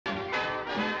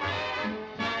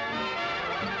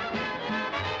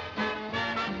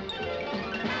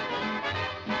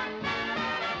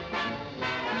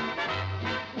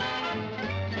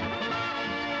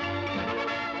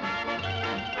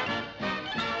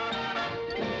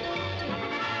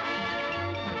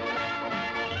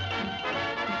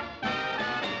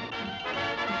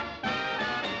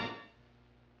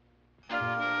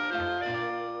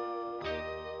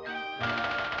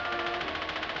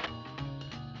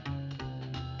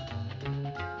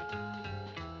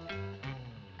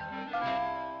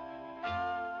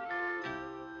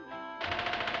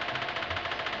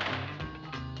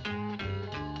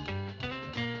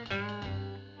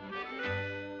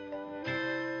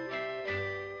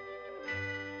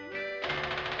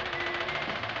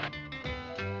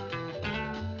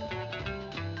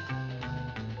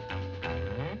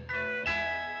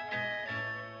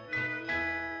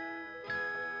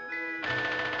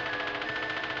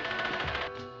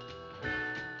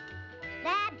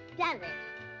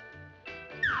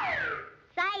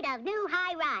sight of new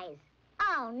high-rise.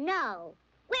 Oh, no.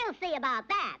 We'll see about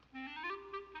that.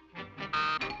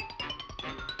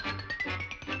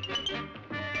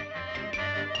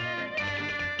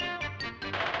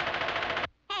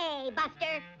 Hey,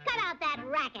 Buster, cut out that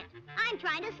racket. I'm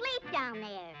trying to sleep down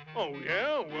there. Oh,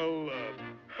 yeah? Well,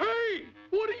 hey!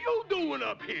 What are you doing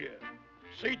up here?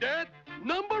 See that?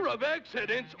 Number of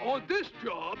accidents on this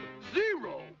job,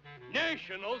 0.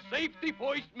 National Safety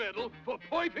First Medal for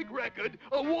perfect record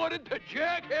awarded to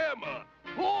Jack Hammer,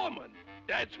 foreman.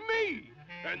 That's me.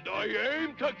 And I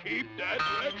aim to keep that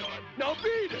record. Now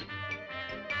beat it.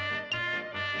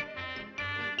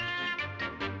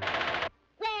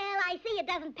 Well, I see it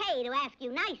doesn't pay to ask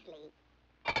you nicely.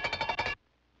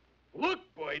 Look,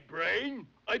 Bird Brain,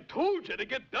 I told you to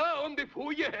get down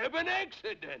before you have an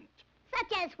accident.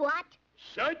 Such as what?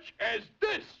 Such as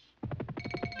this.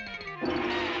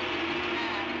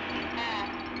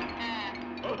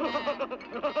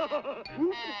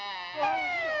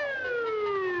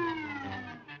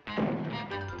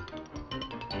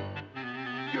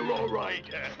 You're all right.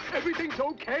 Everything's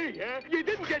okay, huh? You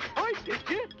didn't get hurt, did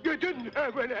you? You didn't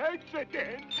have an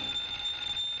accident.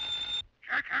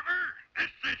 Jack Hammer,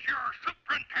 this is your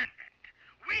superintendent.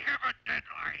 We have a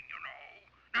deadline, you know.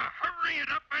 Now hurry it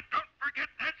up and don't forget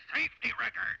that safety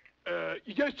record.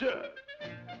 Yes, sir.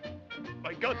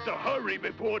 I got to hurry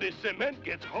before this cement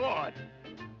gets hard.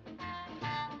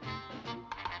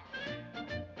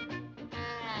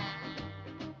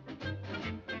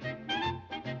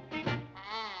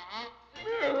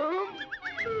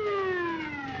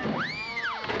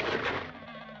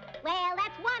 Well,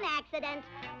 that's one accident.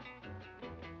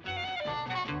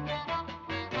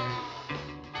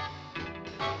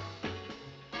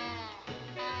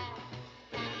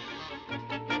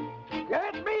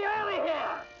 Get me out of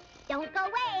here! Don't go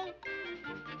away.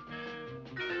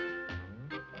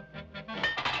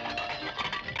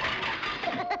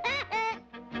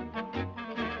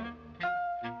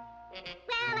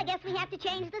 Well, I guess we have to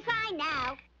change the sign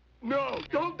now. No,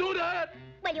 don't do that!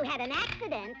 Well, you had an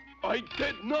accident. I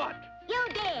did not. You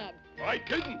did. I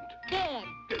didn't. Did.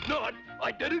 Did not.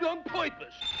 I did it on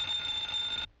purpose.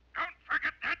 Don't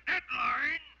forget that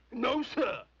deadline. No,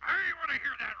 sir. I want to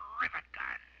hear that rivet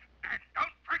gun. And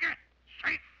don't forget,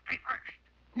 safety first.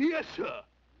 Yes, sir.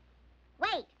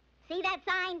 Wait. See that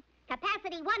sign?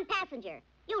 Capacity 1 passenger.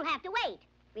 You'll have to wait.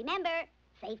 Remember,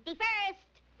 safety first.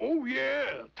 Oh,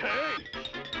 yeah. Thanks.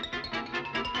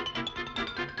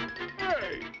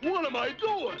 Hey, what am I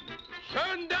doing?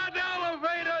 Send that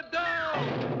elevator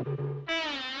down!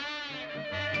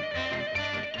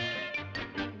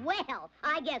 Well,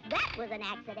 I guess that was an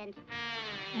accident.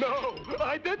 No,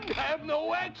 I didn't have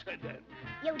no accident.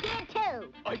 You did,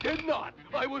 too. I did not.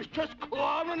 I was just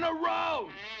clowning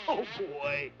around. Oh,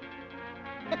 boy.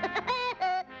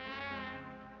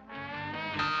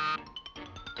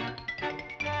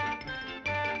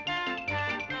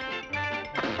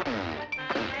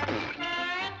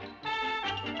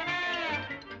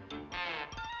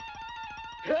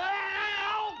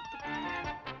 Help!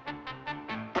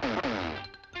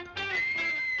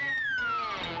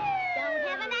 Don't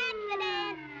have an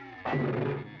accident.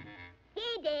 He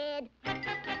did.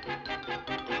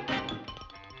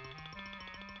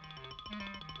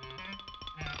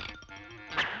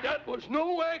 That was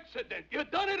no accident. You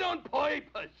done it on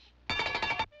purpose.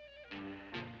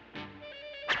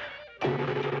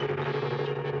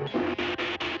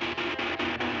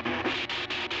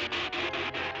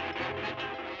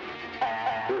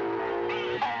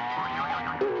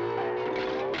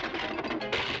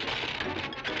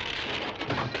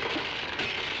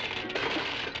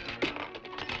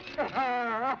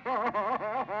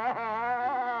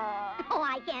 Oh,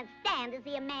 I can't stand to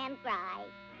see a man cry.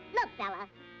 Look, fella,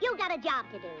 you got a job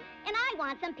to do, and I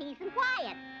want some peace and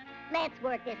quiet. Let's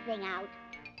work this thing out.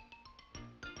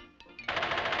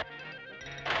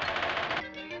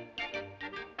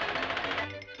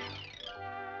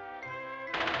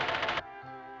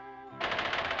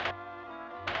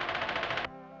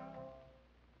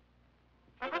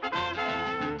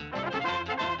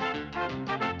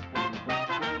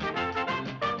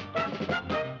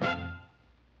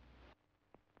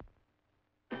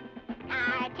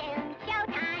 Cartoon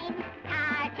showtime!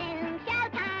 Cartoon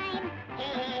showtime!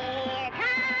 Here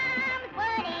comes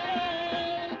Woody!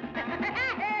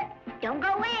 Don't go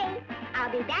away.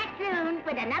 I'll be back soon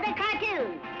with another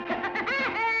cartoon.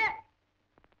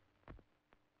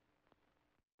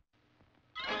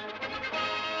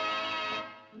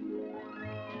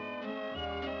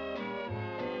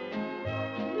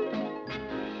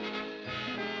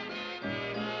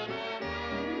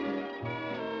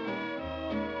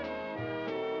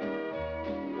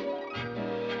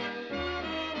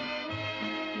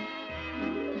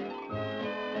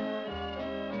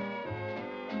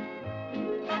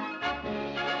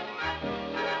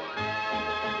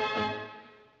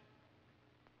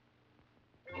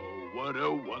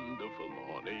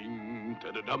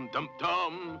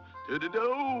 Tum-tum-tum,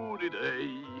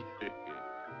 to-da-do-de-day.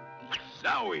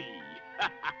 Zowie!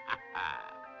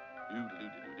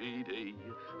 Doodle-doo-doo-dee-dee,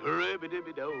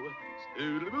 ribby-dibby-do,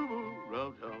 stoodle-boo-boo,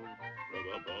 rum-tum,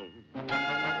 rum-bum-bum.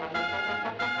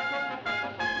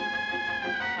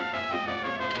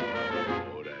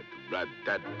 Oh, that rat,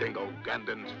 that dingo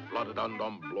Gandon's flooded and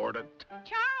unboarded.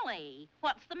 Charlie,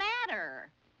 what's the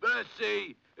matter?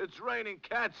 Bessie, it's raining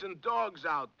cats and dogs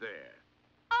out there.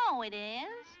 Oh, it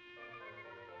is?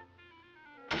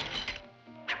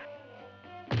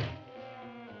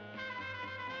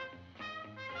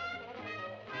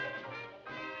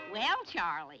 Well,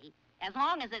 Charlie, as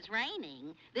long as it's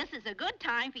raining, this is a good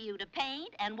time for you to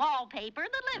paint and wallpaper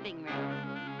the living room.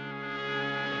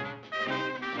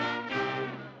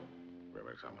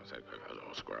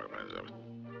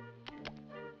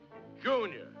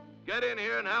 Junior, get in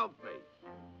here and help me.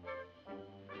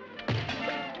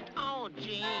 Oh,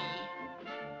 gee.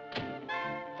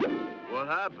 What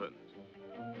happened?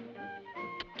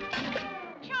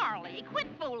 Charlie, quit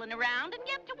fooling around and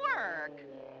get to work.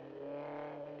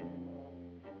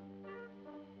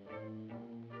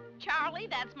 Charlie,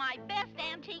 that's my best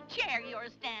antique chair you're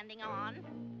standing on.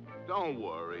 Don't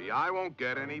worry, I won't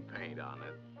get any paint on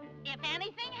it. If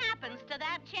anything happens to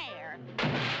that chair...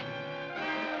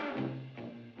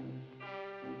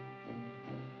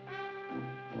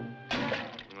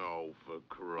 Oh, for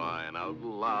crying out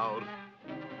loud.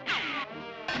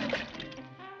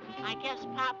 I guess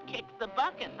Pop kicked the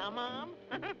bucket, huh, Mom?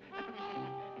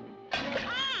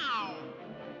 Ow!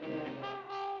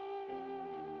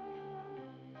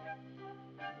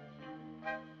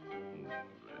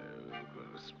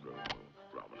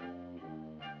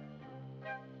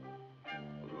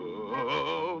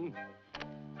 Oh.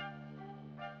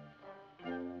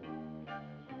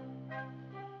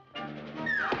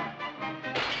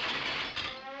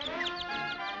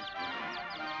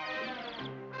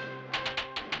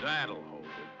 That'll hold it.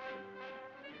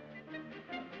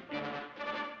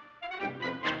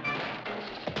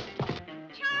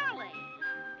 Charlie!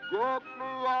 Get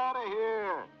me out of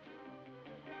here.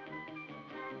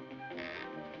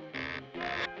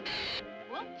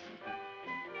 Whoops.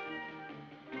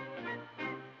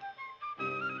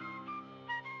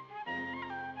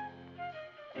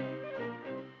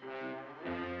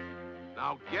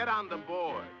 Now get on the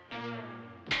board.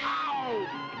 Ow!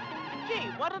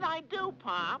 Gee, what did I do,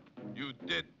 Pop? You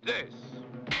did this.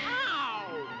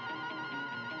 Ow!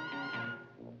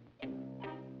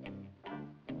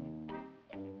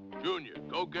 Junior,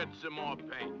 go get some more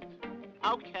paint.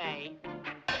 Okay.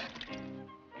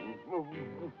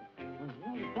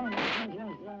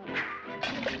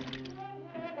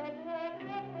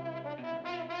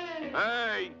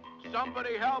 Hey,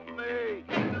 somebody help me.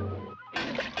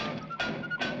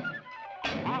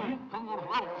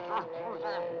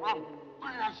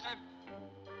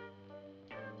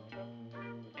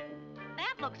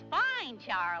 That looks fine,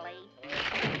 Charlie.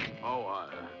 Oh,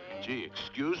 gee,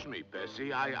 excuse me,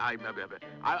 Bessie. I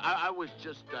was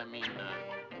just, Oh,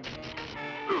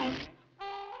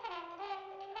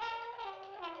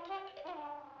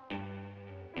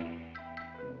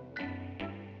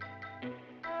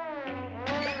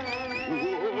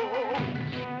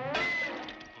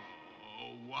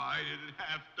 why did it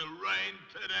have to rain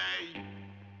today?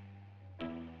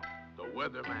 The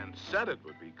weatherman said it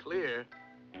would be clear.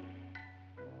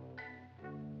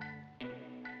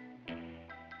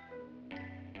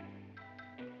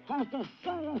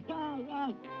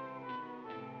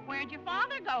 Where'd your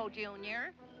father go,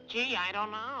 Junior? Gee, I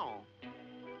don't know.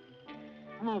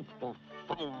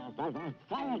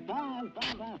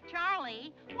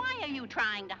 Charlie, why are you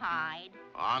trying to hide?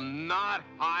 I'm not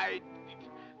hiding.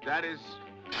 That is,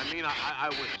 I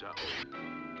was,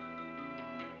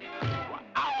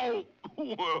 Ow!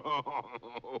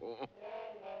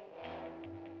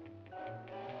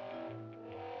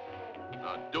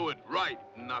 Now do it right,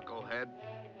 knucklehead.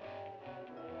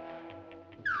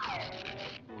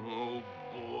 Oh,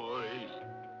 boy.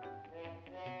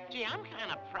 Gee, I'm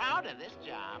kind of proud of this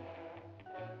job.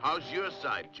 How's your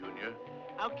side, Junior?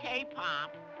 Okay,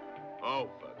 Pop. Oh,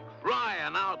 for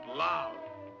crying out loud.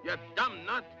 You dumb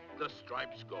nut. The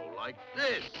stripes go like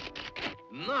this,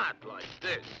 not like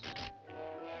this.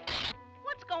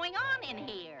 What's going on in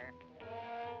here?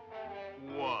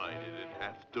 Why did it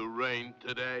have to rain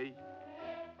today?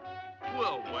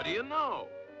 Well, what do you know?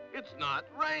 It's not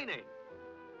raining.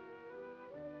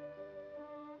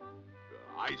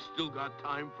 I still got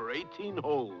time for 18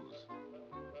 holes.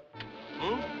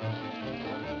 Huh?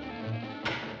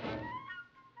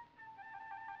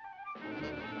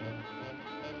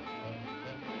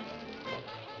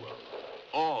 Well,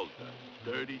 all the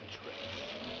dirty tricks.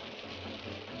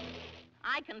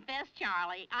 I confess,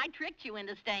 Charlie, I tricked you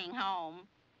into staying home.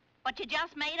 But you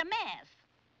just made a mess.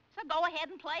 So go ahead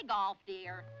and play golf,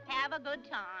 dear. Have a good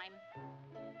time.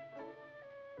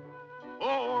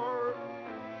 Or...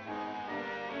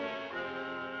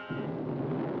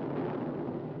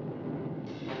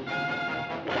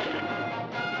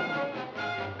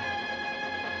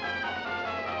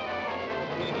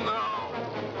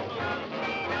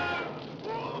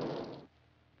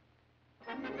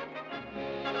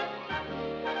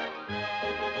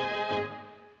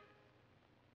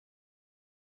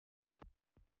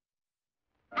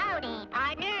 Howdy,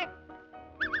 partner.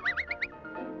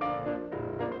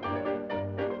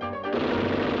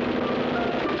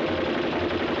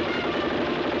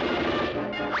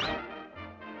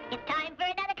 It's time for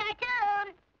another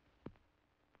cartoon.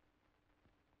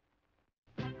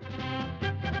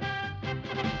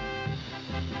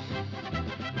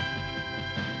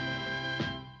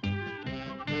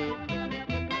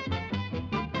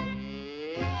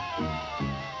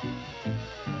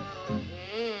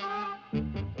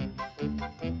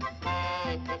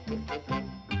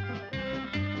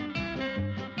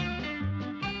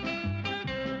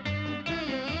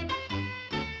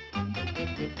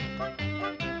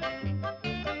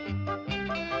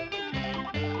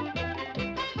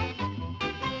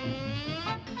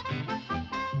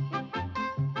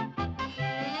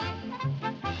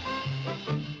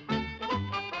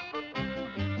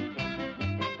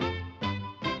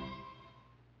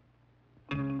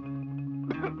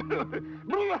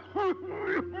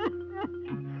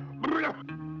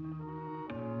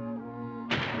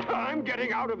 I'm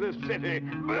getting out of this city.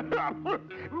 And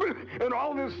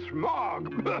all this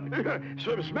smog.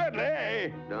 So,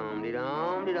 Smedley.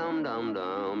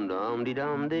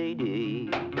 Dum-de-dum-de-dum-dum-dum-de-dum-dee-dee.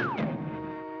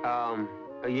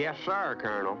 Yes, sir,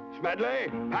 Colonel. Smedley,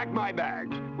 pack my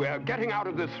bags. We're getting out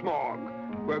of this smog.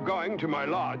 We're going to my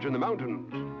lodge in the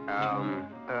mountains.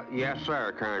 Yes,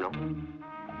 sir, Colonel.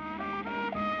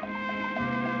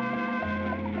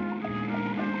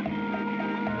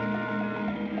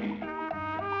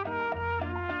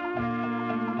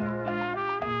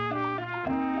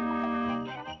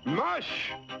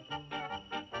 Mush!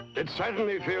 It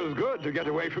certainly feels good to get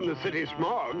away from the city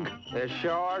smog. It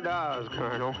sure does,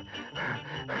 Colonel.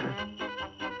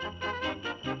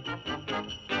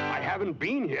 I haven't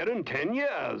been here in 10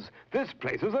 years. This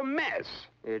place is a mess.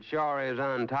 It sure is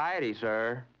untidy,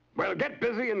 sir. Well, get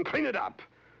busy and clean it up.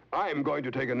 I'm going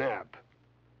to take a nap.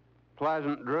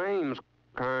 Pleasant dreams,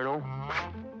 Colonel.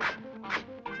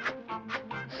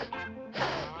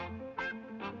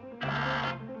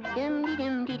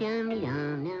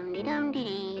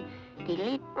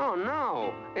 Oh,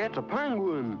 no. It's a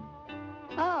penguin.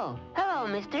 Oh, hello,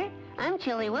 mister. I'm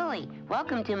Chilly Willy.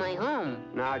 Welcome to my home.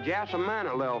 Now, just a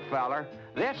minute, little feller.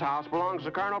 This house belongs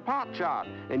to Colonel Potshot,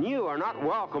 and you are not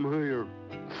welcome here.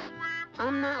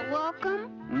 I'm not welcome?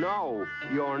 No,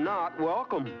 you're not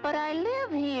welcome. But I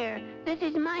live here. This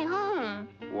is my home.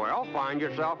 Well, find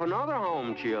yourself another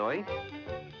home, Chilly.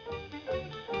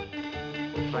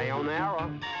 Sayonara.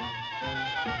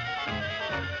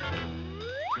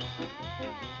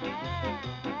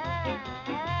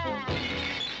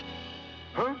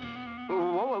 Huh?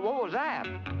 What was that?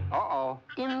 Uh-oh.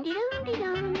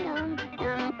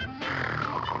 Dum-de-dum-de-dum-dum-dum.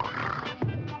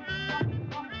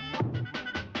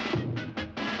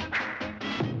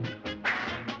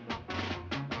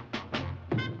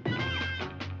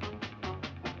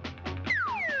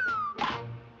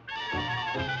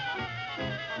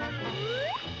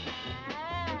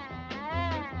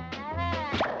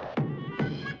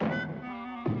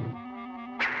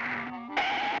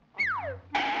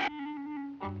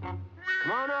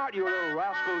 Come on out, you little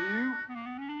rascal, you.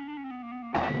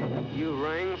 You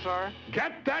ring, sir?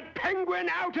 Get that penguin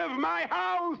out of my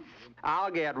house! I'll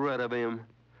get rid of him.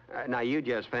 Now, you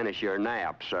just finish your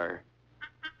nap, sir.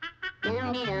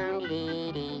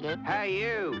 Dum-de-dum-de-dee-dee. Hey,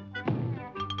 you!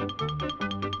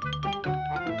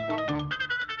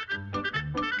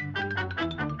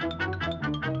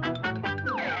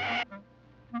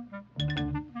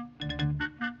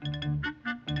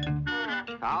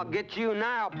 I'll get you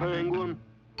now, penguin.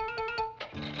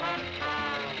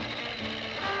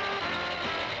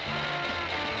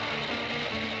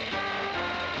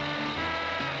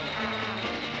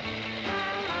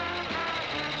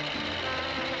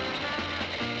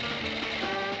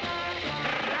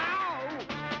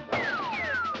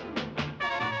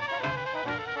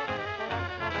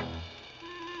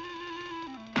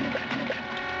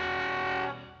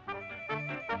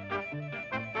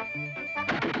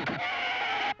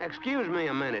 Excuse me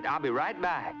a minute. I'll be right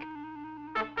back.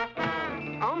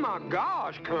 Oh, my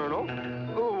gosh, Colonel.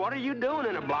 Oh, what are you doing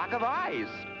in a block of ice?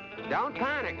 Don't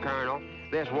panic, Colonel.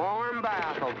 This warm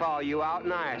bath will thaw you out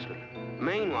nicely.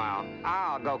 Meanwhile,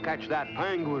 I'll go catch that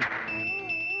penguin.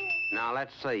 Now,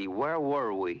 let's see. Where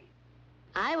were we?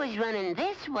 I was running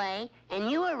this way, and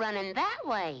you were running that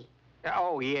way.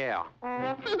 Oh, yeah.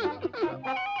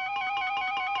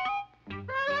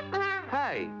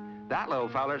 Hey, that little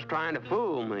feller's trying to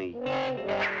fool me.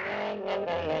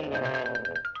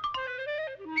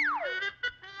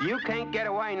 You can't get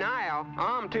away now.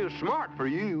 I'm too smart for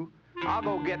you. I'll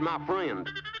go get my friend.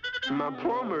 My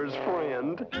plumber's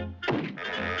friend.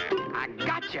 I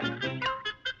gotcha.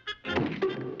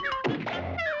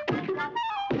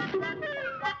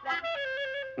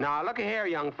 Now, looky here,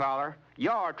 young feller.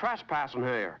 You're trespassing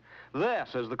here.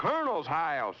 This is the Colonel's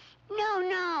house.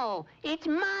 No, it's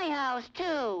my house,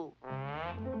 too.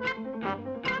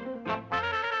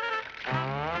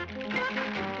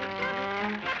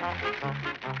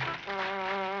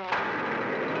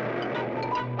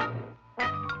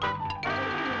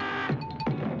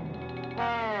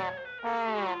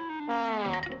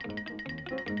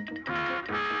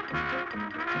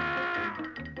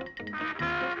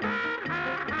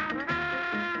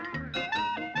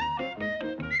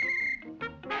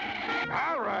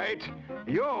 All right.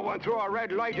 You went through a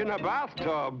red light in a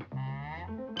bathtub.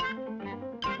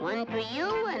 One for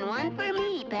you and one for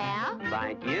me, pal.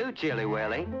 Thank you, Chilly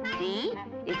Willy. See?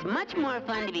 It's much more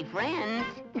fun to be friends.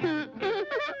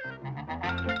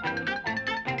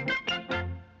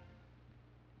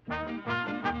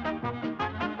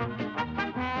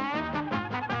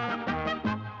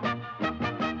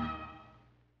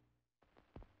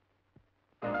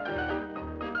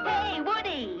 Hey,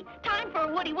 Woody! Time for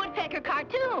a Woody Woodpecker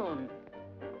cartoon.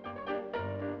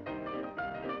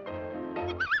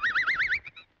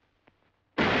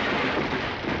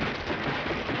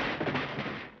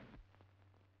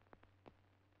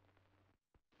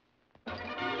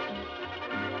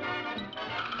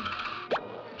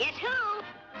 Guess who?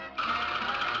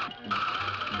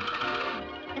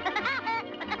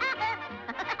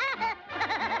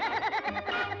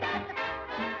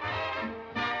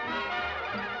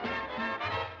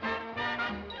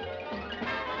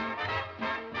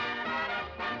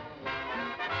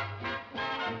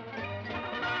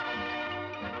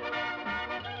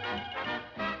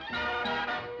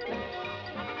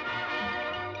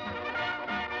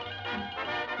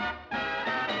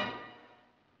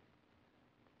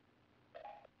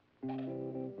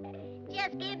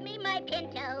 Just give me my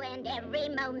pinto and every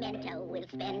memento. We'll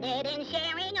spend it in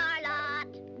sharing our lot.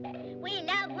 We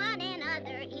love one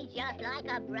another, he's just like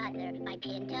a brother. My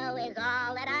pinto is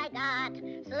all that I got.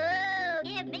 So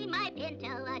give me my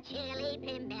pinto, a chili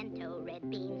pimento, red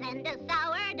beans and a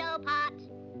sourdough pot.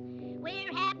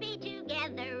 We're happy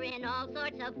together in all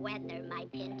sorts of weather. My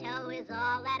pinto is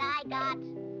all that I got.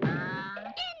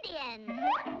 Indians!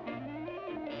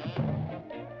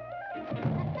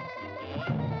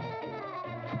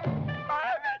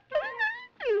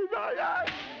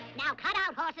 Now cut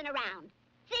out horsing around.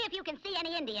 See if you can see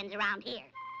any Indians around here.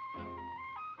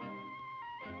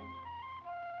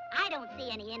 I don't see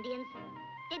any Indians.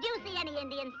 Did you see any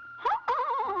Indians?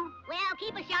 Well,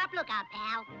 keep a sharp lookout,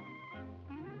 pal.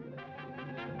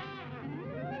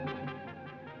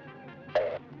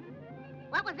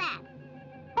 What was that?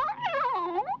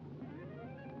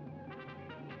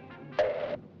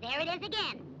 There it is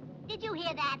again. Did you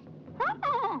hear that?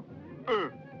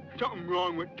 Something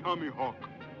wrong with Tommy Hawk.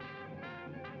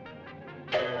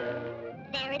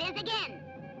 There it is again.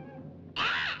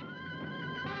 Ah!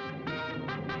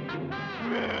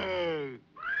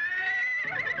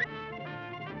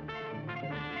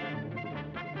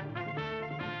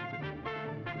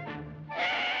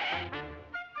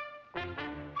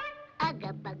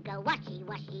 Ugga bugga washy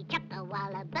washy chucka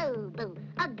walla boo boo.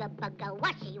 Ugga bugga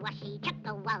washy washy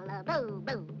chucka walla boo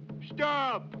boo.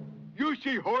 Stop! You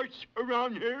see horse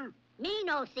around here? Me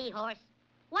no see horse.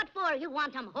 What for you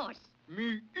want horse?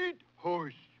 Me eat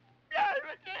horse.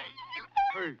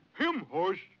 Hey, him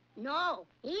horse. No,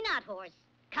 he not horse.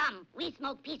 Come, we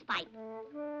smoke peace pipe.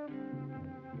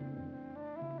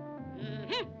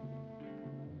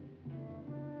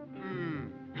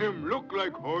 Him look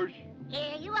like horse.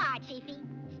 Here you are, Chiefy.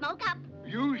 Smoke up.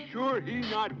 You sure he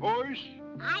not horse?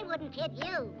 I wouldn't kid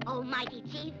you, almighty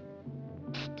chief.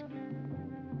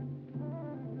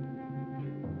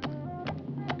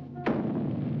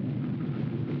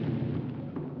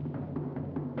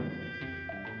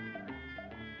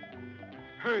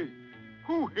 Hey,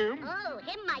 who him? Oh,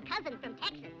 him my cousin from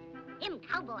Texas. Him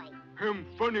cowboy. Him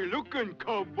funny-looking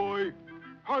cowboy.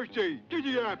 Horsey,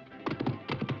 giddy up.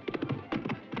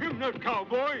 Him not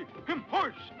cowboy. Him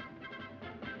horse.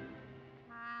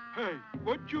 Hey,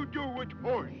 what you do with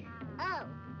horse? Oh,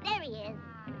 there he is.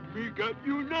 Me got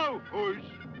you now, horse.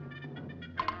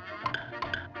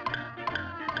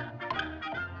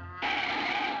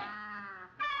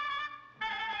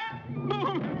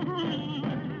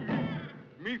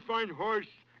 Me find horse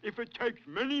if it takes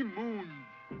many moons.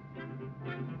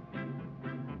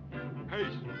 Hey,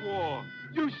 squaw,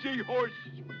 you see horse?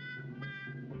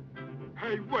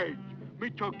 Hey, wait. Me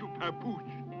talk to Papoose.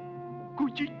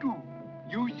 Coochie-coo,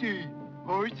 you see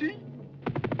horsey?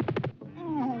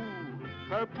 Ooh,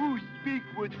 Papoose speak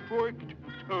with forked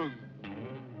tongue.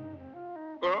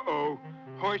 Uh-oh,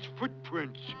 horse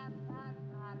footprints.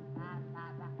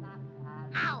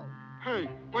 Ow. Hey,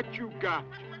 what you got?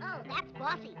 Oh, that's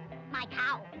Bossy, my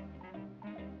cow.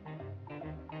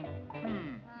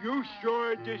 You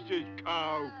sure this is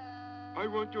cow? I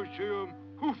want to see him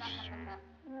hoofs.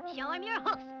 Show him your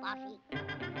hoofs, Bossy.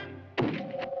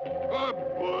 Oh,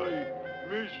 boy.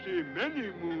 Me see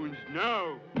many moons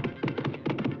now.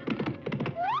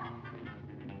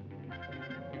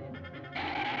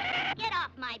 Get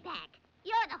off my back.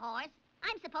 You're the horse.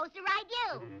 I'm supposed to ride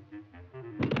you.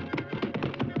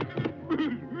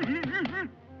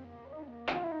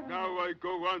 Now I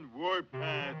go on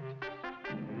warpath.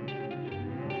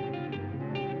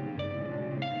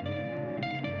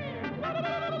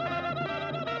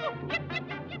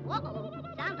 Whoa,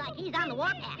 sounds like he's on the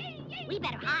warpath. We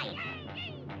better hide.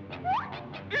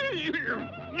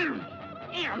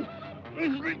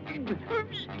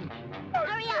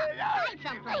 Hurry up, hide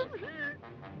someplace.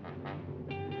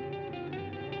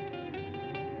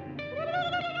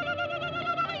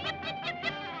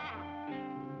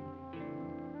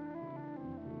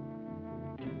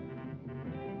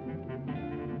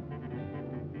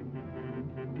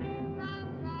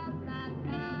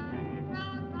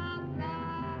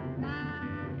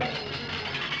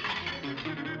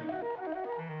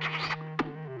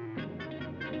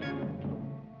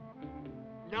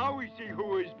 Now we see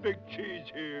who is big cheese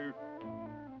here.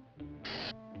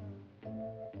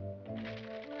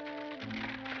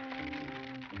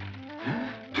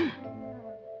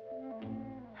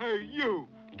 Hey, you,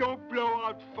 don't blow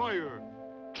out fire.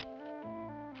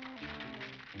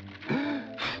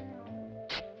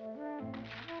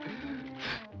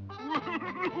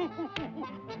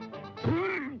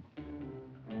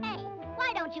 Hey,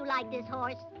 why don't you like this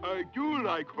horse? I do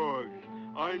like horse.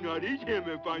 I not eat him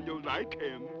if I don't like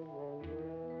him.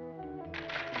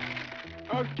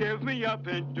 Oh, give me a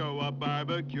pinto, a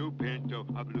barbecue pinto,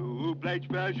 a blue plate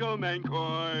special main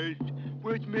course.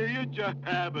 With me it's a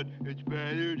habit, it's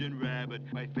better than rabbit.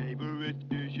 My favorite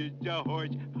dish is the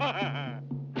horse. Ha ha ha!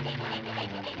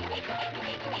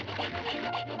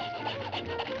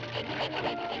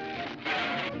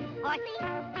 Horsey,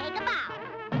 take a bow.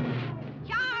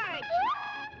 Charge!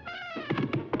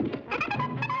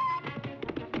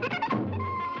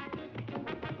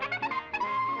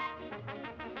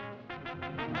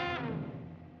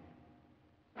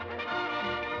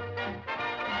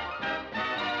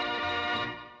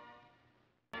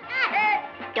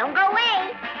 Don't go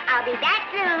away. I'll be back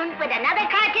soon with another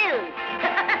cartoon.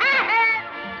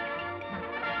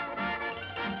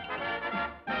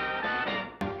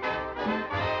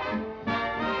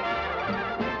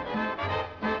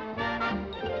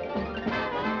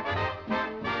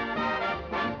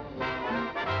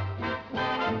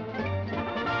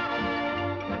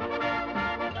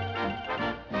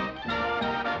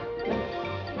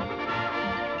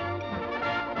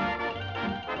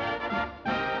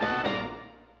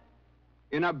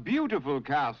 In a beautiful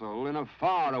castle in a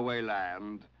faraway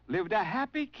land lived a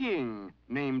happy king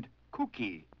named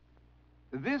Cookie.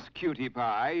 This cutie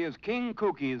pie is King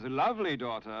Cookie's lovely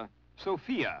daughter,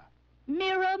 Sophia.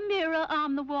 Mirror, mirror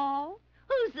on the wall,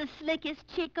 who's the slickest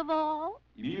chick of all?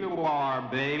 You are,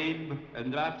 babe,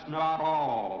 and that's not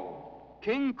all.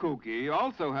 King Cookie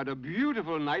also had a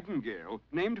beautiful nightingale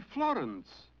named Florence.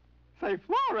 Say,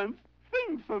 Florence,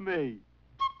 sing for me.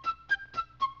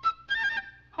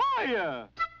 Higher!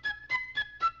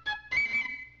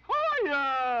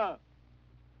 Higher!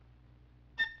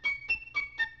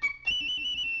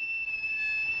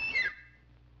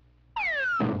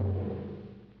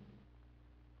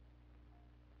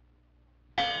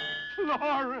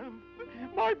 Florence,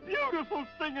 my beautiful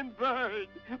singing bird.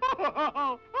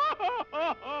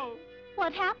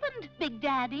 What happened, Big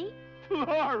Daddy?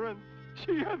 Florence,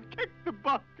 she has kicked the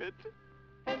bucket.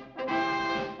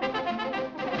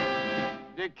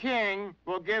 The king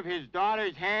will give his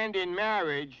daughter's hand in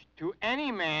marriage to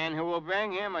any man who will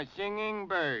bring him a singing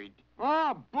bird.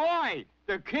 Oh, boy!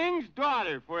 The king's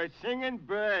daughter for a singing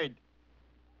bird.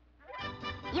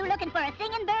 You looking for a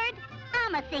singing bird?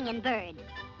 I'm a singing bird.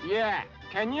 Yeah.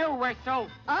 Can you whistle?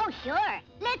 Oh, sure.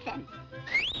 Listen.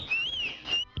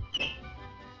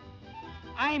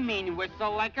 I mean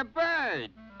whistle like a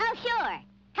bird. Oh, sure.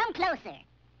 Come closer.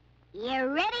 You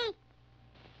ready?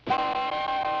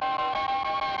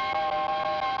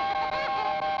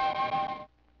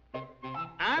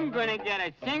 I'm gonna get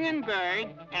a singing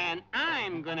bird, and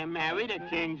I'm gonna marry the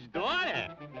king's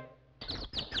daughter.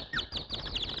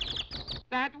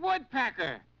 That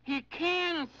woodpecker, he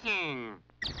can sing.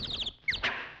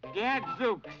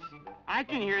 Gadzooks, I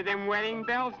can hear them wedding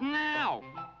bells now.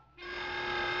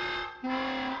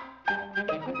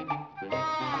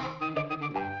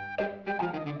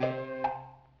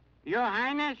 Your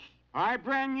Highness, I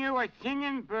bring you a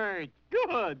singing bird.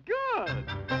 Good, good.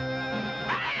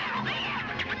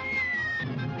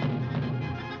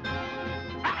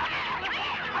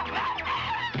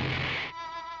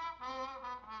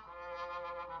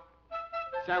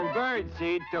 Some bird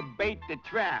seed to bait the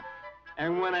trap.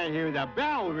 And when I hear the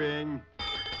bell ring,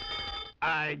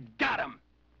 I got him.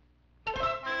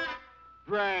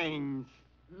 brains.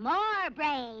 More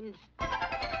brains.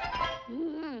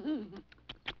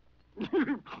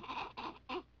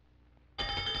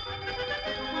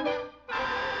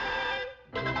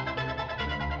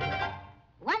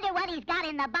 Wonder what he's got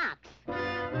in the box.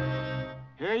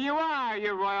 Here you are,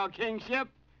 your royal kingship,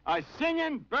 a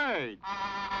singing bird.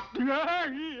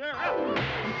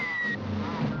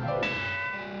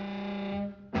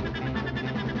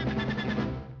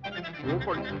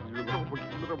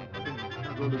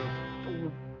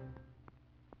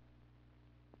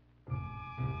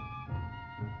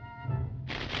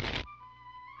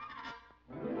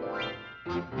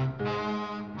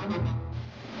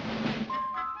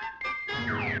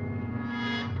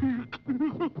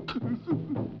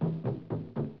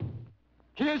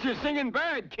 Here's your singing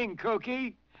bird, King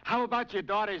Cookie. How about your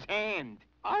daughter's hand?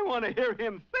 I want to hear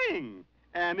him sing.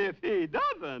 And if he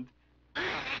doesn't,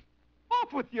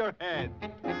 off with your head.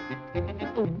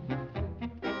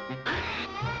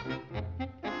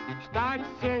 Start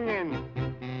singing.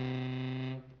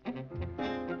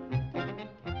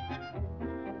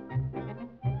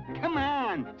 Come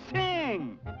on,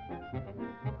 sing.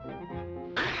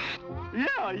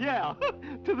 Yeah,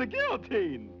 to the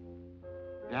guillotine.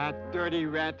 That dirty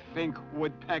rat Fink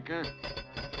Woodpecker.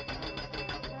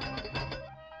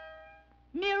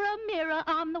 Mirror, mirror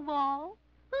on the wall,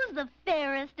 who's the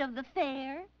fairest of the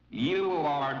fair? You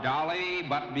are, Dolly,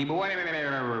 but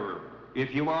beware.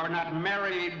 If you are not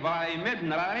married by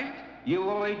midnight, you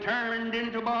will be turned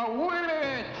into a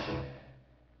witch.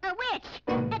 A witch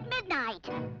at midnight.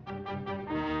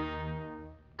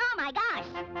 Oh, my gosh.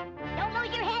 Don't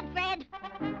lose your head, Fred.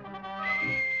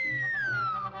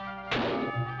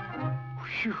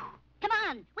 Phew. Come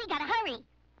on, we gotta hurry.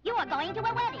 You are going to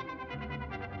a wedding.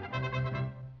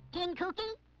 King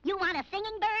Cookie, you want a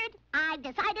singing bird? I've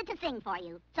decided to sing for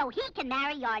you, so he can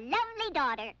marry your lovely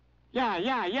daughter.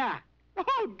 Yeah.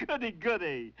 Oh, goody,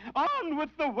 goody. On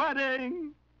with the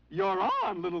wedding. You're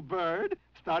on, little bird.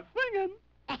 Start singing.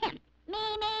 Me.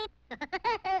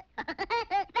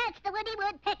 That's the Woody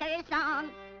Woodpecker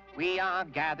song. We are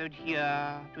gathered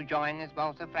here to join this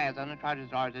balsa frazen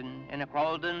tradition in a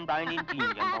golden briny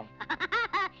kingdom.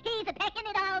 He's a pecking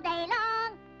it all day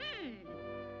long.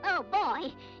 Oh,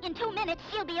 boy. In 2 minutes,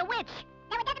 she'll be a witch.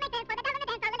 Now it doesn't make sense for the government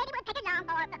dance on the Lady Woodpecker song.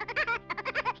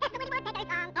 It's the Woody Woodpecker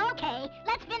song. Okay,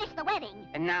 let's finish the wedding.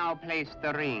 And now place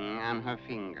the ring on her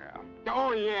finger.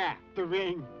 Oh, yeah, the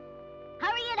ring.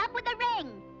 Hurry it up with the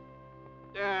ring.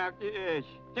 Yes.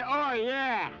 Oh,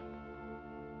 yeah.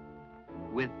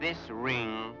 With this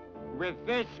ring,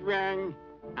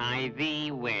 I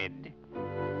thee wed.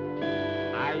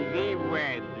 I thee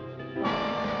wed.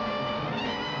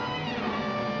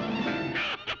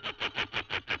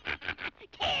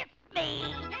 Kiss me.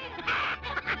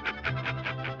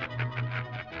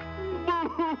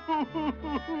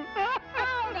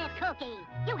 Hold it, Cookie.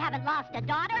 You haven't lost a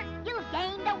daughter. You've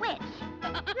gained a witch.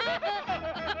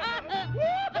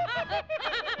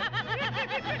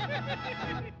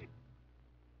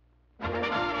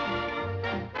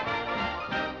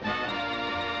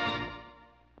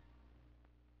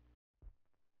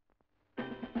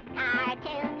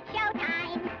 Cartoon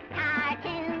showtime.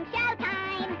 Cartoon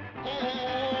showtime.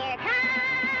 Here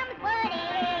comes Woody.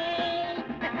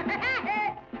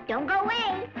 Don't go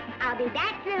away. I'll be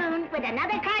back soon with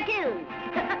another cartoon.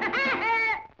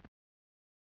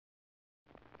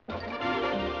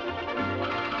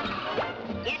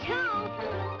 Guess who?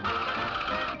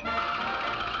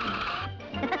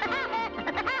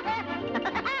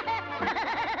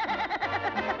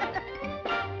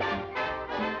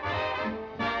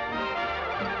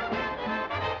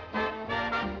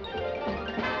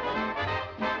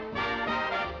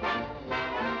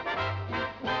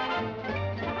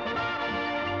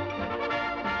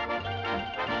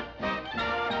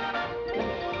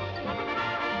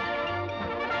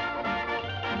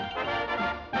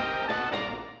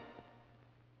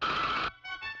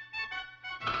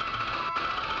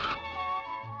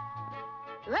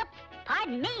 Whoops,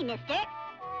 pardon me, mister.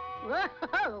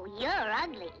 Whoa, you're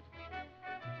ugly.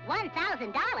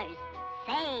 $1,000.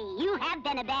 Say, you have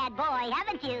been a bad boy,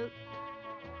 haven't you?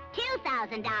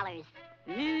 $2,000.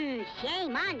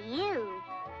 Shame on you.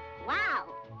 Wow,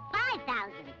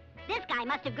 $5,000. This guy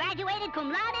must have graduated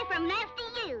cum laude from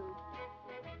Nasty U.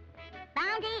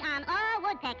 Bounty on all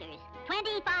woodpeckers,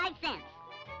 25 cents.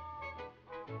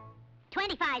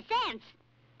 25 cents?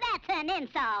 That's an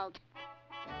insult.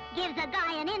 Gives a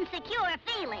guy an insecure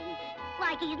feeling,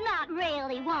 like he's not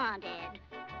really wanted.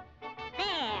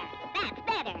 There, that's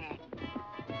better.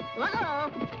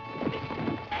 Uh-oh.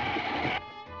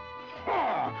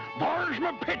 Oh, there's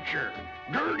my picture.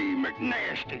 Dirty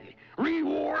McNasty.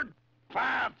 Reward,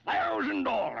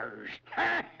 $5,000.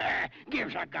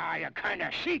 Gives a guy a kind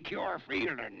of secure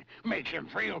feeling. Makes him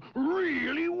feel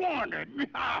really wanted.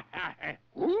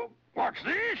 Whoop, what's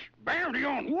this? Bounty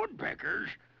on woodpeckers?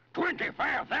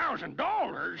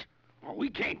 $25,000? Well, we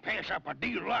can't pass up a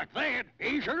deal like that,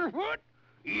 eh, Sugarfoot?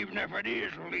 Even if it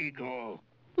is legal.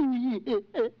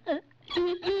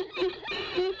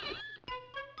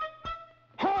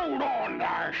 Hold on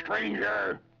there,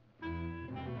 stranger.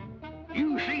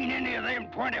 You seen any of them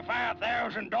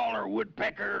 $25,000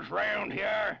 woodpeckers round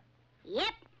here?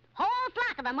 Yep, whole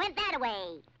flock of them went that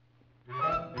way.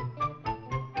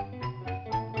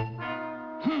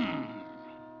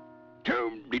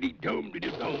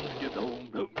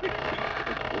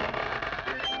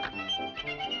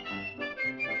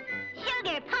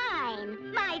 Sugar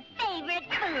pine, my favorite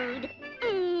food.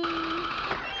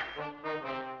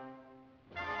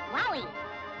 Wowie.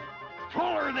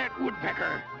 Follow that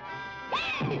woodpecker.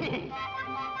 Hey,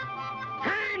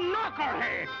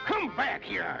 knucklehead, come back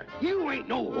here. You ain't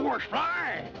no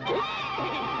horsefly.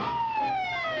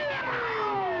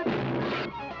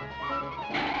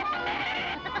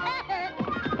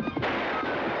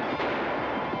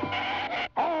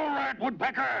 All right,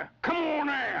 woodpecker, come on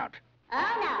out.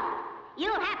 Oh, no.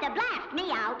 You'll have to blast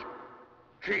me out.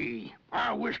 Gee,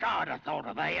 I wished I'd have thought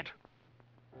of that.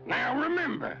 Now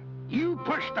remember, you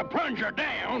push the plunger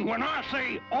down when I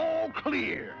say all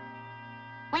clear.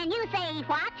 When you say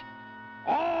what?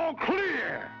 All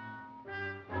clear.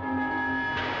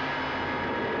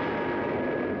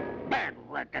 Bad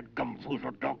rat, that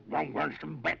gumfoozle dog wants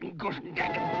some betting goose and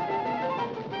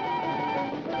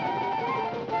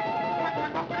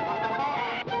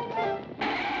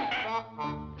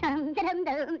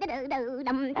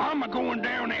I'm a-going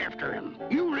down after him.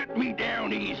 You let me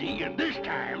down easy, and this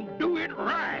time, do it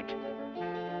right.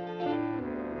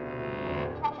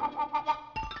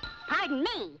 Pardon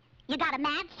me. You got a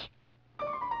match?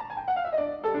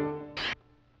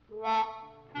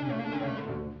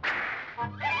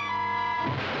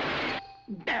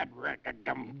 That rat, that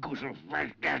dumb goosel,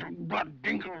 fast dazzle, blood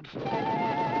dinkles.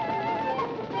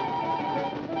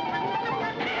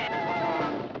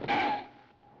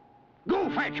 Go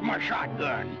fetch my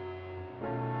shotgun.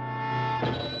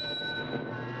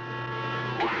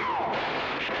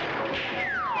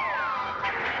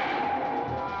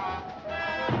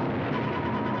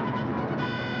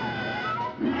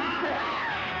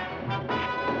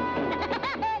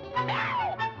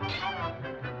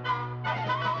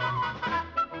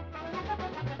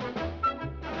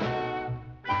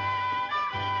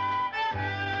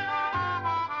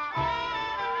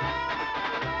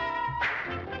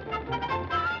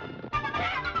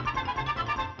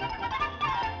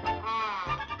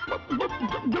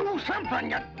 Do something,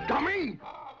 you dummy!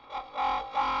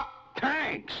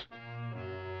 Thanks.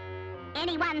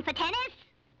 Anyone for tennis?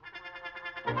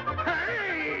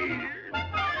 Hey!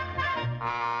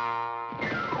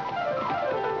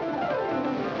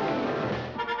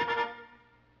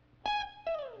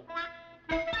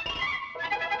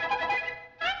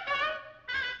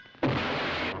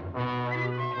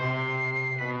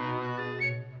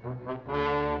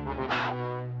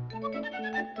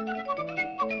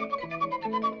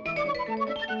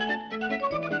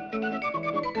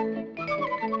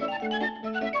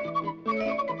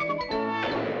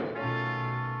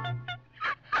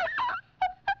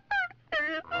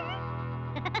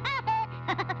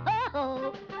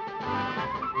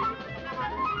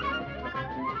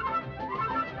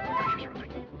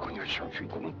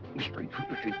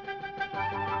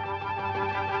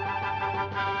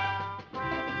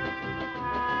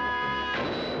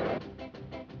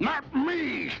 Not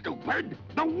me, stupid!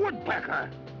 The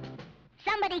woodpecker!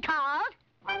 Somebody called?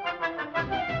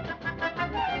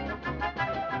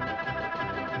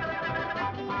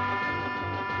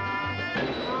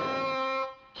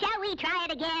 Shall we try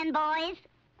it again, boys?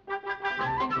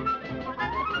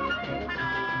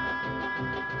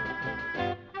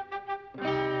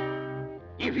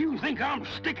 If you think I'm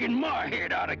sticking my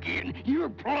head out again, you're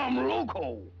plumb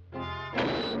loco.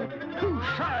 Whose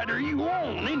side are you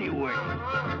on, anyway?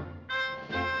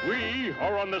 We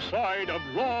are on the side of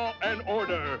law and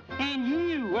order. And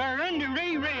you are under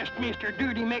arrest, Mr.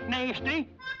 Dirty McNasty.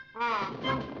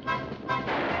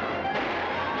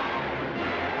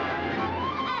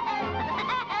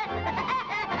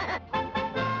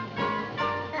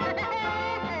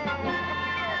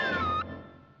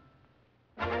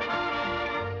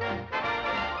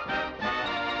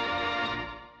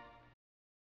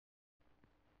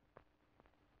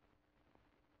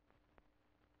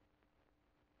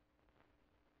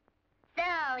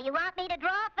 So, you want me to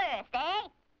draw first, eh?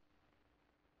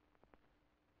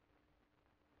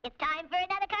 It's time for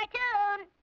another cartoon.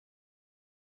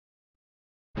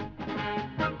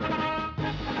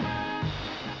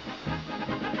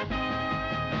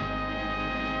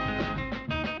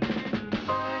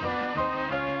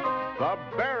 The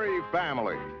Berry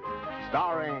Family,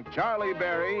 starring Charlie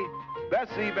Berry,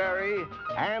 Bessie Berry,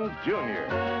 and Junior.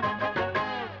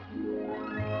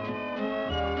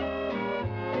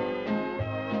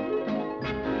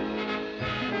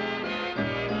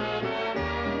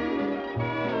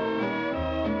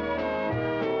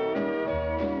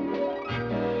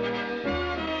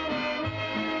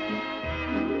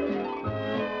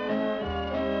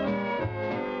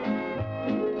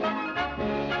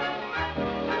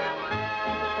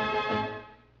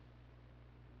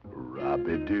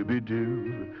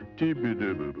 Rabba-dibby-doo,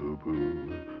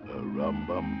 dibby-dibby-boo-boo,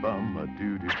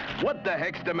 rum-bum-bum-a-doo-doo. What the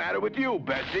heck's the matter with you,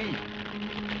 Bessie?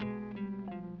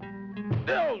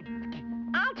 Oh!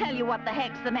 I'll tell you what the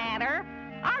heck's the matter.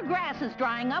 Our grass is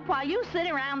drying up while you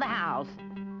sit around the house.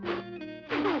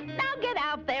 Now get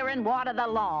out there and water the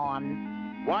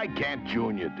lawn. Why can't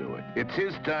Junior do it? It's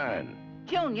his turn.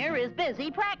 Junior is busy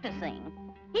practicing.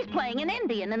 He's playing an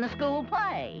Indian in the school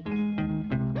play.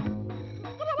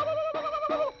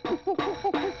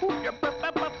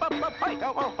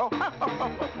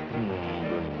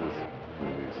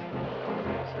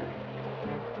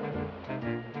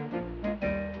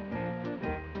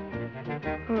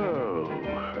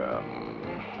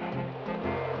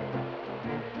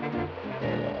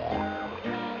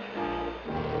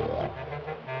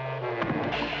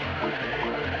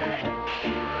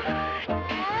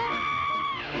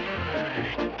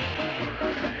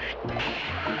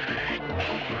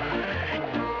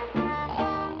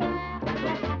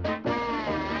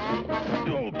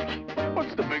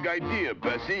 What's the big idea,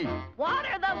 Bessie?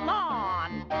 Water the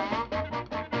lawn.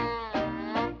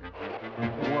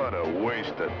 What a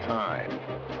waste of time.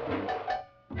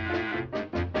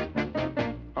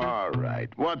 All right,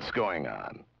 what's going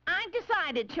on? I've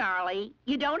decided, Charlie,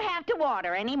 you don't have to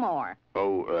water anymore.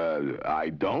 Oh, I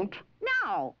don't?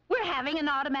 No, we're having an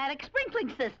automatic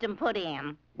sprinkling system put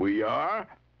in. We are?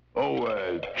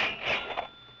 Oh,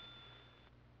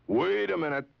 wait a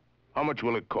minute. How much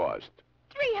will it cost?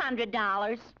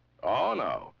 $300. Oh,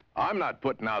 no. I'm not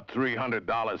putting out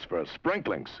 $300 for a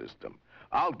sprinkling system.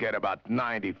 I'll get about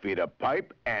 90 feet of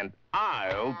pipe, and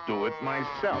I'll do it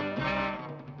myself.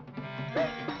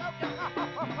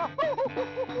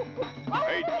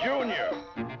 Hey, Junior!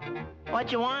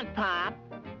 What you want, Pop?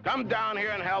 Come down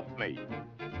here and help me.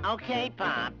 Okay,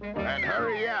 Pop. And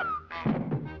hurry up.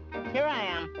 Here I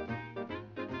am.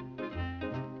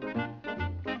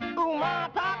 Ooh, Ma,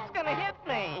 Pop's gonna hit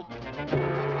me.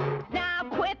 Now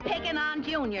quit picking on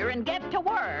Junior and get to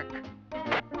work.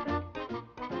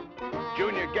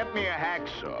 Junior, get me a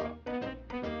hacksaw.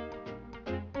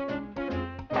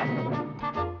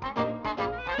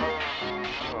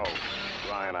 Oh,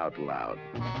 crying out loud.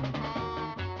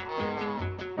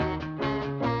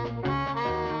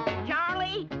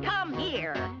 Charlie, come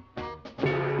here.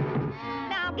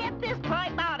 Now get this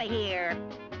pipe out of here.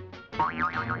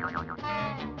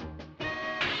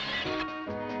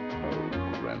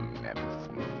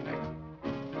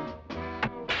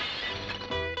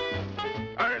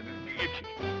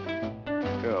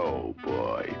 Oh,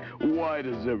 boy. Why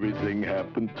does everything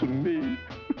happen to me?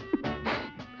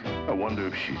 I wonder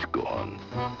if she's gone.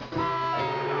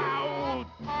 Ow!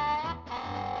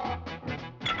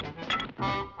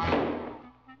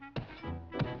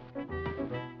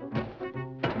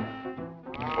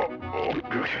 Oh.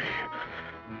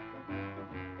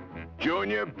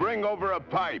 Junior, bring over a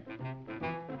pipe.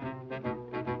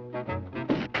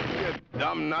 You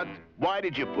dumb nut. Why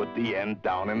did you put the end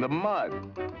down in the mud?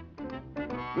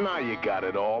 Now you got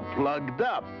it all plugged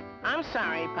up. I'm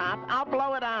sorry, Pop. I'll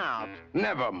blow it out.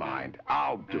 Never mind.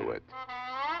 I'll do it.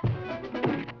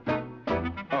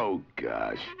 Oh,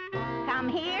 gosh. Come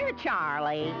here,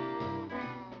 Charlie.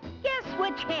 Guess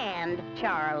Which hand,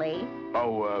 Charlie?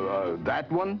 Oh,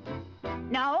 that one?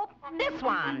 No, this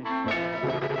one.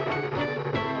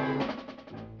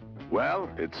 Well,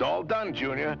 it's all done,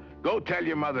 Junior. Go tell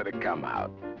your mother to come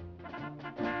out.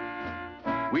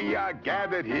 We are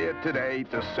gathered here today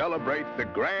to celebrate the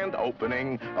grand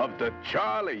opening of the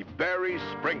Charlie Berry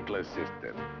Sprinkler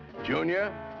System.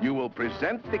 Junior, you will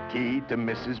present the key to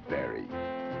Mrs. Berry.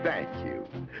 Thank you.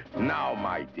 Now,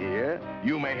 my dear,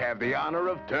 you may have the honor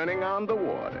of turning on the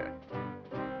water.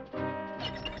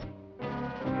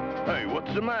 Hey,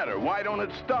 what's the matter? Why don't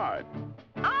it start?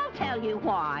 I'll tell you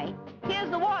why.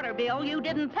 Here's the water bill you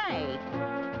didn't pay.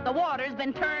 The water's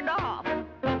been turned off.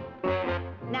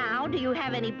 Now, do you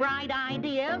have any bright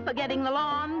idea for getting the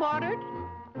lawn watered?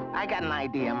 I got an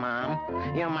idea, Mom.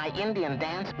 You know, my Indian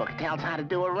dance book tells how to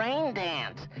do a rain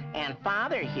dance. And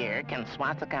Father here can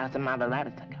swastika some other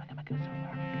letters.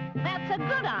 That's a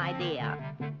good idea.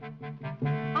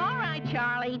 All right,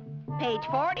 Charlie. Page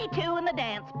 42 in the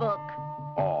dance book.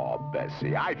 Oh,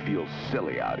 Bessie, I feel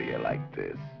silly out here like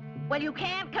this. Well, you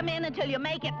can't come in until you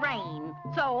make it rain.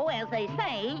 So, as they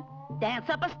say, dance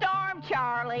up a storm,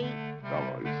 Charlie.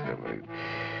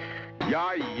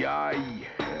 Yay,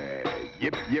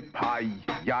 yip, yip, hi,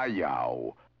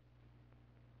 yow.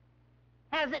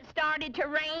 Has it started to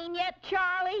rain yet,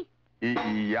 Charlie?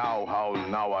 Yow, how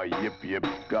now a yip, yip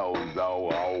goes,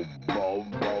 oh,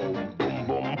 boom, boom, boom,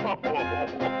 boom.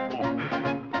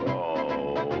 Oh.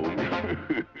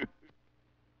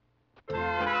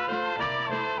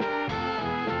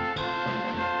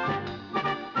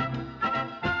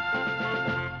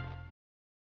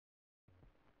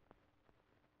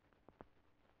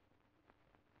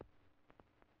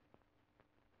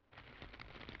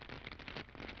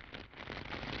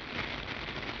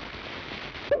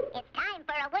 It's time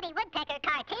for a Woody Woodpecker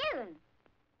cartoon.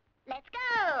 Let's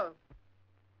go.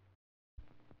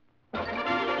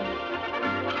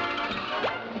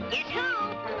 Guess who?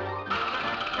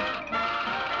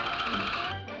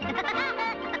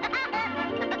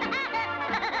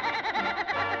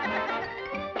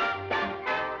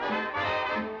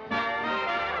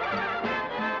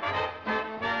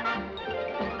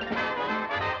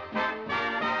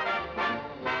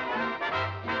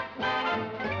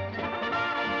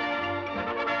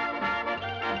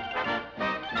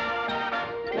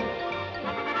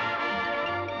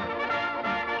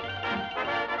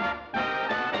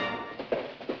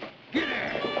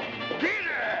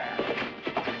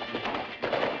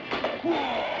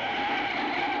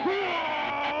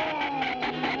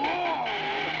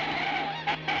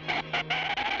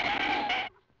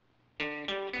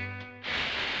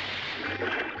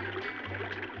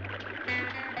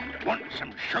 Want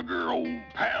some sugar, old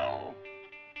pal?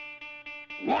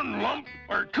 1 lump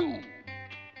or 2?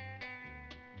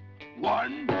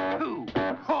 1, 2.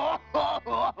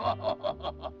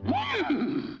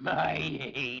 I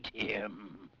hate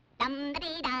him.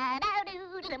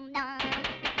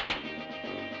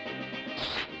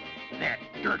 That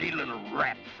dirty little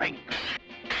rat thinks.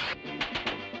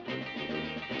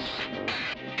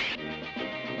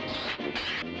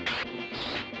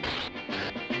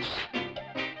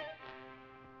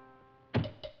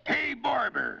 Hey,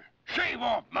 barber, shave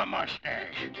off my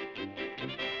mustache.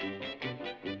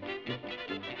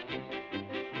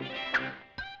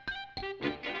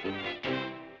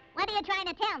 What are you trying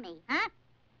to tell me, huh?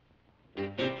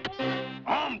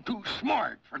 I'm too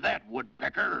smart for that,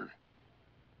 Woodpecker.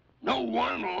 No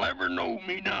one will ever know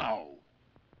me now.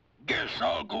 Guess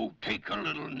I'll go take a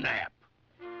little nap.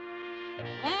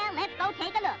 Well, let's go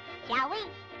take a look, shall we?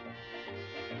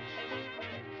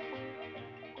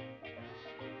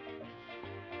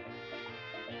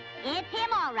 It's him,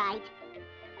 all right.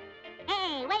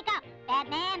 Hey, wake up, bad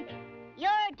man.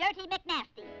 You're Dirty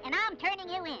McNasty, and I'm turning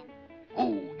you in.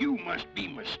 Oh, you must be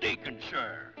mistaken,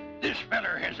 sir. This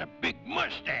feller has a big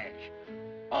mustache.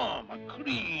 I'm a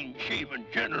clean-shaven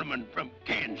gentleman from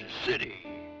Kansas City.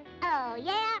 Oh,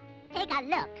 yeah? Take a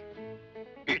look.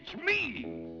 It's me.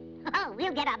 Oh,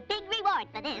 we'll get a big reward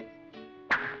for this.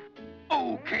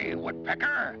 Okay,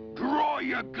 Woodpecker, draw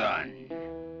your gun.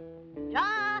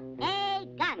 Draw a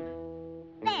gun.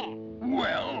 There.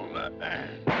 Well,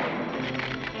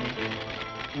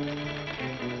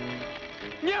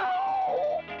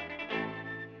 No!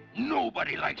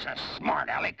 Nobody likes a smart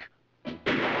aleck.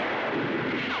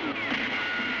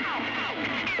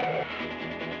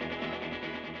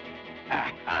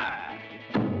 Aha!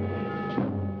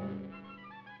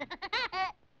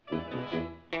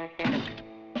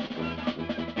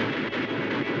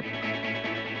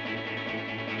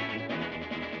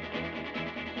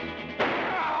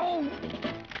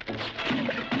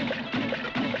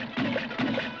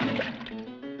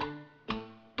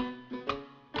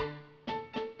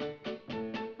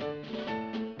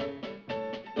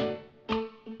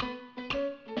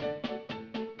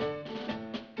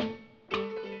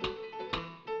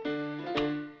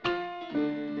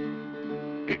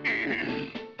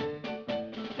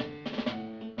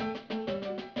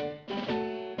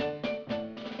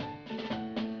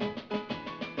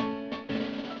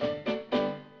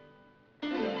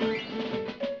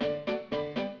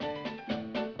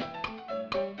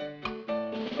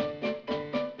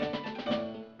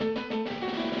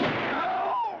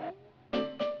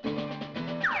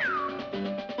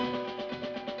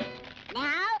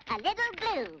 Now, a little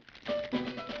glue.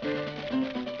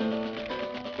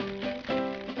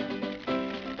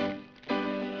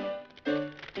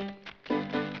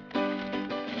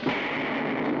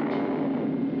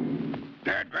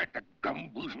 Dad, right the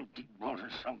gumboozle, deep water,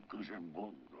 some goose and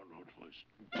bone.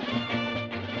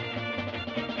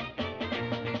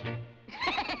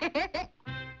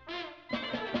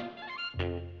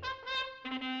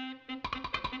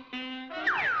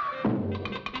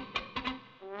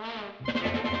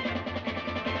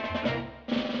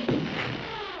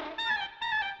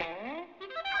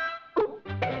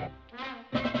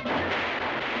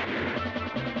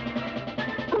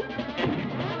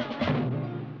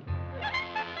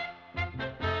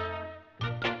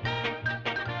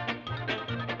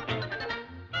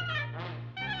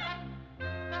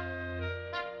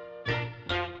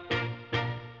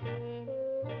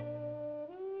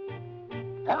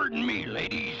 Pardon me,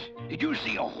 ladies. Did you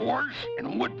see a horse and a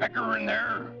woodpecker in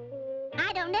there?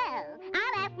 I don't know.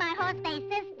 I'll ask my horse-faced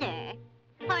sister.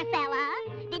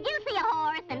 Horsella, did you see a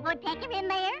horse and woodpecker in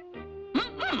there?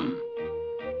 Mm-mm.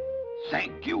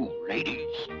 Thank you,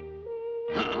 ladies.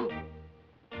 Huh?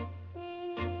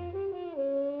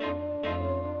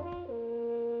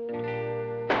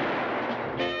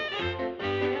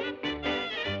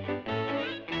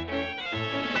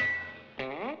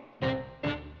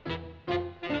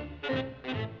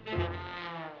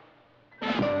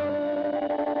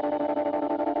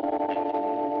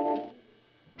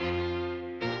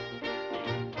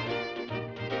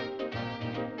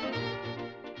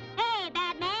 Hey,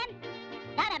 Batman.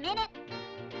 Got a minute?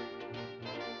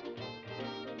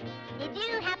 Did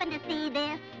you happen to see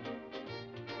this?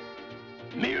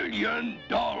 $1 million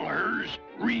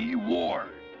reward.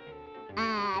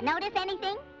 Notice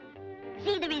anything?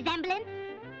 See the resemblance?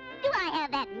 Do I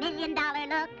have that $1 million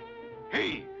look?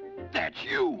 Hey, that's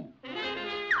you.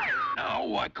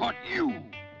 Now I caught you.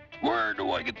 Where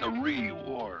do I get the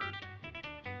reward?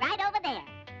 Right over there.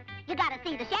 You gotta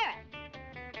see the sheriff.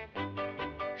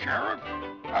 Sheriff,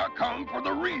 I come for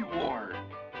the reward.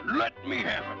 Let me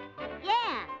have it.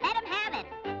 Yeah, let him have it.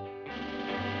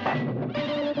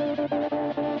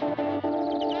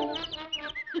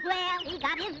 Well, he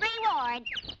got his reward.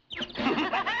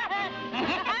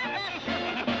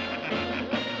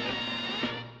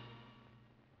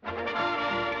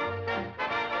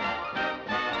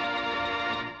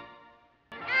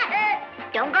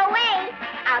 Don't go away.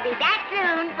 I'll be back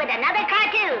soon with another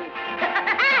cartoon.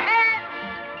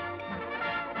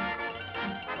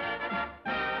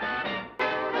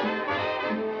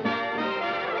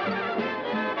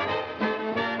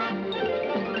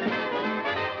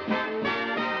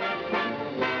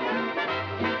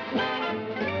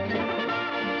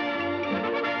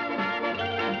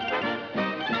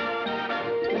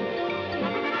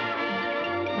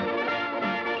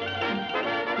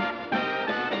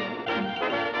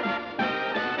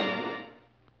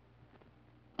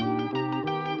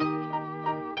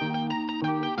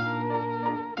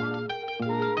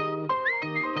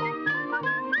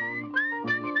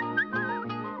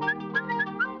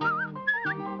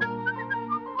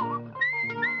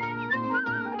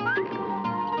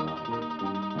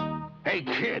 Hey,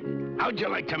 kid, how'd you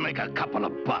like to make a couple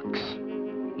of bucks?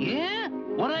 Yeah?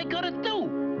 What I gotta do?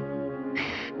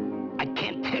 Shh, I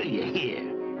can't tell you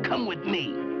here. Come with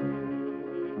me.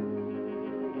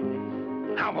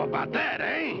 How about that,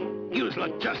 eh? Yous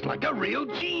look just like a real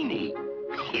genie.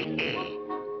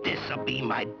 This'll be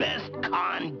my best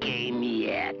con game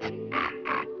yet.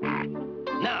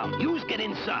 Now, yous get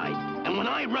inside, and when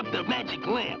I rub the magic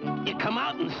lamp, you come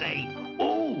out and say,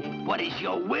 "Oh, what is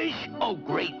your wish, oh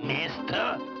great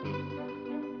master?"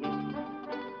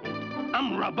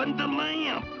 I'm rubbing the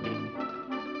lamp.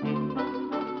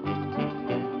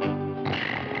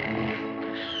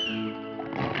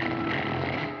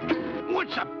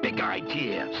 What's a big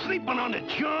idea? Sleeping on the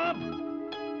job?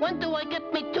 When do I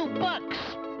get me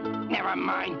 $2? Never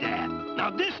mind that. Now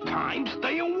this time,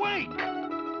 stay awake.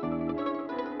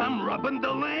 I'm rubbing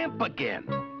the lamp again.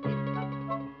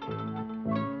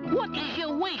 What is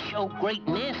your wish, oh great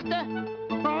master?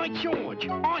 By George,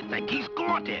 I think he's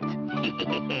got it.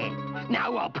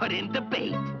 Now I'll put in the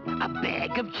bait. A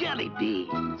bag of jelly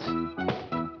beans.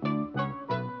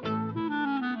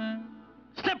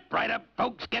 Step right up,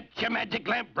 folks. Get your magic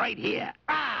lamp right here.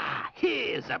 Ah,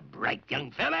 here's a bright young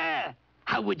fella.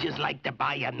 How would you like to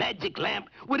buy a magic lamp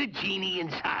with a genie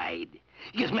inside?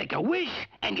 You just make a wish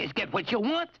and you just get what you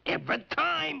want every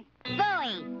time.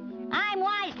 Boy, I'm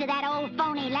wise to that old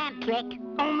phony lamp trick.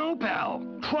 Oh, no, pal.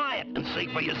 Try it and see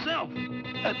for yourself.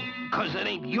 'Cause it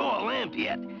ain't your lamp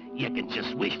yet. You can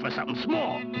just wish for something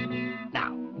small.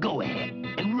 Now, go ahead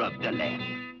and rub the lamp.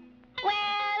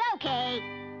 Well, okay.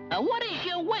 What is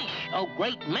your wish, oh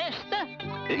great master?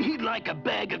 He'd like a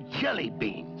bag of jelly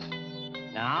beans.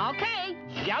 Okay,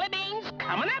 jelly beans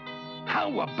coming up. How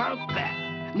about that?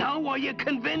 Now are you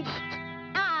convinced?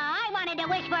 I wanted to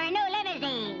wish for a new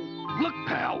limousine. Look,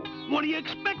 pal, what do you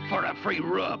expect for a free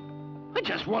rub? I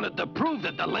just wanted to prove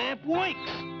that the lamp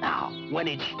works. Now, when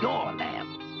it's your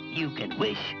lamp, you can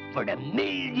wish for $1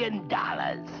 million.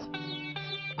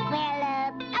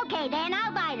 Well, okay then,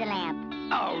 I'll buy the lamp.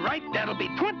 All right, that'll be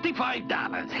 $25.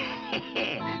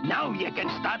 Now you can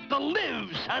start to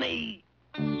live, sonny.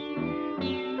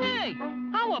 Hey,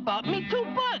 how about me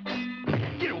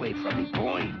 $2? Get away from me,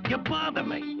 boy. You bother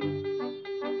me.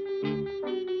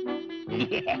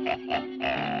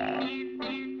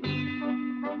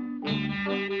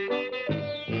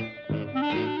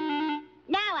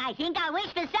 Now I think I'll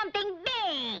wish for something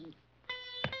big.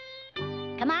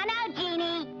 Come on out,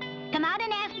 Genie. Come out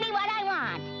and ask me what I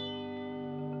want.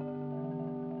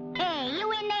 Hey,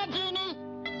 you in there, Genie?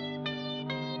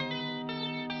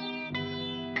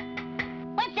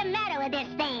 What's the matter with this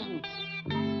thing?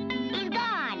 He's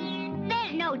gone.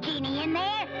 There's no Genie in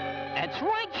there. That's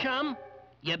right, chum.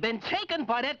 You've been taken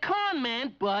by that con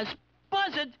man, Buzz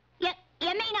Buzzard. You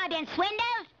mean I've been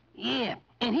swindled? Yeah,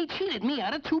 and he cheated me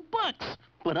out of $2.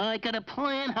 But I got a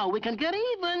plan how we can get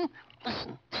even.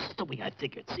 Listen, this is the way I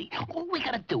figured, see? All we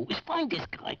gotta do is find this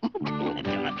guy.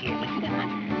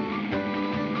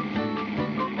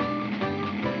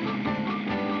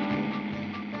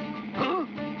 Huh?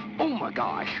 Oh, my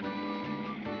gosh.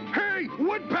 Hey,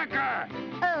 Woodpecker!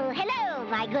 Oh, hello,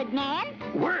 my good man.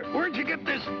 Where'd you get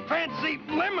this fancy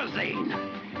limousine?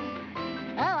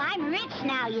 Oh, I'm rich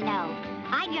now, you know.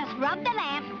 I just rubbed the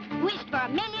lamp, wished for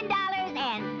 $1 million,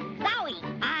 and zowie,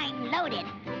 I'm loaded.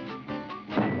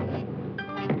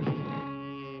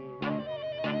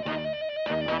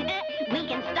 We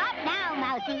can stop now,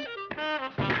 Mousy.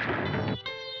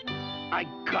 I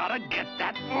gotta get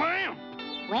that lamp.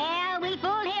 Well, we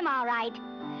fooled him all right.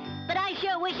 But I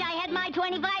sure wish I had my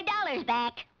 $25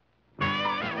 back.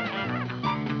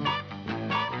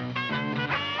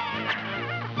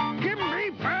 Give me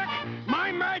back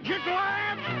my magic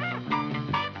lamp!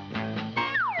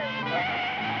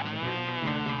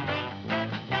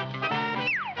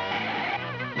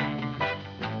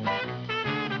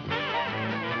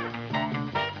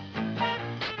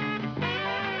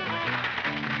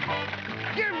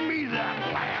 Give me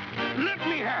that lamp! Let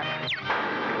me have it!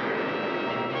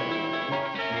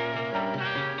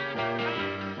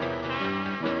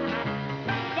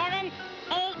 7,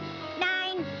 8,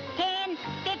 9, 10,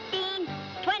 15,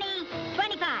 20,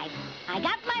 25. I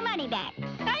got my money back.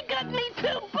 I got me $2.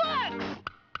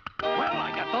 Well,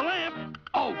 I got the lamp.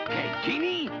 Okay,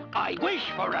 Genie, I wish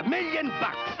for $1 million.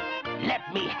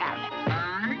 Let me have it.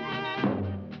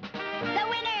 The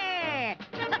winner!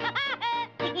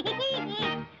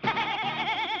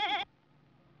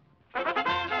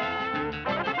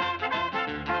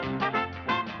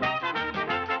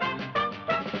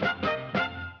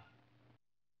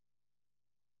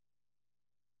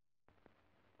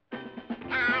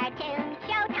 Cartoon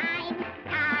showtime!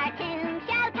 Cartoon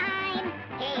showtime!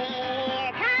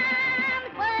 Here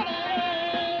comes Woody!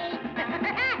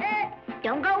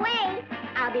 Don't go away.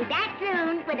 I'll be back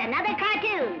soon with another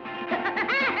cartoon.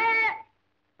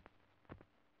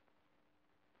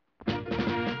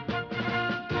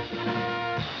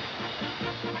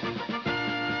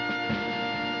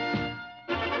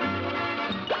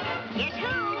 Guess who?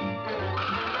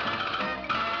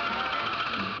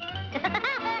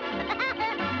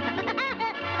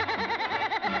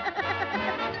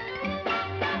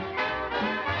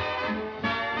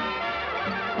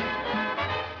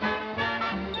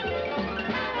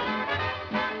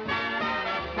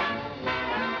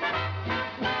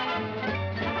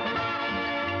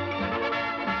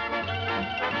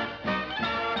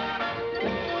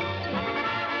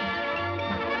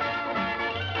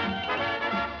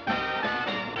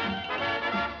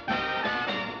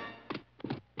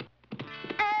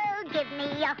 Give me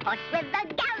a horse with a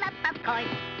gallop, of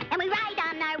course, and we ride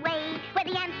on our way where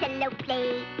the antelope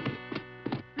play.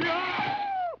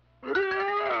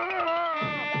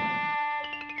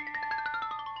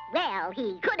 Well,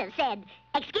 he could have said,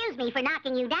 "Excuse me for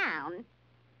knocking you down."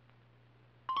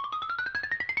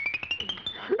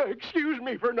 Excuse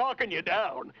me for knocking you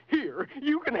down. Here,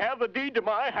 you can have the deed to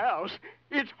my house.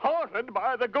 It's haunted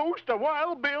by the ghost of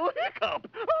Wild Bill Hiccup.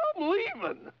 I'm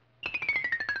leaving.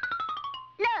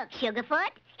 Look,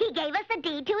 Sugarfoot, he gave us the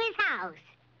deed to his house.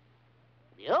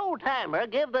 The old-timer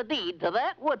give the deed to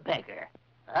that woodpecker.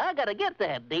 I gotta get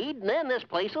that deed, and then this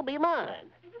place will be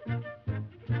mine.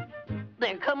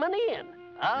 They're coming in.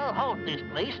 I'll haunt this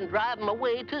place and drive them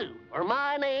away, too. Or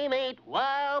my name ain't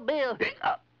Wild Bill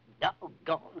Hiccup.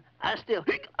 Doggone. I still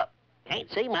can't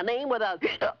say my name without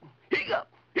hiccup.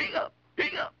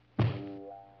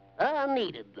 I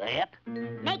needed that.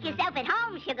 Make yourself at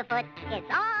home, Sugarfoot. It's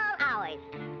all ours.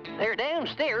 They're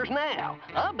downstairs now.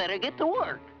 I better get to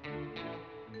work.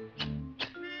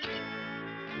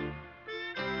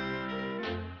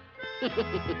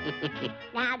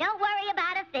 Now, don't worry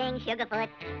about a thing, Sugarfoot.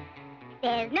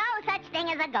 There's no such thing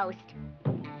as a ghost.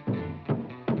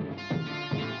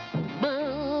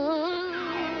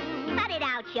 Cut it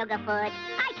out, Sugarfoot.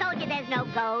 I told you there's no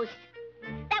ghost.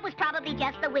 That was probably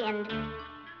just the wind.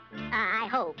 I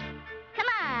hope. Come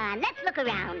on, let's look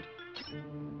around.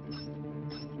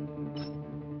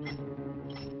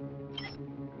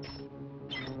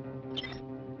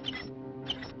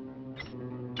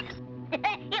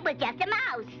 It was just a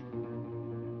mouse.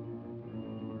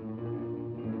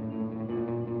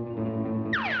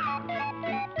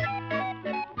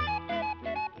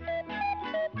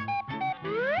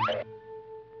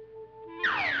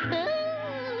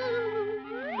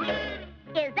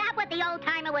 Is that what the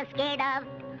old-timer was scared of?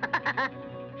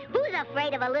 Who's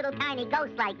afraid of a little tiny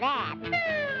ghost like that?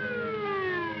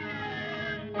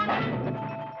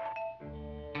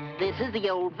 This is the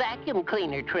old vacuum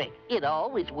cleaner trick. It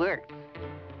always works.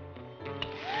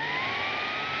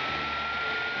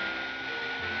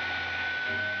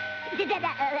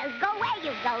 Go away,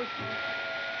 you ghost.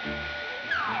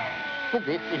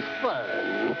 This is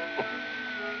fun.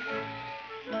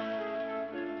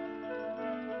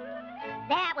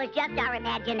 That was just our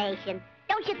imagination.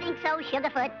 Don't you think so,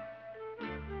 Sugarfoot?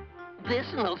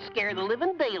 This'll scare the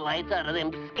living daylights out of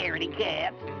them scaredy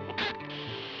cats.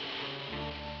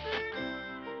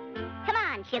 Come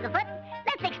on, Sugarfoot.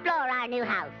 Let's explore our new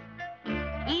house.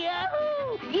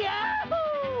 Yahoo!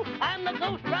 Yahoo! I'm the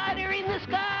Ghost Rider in the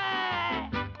sky!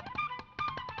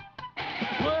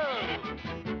 Whoa!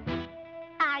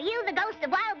 Are you the ghost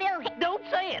of Wild Bill Hiccup? Don't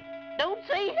say it! Don't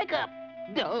say Hiccup!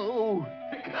 No!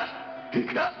 Hiccup,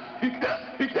 hiccup,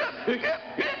 hiccup, hiccup,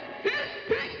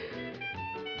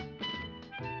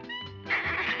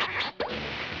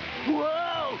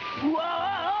 Whoa!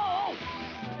 Whoa!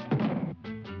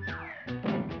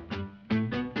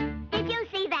 Did you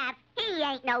see that? He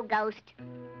ain't no ghost.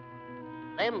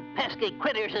 Them pesky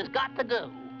critters has got to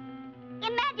go.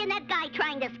 Imagine that guy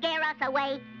trying to scare us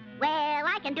away. Well,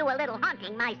 I can do a little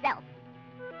hunting myself.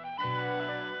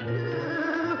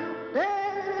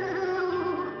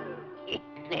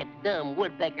 That dumb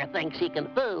woodpecker thinks he can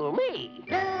fool me.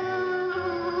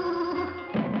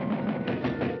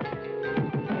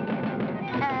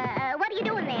 What are you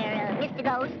doing there, Mr.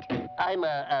 Ghost?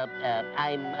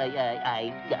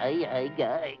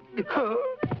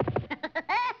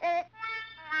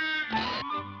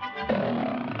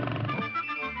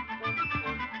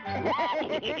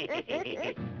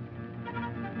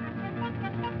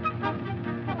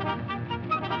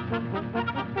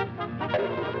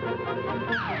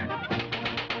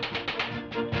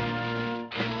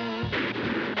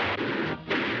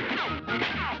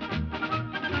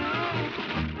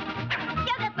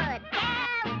 Sugarfoot,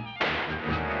 help!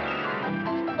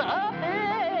 Stop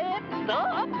it!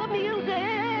 Stop the music!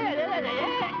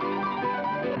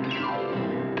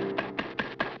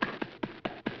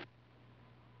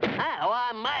 Now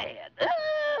I'm mad.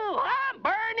 Oh, I'm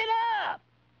burning up!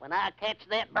 When I catch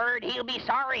that bird, he'll be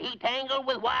sorry he tangled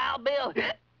with Wild Bill.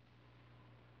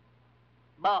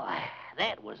 Boy,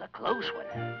 that was a close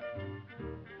one.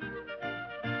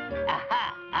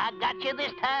 Aha! I got you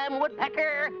this time,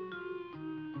 Woodpecker.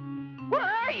 Where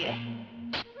are you?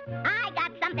 I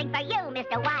got something for you,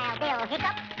 Mr. Wild Bill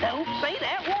Hiccup. Don't say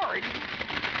that word.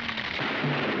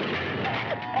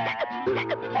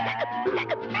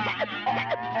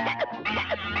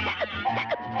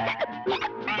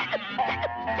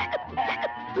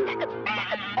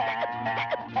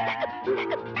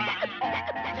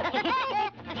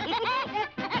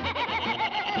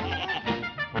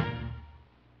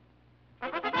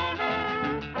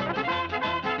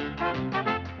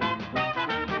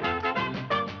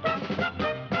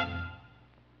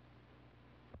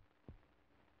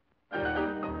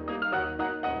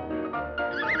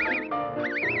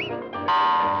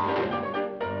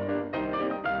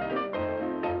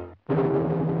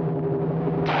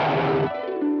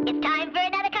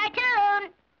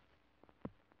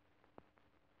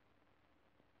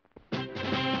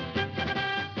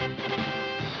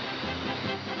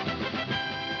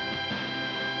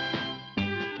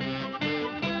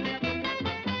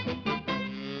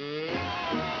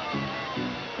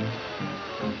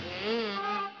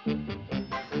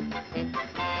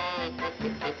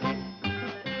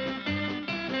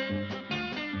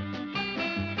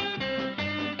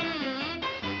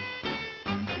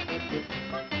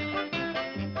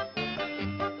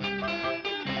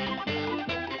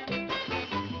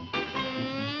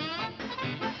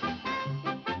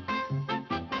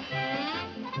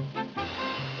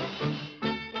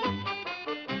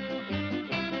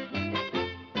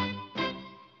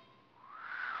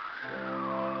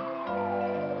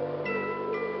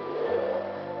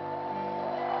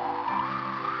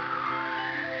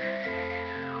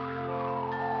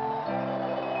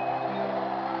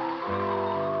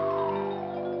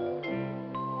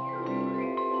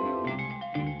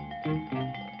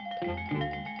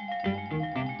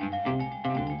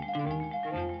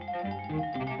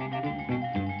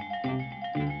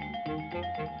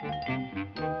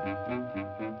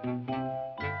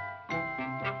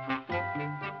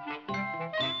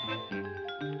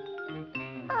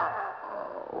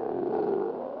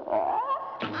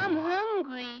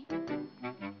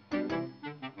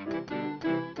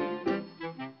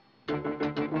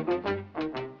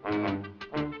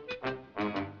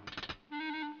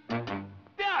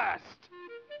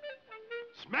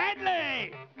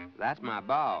 That's my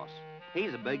boss.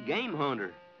 He's a big game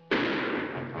hunter.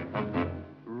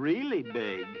 Really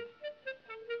big.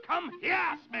 Come here,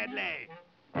 Smedley.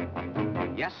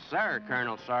 Yes, sir,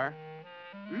 Colonel, sir.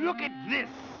 Look at this.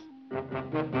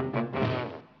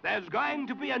 There's going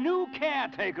to be a new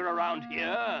caretaker around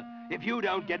here if you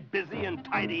don't get busy and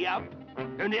tidy up.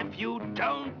 And if you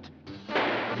don't...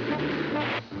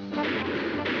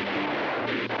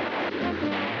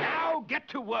 Now get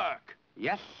to work.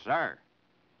 Yes, sir.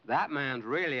 That man's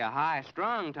really a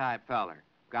high-strung type feller.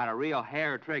 Got a real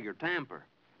hair-trigger temper.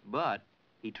 But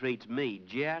he treats me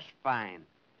just fine.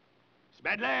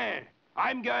 Smedley,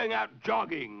 I'm going out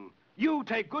jogging. You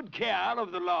take good care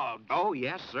of the lodge. Oh,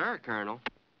 yes, sir, Colonel.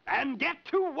 And get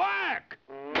to work!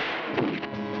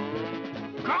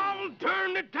 Gall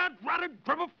darn it, that rotted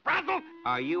dribble frazzle!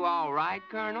 Are you all right,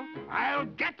 Colonel? I'll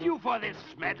get you for this,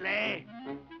 Smedley.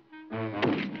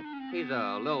 He's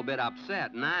a little bit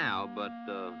upset now, but,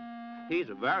 he's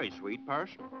a very sweet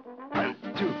person. Hunt,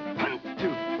 two, hunt,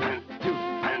 two, hunt, two,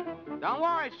 hunt. Don't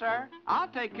worry, sir. I'll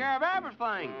take care of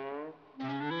everything.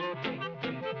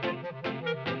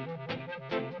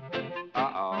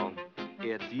 Uh-oh.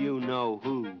 It's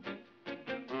you-know-who.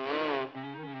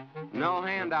 No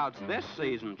handouts this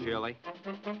season, Chili.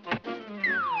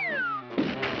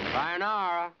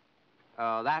 Sayonara.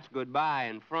 That's goodbye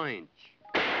in French.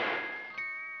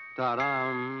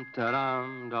 Ta-dum,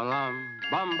 ta-dum, da-dum,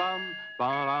 bum-bum,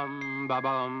 ba-dum,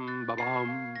 ba-bum,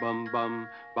 ba-bum, bum-bum,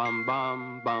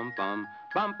 bum-bum, bum-bum,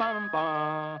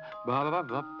 bum-bum-ba,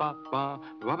 ba-ba-ba-ba-ba,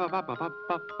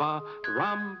 ba-ba-ba-ba-ba-ba,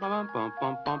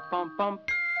 rum-ba-bum-bum-bum-bum-bum.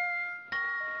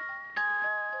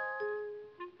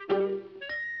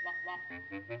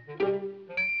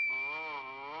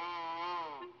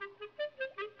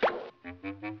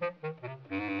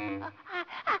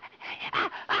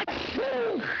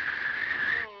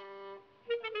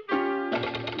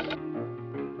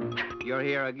 You're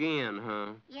here again,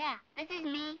 huh? Yeah, this is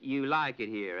me. You like it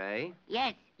here, eh?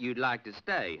 Yes. You'd like to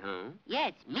stay, huh?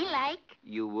 Yes, me like.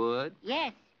 You would?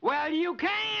 Yes. Well, you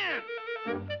can't!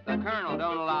 The Colonel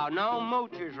don't allow no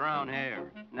moochers around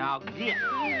here. Now get.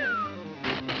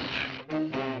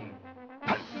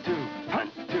 Hunt, two,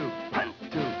 hunt, two, hunt,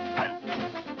 two, hunt.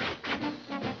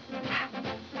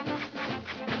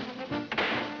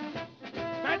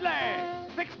 Smedley,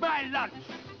 fix my lunch.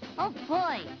 Oh,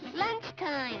 boy,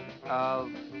 lunchtime.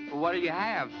 What do you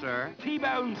have, sir?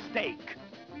 T-bone steak.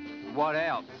 What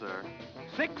else, sir?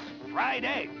 6 fried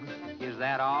eggs. Is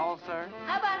that all, sir?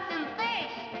 How about some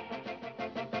fish?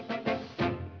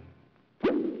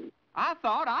 I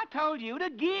thought I told you to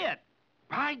get.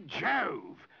 By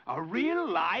Jove, a real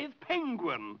live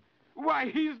penguin. Why,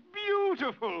 he's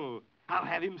beautiful. I'll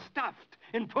have him stuffed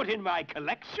and put in my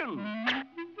collection.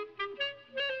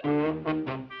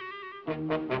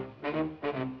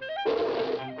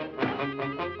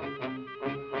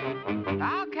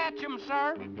 I'll catch him,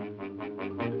 sir.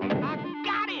 I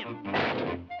got him.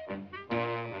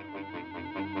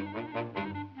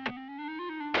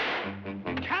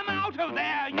 Come out of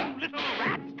there, you little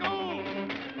rascal!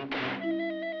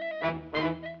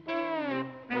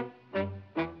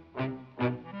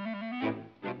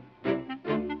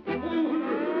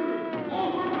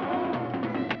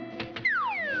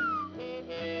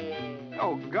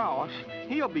 Oh, gosh,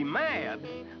 he'll be mad.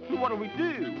 What do we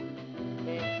do?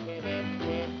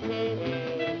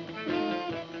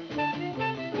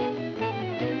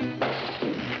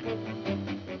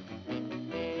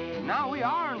 Now we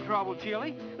are in trouble,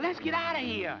 Chili. Let's get out of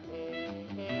here.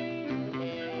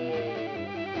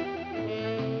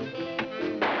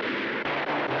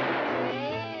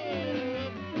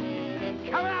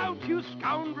 Come out, you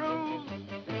scoundrels!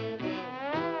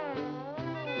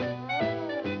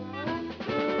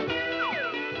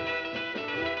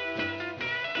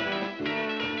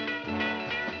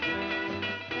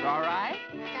 It's all right?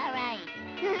 It's all right.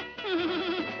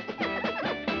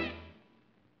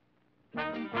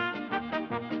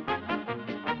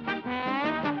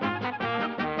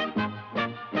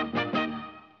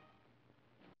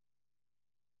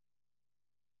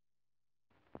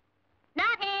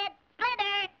 Knothead,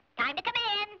 Slither, time to come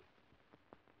in.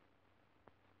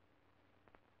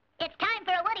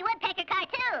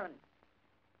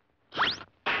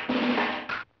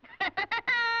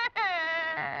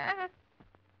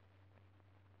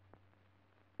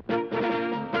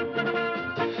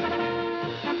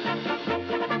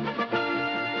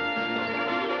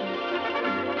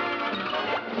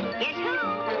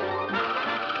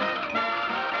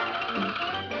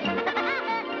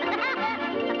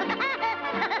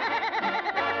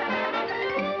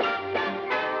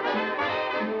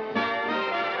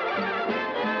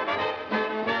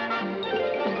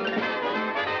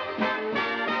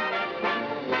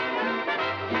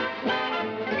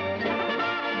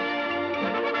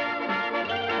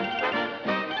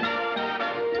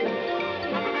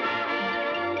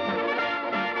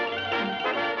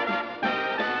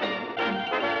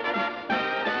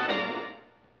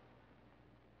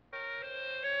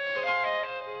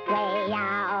 Way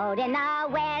out in the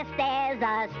west, there's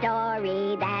a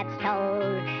story that's told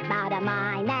about a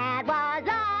mine that was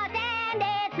lost and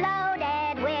it's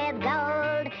loaded with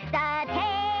gold. The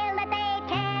tale that they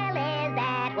tell is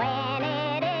that when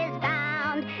it is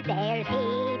found, there's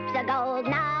heaps of gold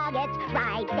nuggets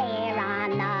right there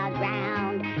on the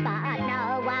ground. But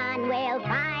no one will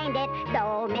find it,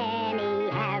 though many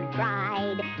have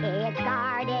tried. It's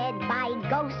guarded by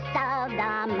ghosts of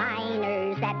the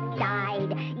miners that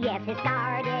died. Yes, it's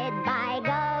guarded by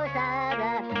ghosts of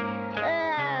the...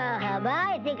 but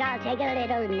I think I'll take a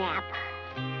little nap.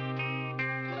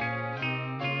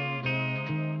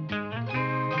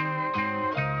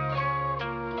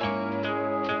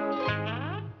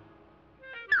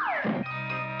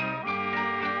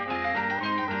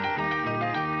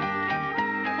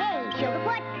 Hey,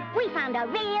 Sugarfoot, we found a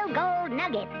real gold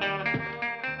nugget.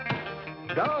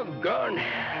 Doggone.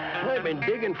 I've been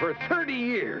digging for 30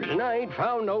 years, and I ain't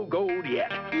found no gold yet.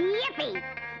 Yippee!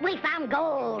 We found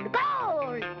gold!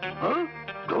 Gold! Huh?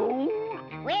 Gold?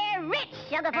 We're rich,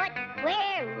 Sugarfoot.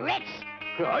 We're rich.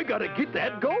 I gotta get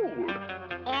that gold.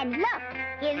 And look,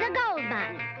 here's a gold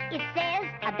mine. It says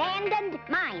abandoned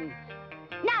mine.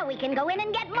 Now we can go in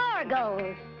and get more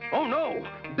gold. Oh, no.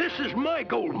 This is my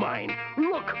gold mine.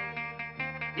 Look.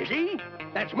 You see?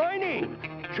 That's my name.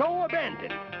 Joe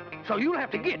Abandoned. So you'll have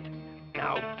to get.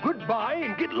 Now, goodbye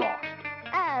and get lost.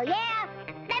 Oh, yeah?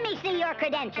 Let me see your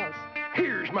credentials.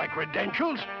 Here's my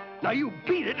credentials. Now you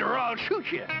beat it or I'll shoot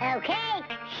you. Okay,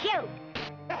 shoot.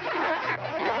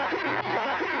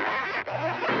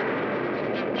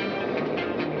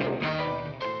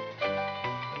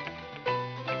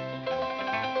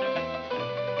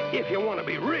 If you want to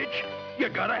be rich, you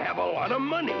gotta have a lot of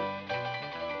money.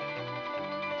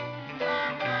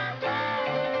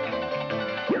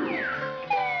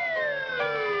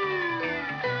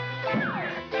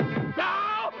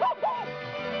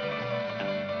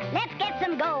 Let's get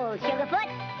some gold, Sugarfoot.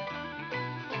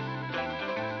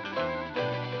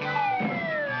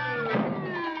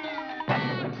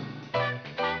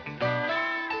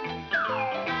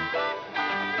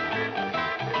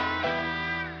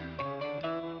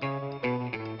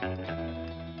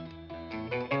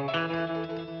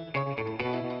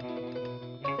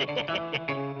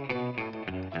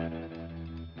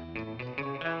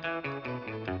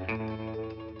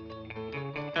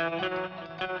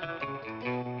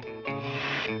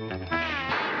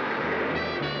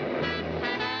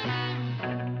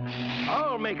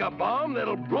 I'll make a bomb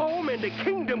that'll blow 'em into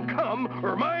Kingdom Come,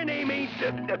 or my name ain't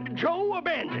Joe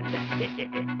Abandoned.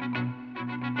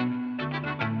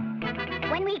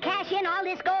 When we cash in all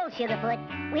this gold, Sugarfoot,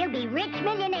 we'll be rich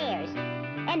millionaires.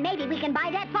 And maybe we can buy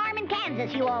that farm in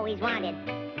Kansas you always wanted.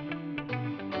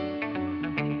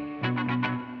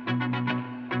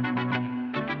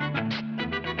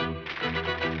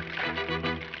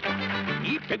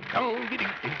 Keep it going.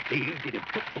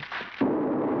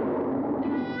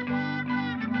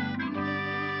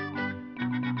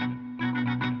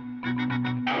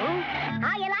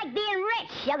 How you like being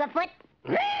rich, Sugarfoot?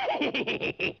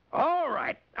 All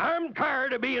right, I'm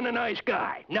tired of being a nice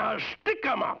guy. Now stick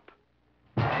 'em up.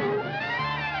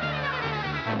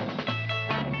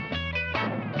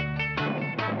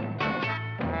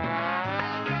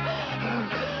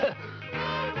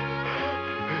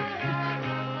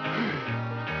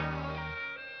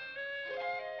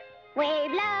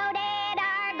 We've loaded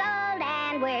our gold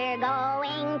and we're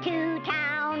going to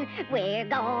town. We're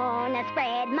gonna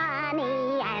spread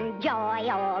money and joy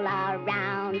all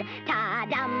around.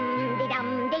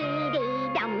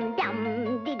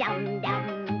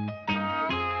 Ta-dum-de-dum-dee-dee-dum-dum-de-dum-dum.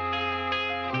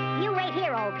 You wait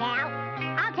here, old pal.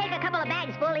 I'll take a couple of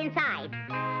bags full inside.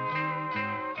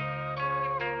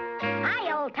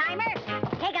 Hi, old-timer.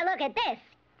 Take a look at this.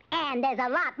 And there's a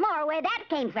lot more where that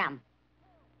came from.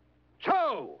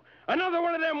 So, another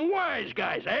one of them wise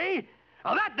guys, eh?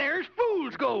 Now that there's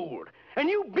fool's gold. And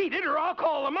you beat it or I'll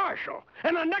call the marshal.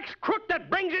 And the next crook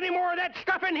that brings any more of that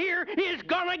stuff in here is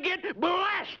gonna get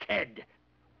blasted.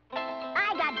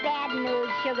 I got bad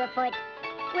news, Sugarfoot.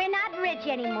 We're not rich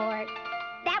anymore.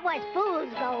 That was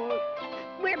fool's gold.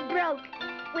 We're broke.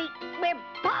 We're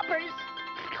paupers.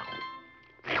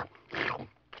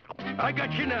 I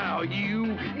got you now,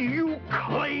 you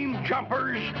claim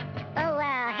jumpers. Oh,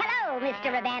 hello,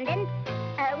 Mr. Abandoned.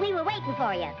 We were waiting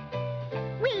for you.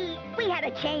 We had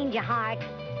a change of heart,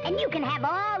 and you can have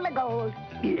all the gold.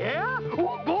 Yeah?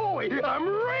 Oh, boy, I'm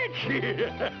rich.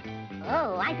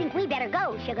 Oh, I think we better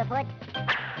go, Sugarfoot.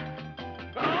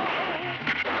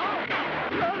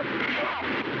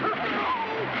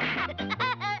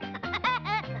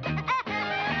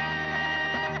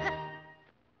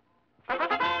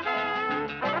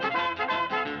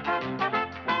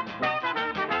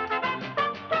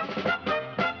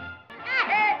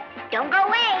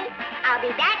 I'll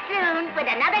be back soon with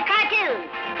another cartoon.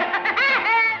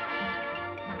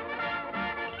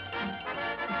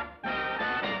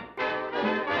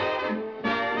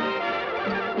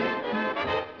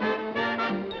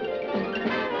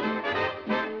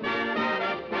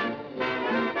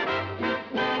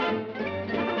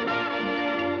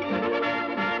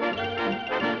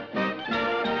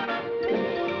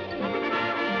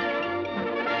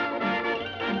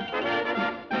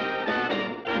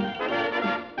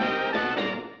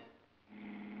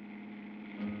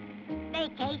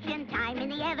 Vacation time in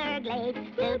the Everglades.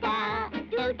 Doo-dah,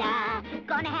 doo-dah.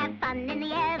 Gonna have fun in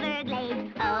the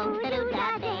Everglades. Oh,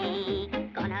 doo-dah day.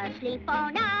 Gonna sleep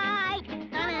all night.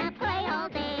 Gonna play all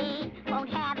day. Won't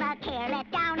have a care,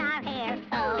 let down our hair.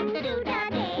 Oh, doo-dah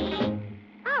day.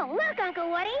 Oh, look, Uncle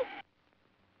Woody.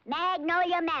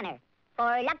 Magnolia Manor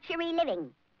for luxury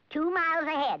living. 2 miles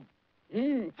ahead.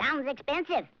 Sounds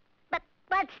expensive. But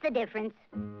what's the difference?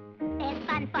 It's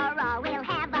fun for all. We'll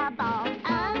have a ball.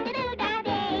 Oh, doo-dah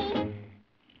day.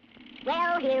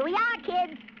 Well, here we are,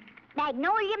 kids.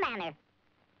 Magnolia Manor.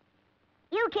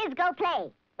 You kids go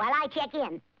play while I check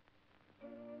in.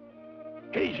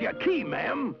 Here's your key,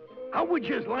 ma'am. How would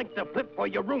you like to flip for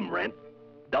your room rent?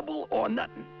 Double or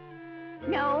nothing?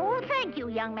 No, thank you,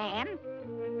 young man.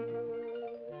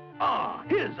 Ah,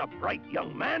 here's a bright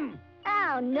young man.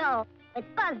 Oh, no. It's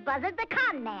Buzz Buzzard, the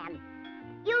con man.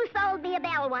 You sold me a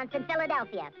bell once in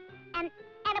Philadelphia, and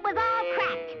it was all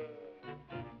cracked.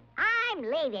 I'm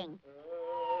leaving.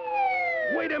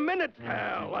 Wait a minute,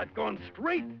 pal. I've gone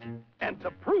straight. And to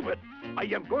prove it, I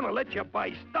am going to let you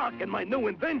buy stock in my new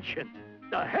invention,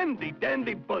 the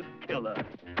handy-dandy bug killer.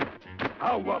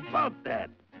 How about that?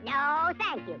 No,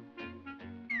 thank you.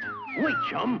 Wait,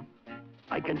 chum.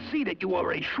 I can see that you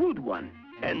are a shrewd one.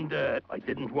 And I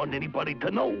didn't want anybody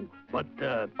to know, but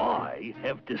I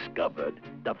have discovered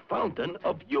the Fountain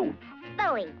of Youth.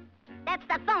 Phooey. That's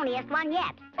the phoniest one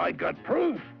yet. I got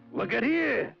proof. Look at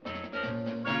here.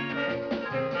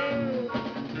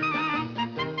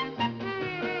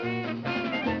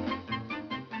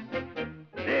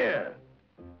 There.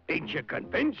 Ain't you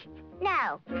convinced?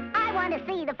 No, I want to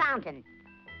see the fountain.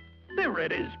 There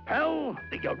it is, pal.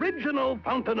 The original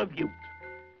Fountain of Youth.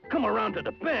 Come around to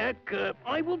the back,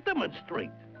 I will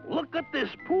demonstrate. Look at this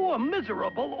poor,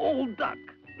 miserable old duck.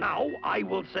 Now, I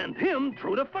will send him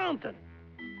through the fountain.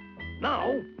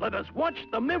 Now, let us watch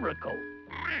the miracle.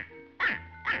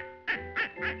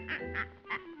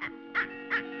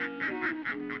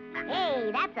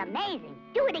 Hey, that's amazing.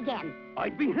 Do it again.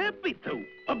 I'd be happy to.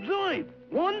 Observe,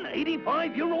 one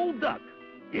 85-year-old duck.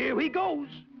 Here he goes.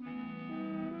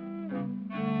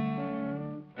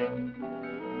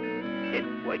 It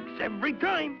works every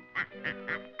time.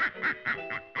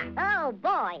 Oh,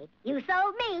 boy. You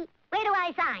sold me. Where do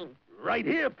I sign? Right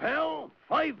here, pal.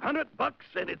 $500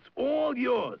 and it's all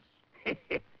yours.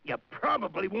 You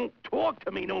probably won't talk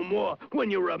to me no more when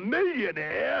you're a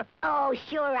millionaire. Oh,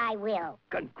 sure I will.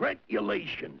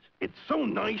 Congratulations. It's so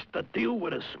nice to deal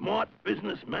with a smart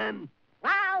businessman.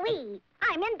 Wowee.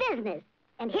 I'm in business.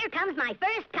 And here comes my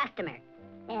first customer.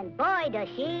 And boy, does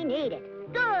she need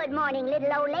it. Good morning,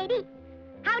 little old lady.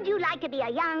 How'd you like to be a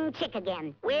young chick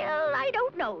again? Well, I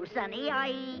don't know, Sonny.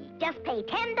 Just pay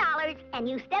 $10 and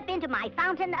you step into my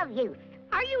Fountain of Youth.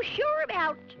 Are you sure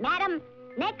about... Madam,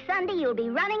 next Sunday you'll be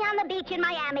running on the beach in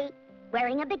Miami,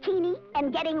 wearing a bikini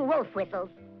and getting wolf whistles.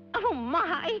 Oh,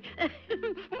 my.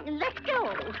 Let's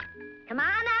go. Come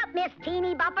on out, Miss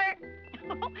Teeny Bupper.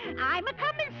 I'm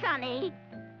a-coming, Sonny.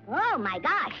 Oh, my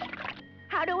gosh.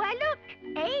 How do I look,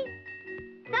 eh?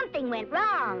 Something went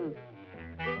wrong.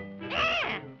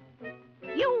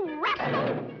 You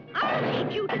rascal! I'll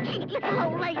teach you to cheat little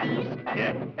old ladies.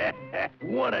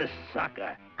 What a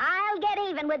sucker. I'll get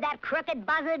even with that crooked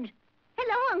buzzard.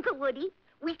 Hello, Uncle Woody.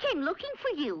 We came looking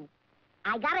for you.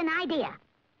 I got an idea.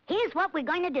 Here's what we're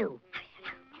going to do.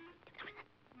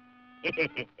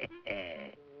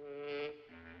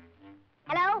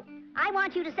 Hello? I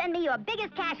want you to send me your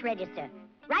biggest cash register.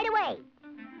 Right away.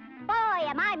 Boy,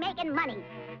 am I making money.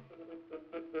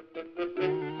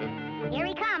 Here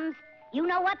he comes. You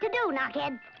know what to do,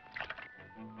 knockhead.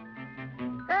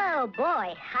 Oh,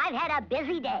 boy, I've had a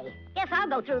busy day. Guess I'll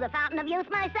go through the Fountain of Youth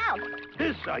myself.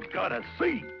 This I gotta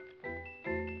see.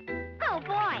 Oh,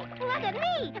 boy, look at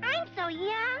me. I'm so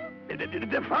young.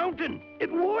 The fountain,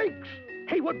 it works.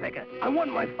 Hey, Woodpecker, I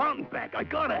want my fountain back. I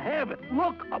gotta have it.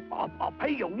 Look, I'll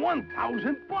pay you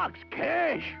 $1,000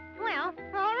 cash. Well,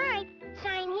 all right.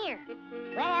 Sign here.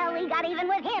 Well, we got even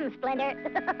with him, Splinter.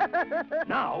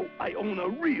 Now I own a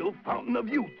real Fountain of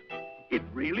Youth. It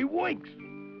really works.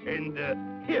 And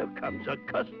here comes a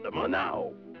customer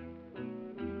now.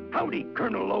 Howdy,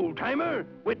 Colonel Old-Timer,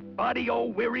 with body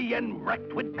all weary and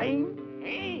racked with pain.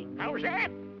 Hey, how's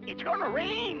that? It's gonna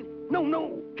rain.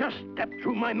 No, just step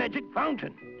through my magic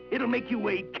fountain. It'll make you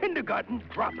a kindergarten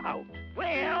dropout.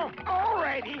 Well, all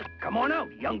righty. Come on out,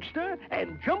 youngster,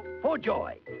 and jump for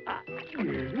joy. Oh.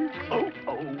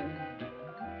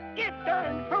 You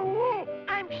darn fool!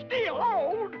 I'm still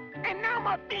old, and now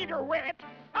my feet are wet.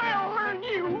 I'll learn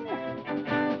you.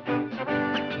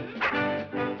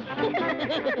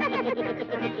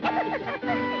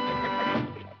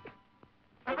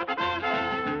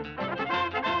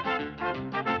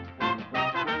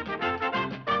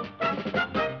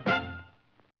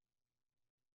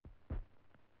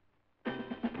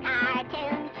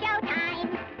 Cartoon showtime!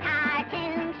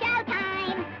 Cartoon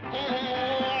showtime!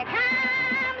 Here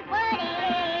comes Woody!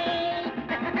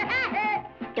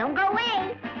 Don't go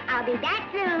away. I'll be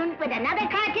back soon with another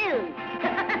cartoon.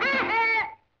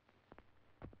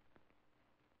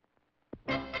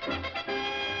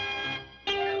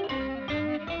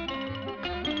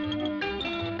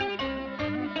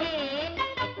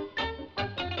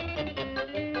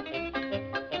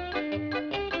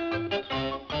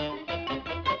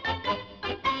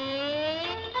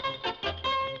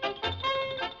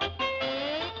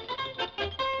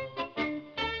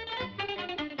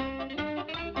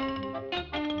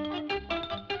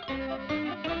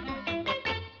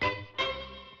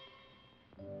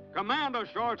 Commander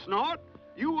Shortsnort,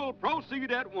 you will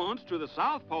proceed at once to the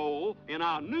South Pole in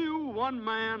our new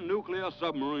one-man nuclear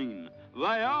submarine.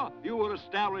 There, you will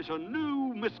establish a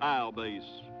new missile base.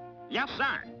 Yes,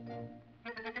 sir.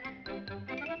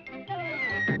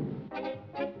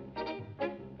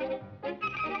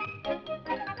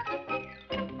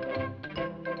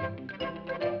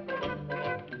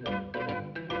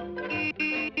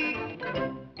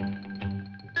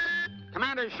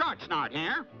 Commander Shortsnort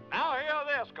here. Now hear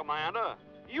this, Commander.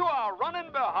 You are running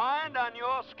behind on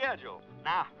your schedule.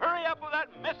 Now hurry up with that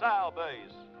missile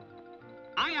base.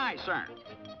 Aye, aye, sir.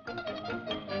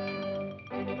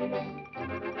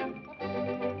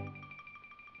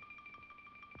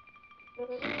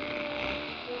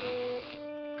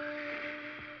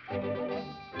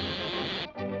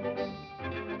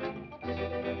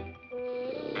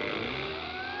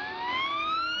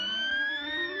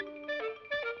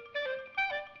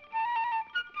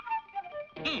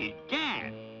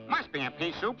 Egad, must be a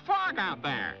pea soup fog out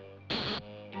there.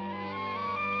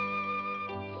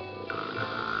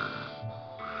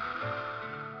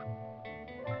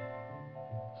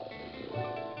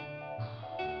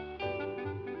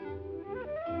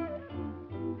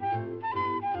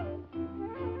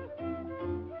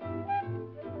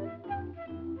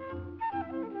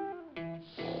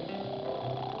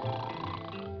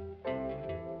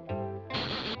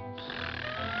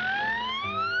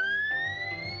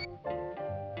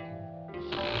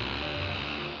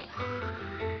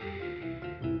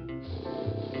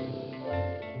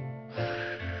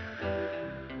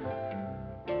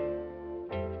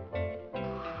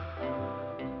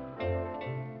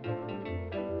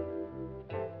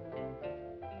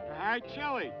 Hey,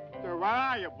 Chili, so where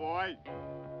are you, boy?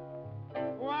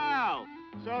 Well,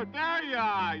 so there you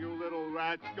are, you little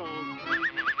rascal.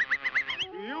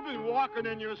 You've been walking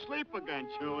in your sleep again,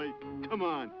 Chili. Come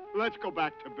on, let's go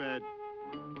back to bed.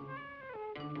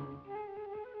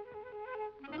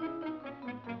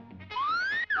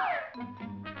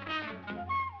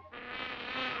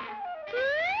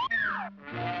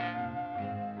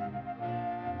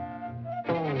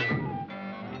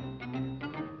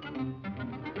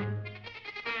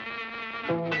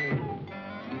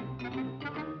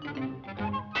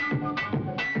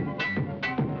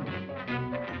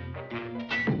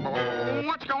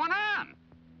 What's going on?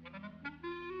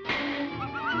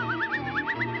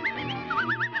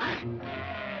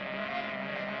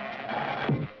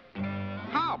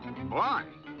 Oh, boy.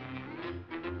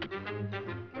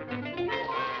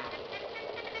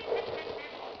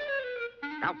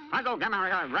 Now, Fuzzle, get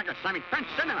my record slimy French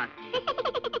cinnamon.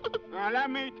 Now, let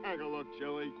me take a look,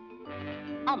 Chili.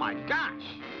 Oh, my gosh.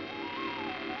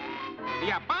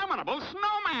 The abominable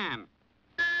snowman.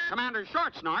 Commander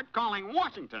Shortsnort calling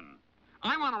Washington.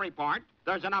 I want to report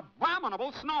there's an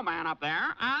abominable snowman up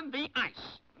there on the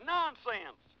ice.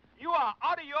 Nonsense. You are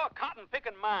out of your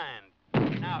cotton-picking mind.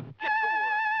 Now get to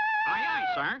work. Aye, aye,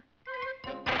 sir.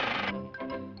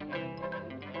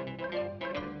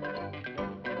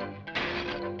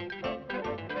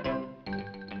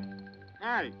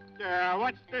 Hey,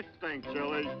 what's this thing,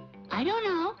 Chili? I don't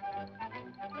know.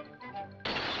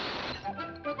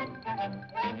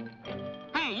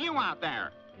 Hey, you out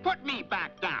there. Put me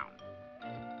back down.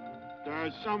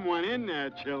 There's someone in there,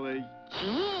 Chili.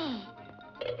 Gee,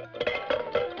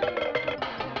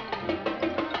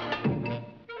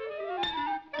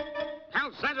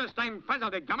 Tell Saddlestein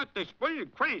Fuzzle to gummit the spoil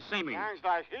crazy me. Sounds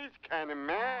like he's kind of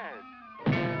mad.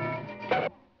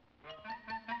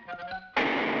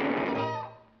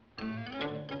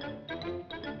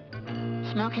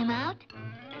 Smoke him out?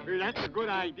 Hey, that's a good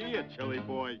idea, Chili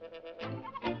Boy.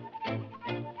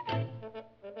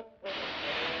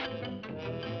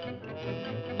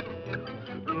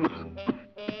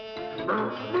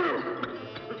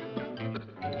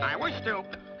 I wish to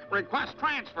request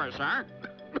transfer, sir,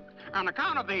 on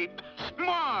account of the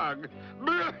smog.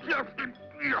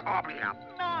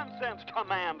 Nonsense,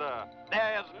 Commander.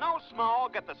 There is no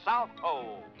smog at the South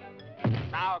Pole.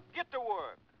 Now get to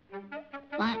work.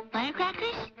 What,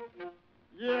 firecrackers?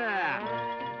 Yeah.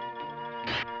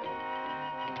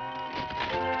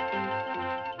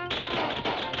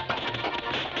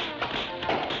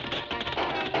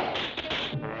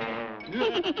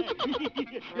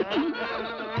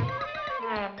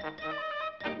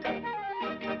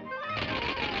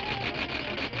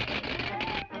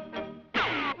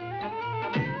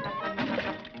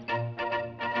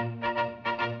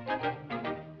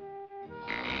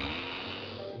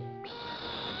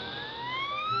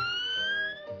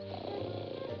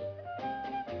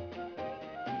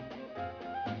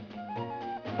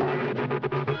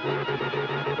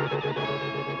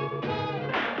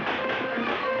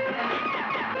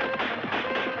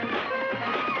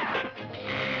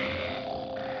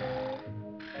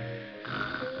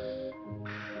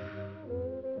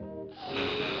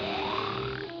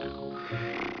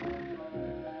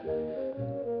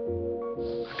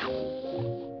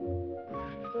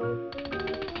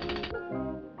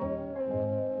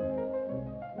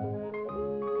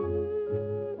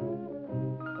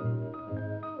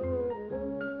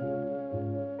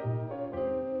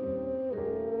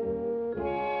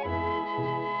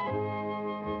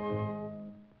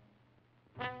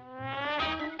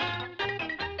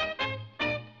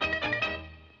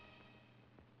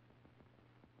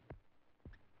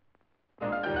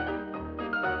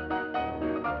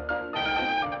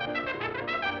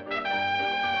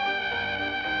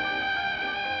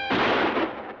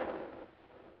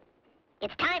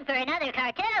 It's time for another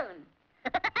cartoon.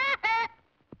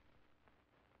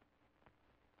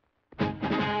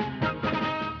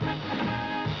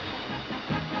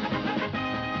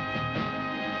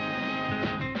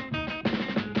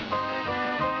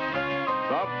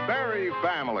 The Berry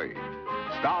Family,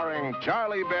 starring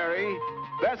Charlie Berry,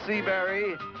 Bessie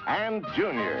Berry, and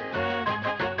Junior.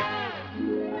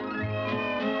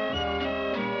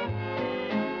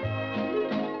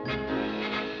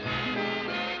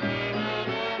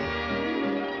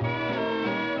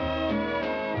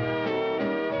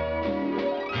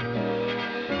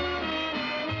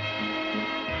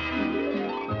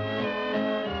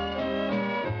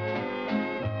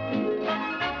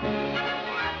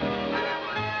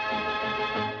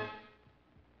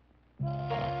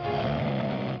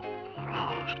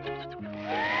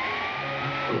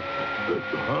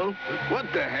 Huh? What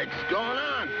the heck's going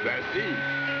on, Bessie?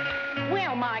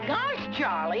 Well, my gosh,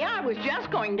 Charlie, I was just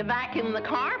going to vacuum the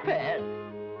carpet.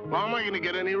 How am I going to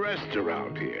get any rest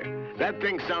around here? That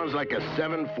thing sounds like a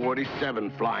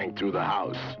 747 flying through the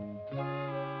house.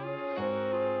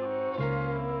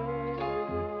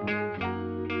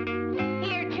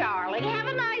 Here, Charlie, have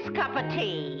a nice cup of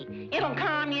tea. It'll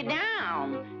calm you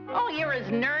down. Oh, you're as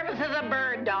nervous as a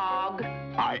bird dog.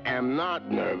 I am not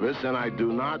nervous, and I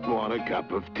do not want a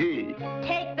cup of tea.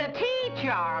 Take the tea,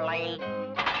 Charlie.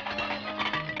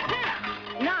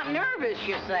 Not nervous,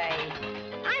 you say?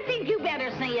 I think you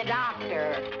better see a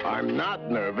doctor. I'm not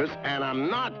nervous, and I'm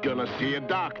not gonna see a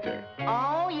doctor.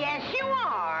 Oh, yes, you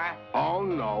are. Oh,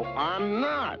 no, I'm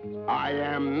not. I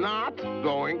am not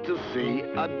going to see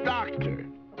a doctor.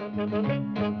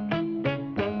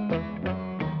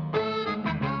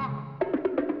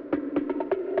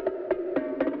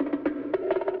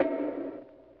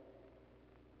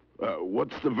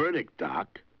 What's the verdict,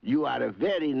 Doc? You are a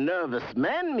very nervous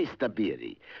man, Mr.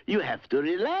 Beery. You have to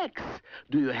relax.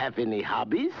 Do you have any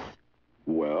hobbies?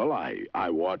 Well, I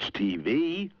watch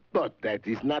TV, but that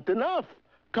is not enough.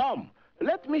 Come,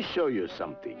 let me show you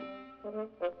something.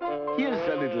 Here's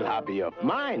a little hobby of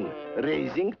mine,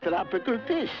 raising tropical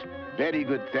fish. Very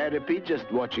good therapy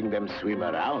just watching them swim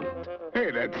around.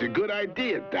 Hey, that's a good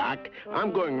idea, Doc.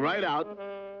 I'm going right out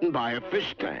and buy a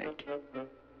fish tank.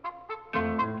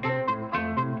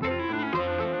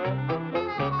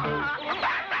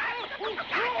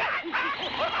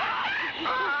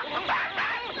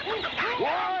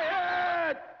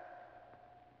 Quiet!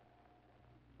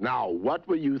 Now, what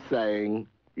were you saying?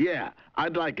 Yeah,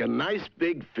 I'd like a nice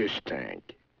big fish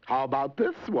tank. How about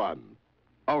this one?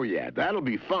 Oh, yeah, that'll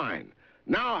be fine.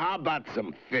 Now, how about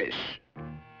some fish?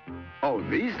 Oh,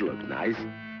 these look nice.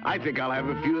 I think I'll have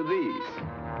a few of these.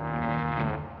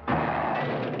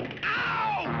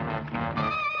 Ow!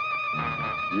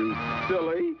 You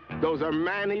silly. Those are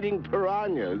man-eating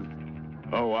piranhas.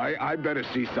 Oh, I better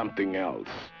see something else.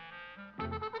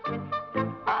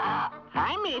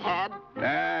 Hi, meathead.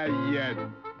 Yeah.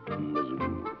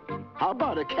 How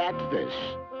about a catfish?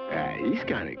 He's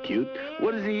kind of cute.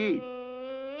 What does he eat?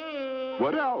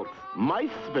 What else? Mice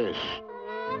fish.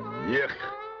 Yuck.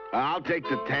 I'll take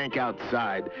the tank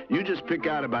outside. You just pick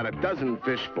out about a dozen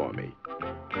fish for me.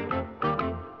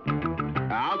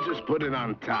 I'll just put it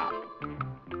on top.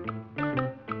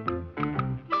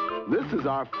 This is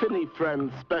our Finny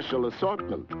Friends special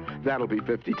assortment. That'll be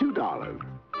 $52.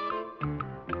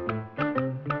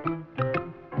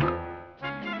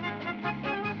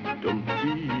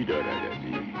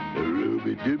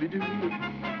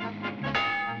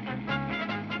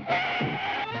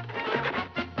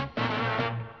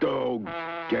 Oh,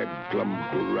 get glum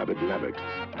rabbit nabbit.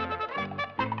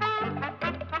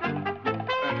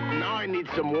 Now I need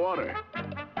some water.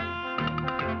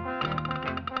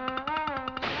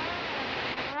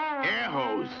 Air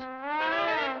hose.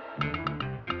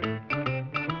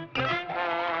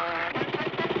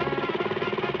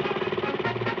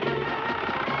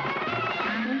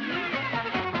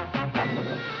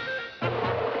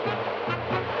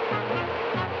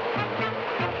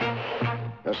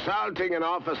 Assaulting an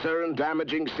officer and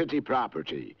damaging city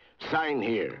property. Sign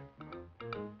here.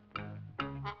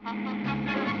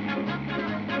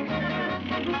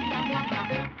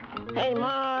 Hey,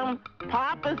 Mom.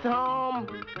 Papa's home.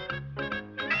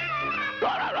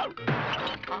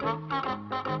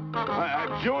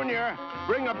 Junior,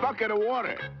 bring a bucket of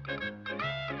water.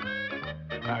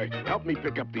 Help me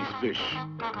pick up these fish.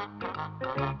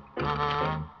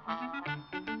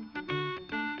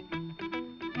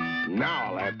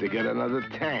 Now I'll have to get another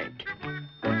tank.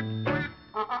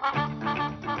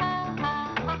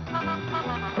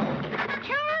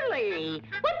 Charlie,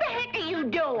 what the heck are you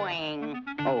doing?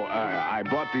 Oh, I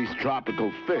bought these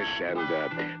tropical fish, and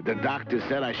the doctor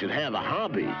said I should have a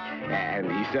hobby,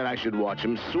 and he said I should watch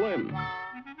them swim.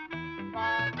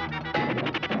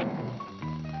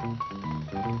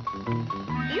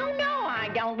 You know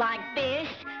I don't like fish.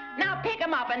 Now pick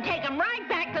them up and take them right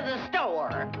back to the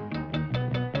store.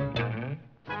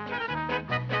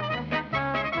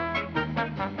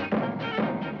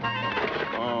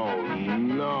 Oh,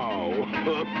 no.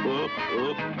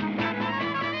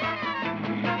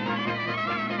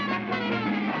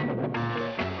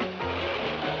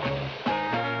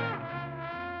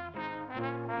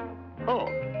 Oh,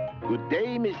 good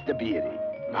day, Mr. Beery.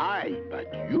 My,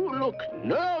 but you look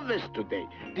nervous today.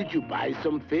 Did you buy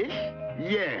some fish?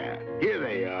 Yeah, here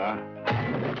they are.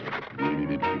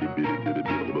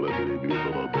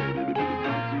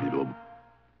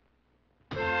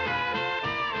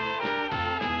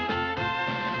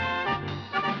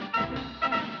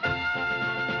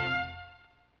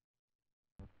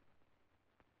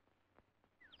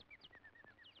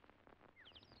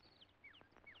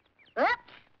 Oops!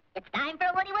 It's time for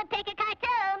a Woody Woodpecker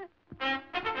cartoon!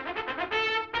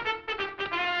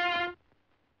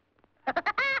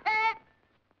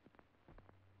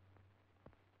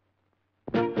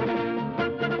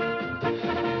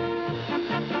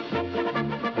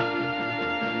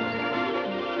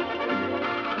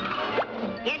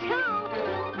 Guess who?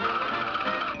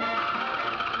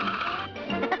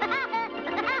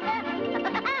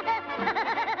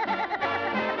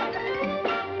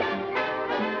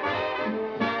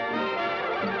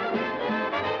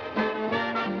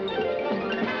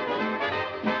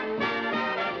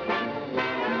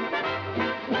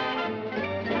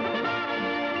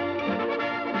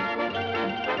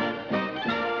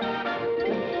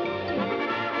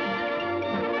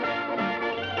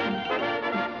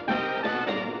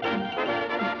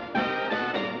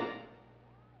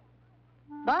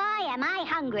 Boy, am I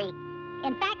hungry.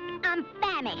 In fact, I'm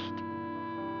famished.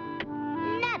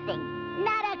 Nothing.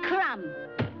 Not a crumb.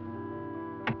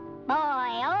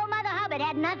 Boy, old Mother Hubbard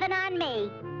had nothing on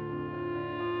me.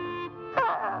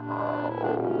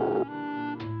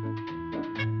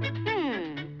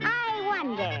 I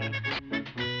wonder.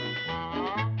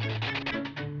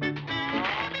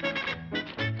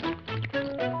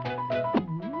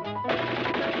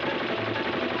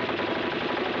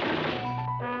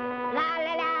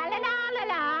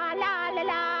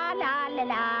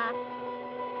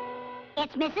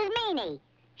 It's Mrs. Meany.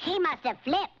 She must have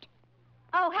flipped.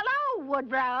 Oh, hello,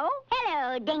 Woodrow.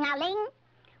 Hello, ding-a-ling.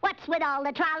 What's with all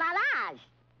the tra-la-las?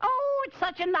 Oh, it's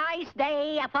such a nice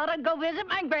day. I thought I'd go visit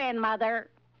my grandmother.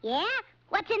 Yeah?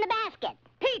 What's in the basket?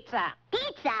 Pizza.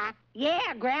 Pizza?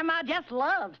 Yeah, Grandma just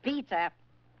loves pizza.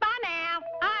 Bye now.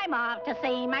 I'm off to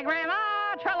see my grandma.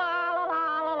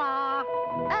 Tra-la-la-la-la-la.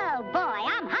 Oh, boy,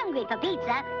 I'm hungry for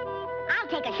pizza. I'll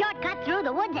take a shortcut through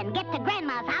the woods and get to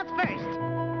Grandma's house first.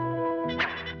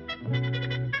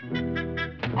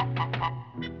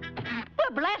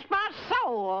 Well, bless my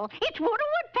soul. It's Woody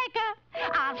Woodpecker.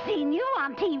 I've seen you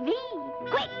on TV.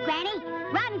 Quick, Granny.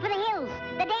 Run for the hills.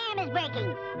 The dam is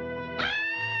breaking.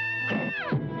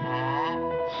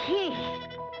 Sheesh.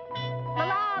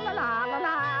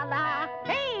 La-la-la-la-la-la.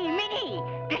 Hey, Minnie,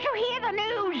 did you hear the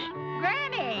news?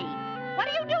 Granny, what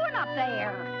are you doing up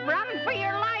there? Run for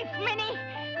your life, Minnie.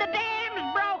 The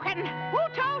dam's broken. Who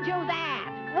told you that?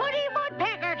 Woody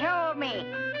Woodpecker told me.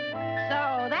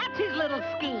 So that's his little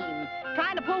scheme,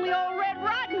 trying to pull the old Red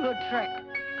Riding Hood trick.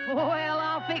 Well,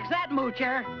 I'll fix that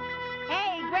moocher.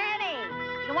 Hey, Granny,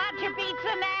 you want your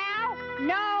pizza now?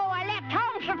 No, I left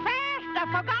home so fast I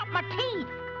forgot my teeth.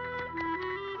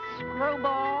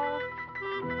 Screwball.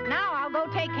 Now I'll go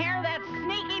take care of that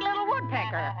sneaky little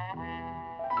woodpecker.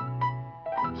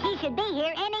 She should be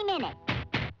here any minute.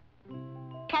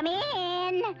 Come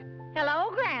in.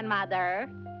 Hello, Grandmother.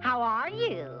 How are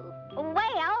you?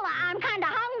 Well, I'm kind of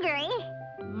hungry.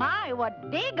 My, what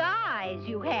big eyes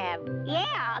you have.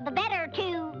 Yeah, the better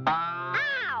to...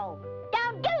 Ow!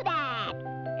 Don't do that!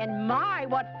 And my,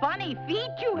 what funny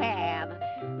feet you have.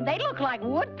 They look like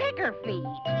woodpecker feet.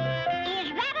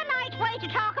 Is that a nice way to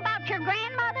talk about your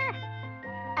grandmother?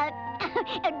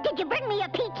 Did you bring me a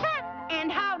pizza?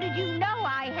 And how did you know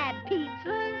I had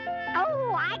pizzas?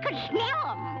 Oh, I could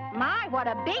smell them. My, what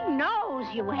a big nose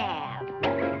you have.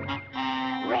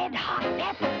 Red hot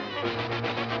pepper.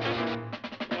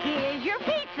 Here's your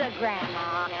pizza,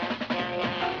 Grandma.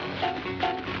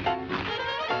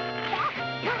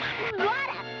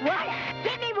 Water!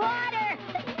 Give me water!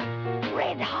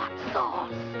 Red hot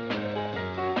sauce.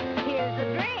 Here's a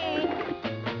drink.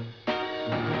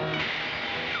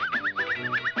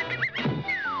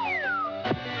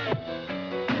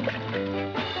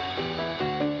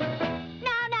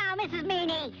 No, Mrs.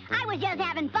 Meanie. I was just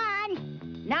having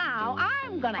fun. Now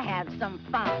I'm gonna have some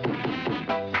fun.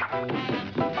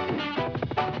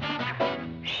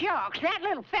 Shucks, that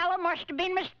little fella must have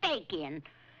been mistaken.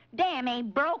 Dam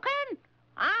ain't broken.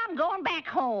 I'm going back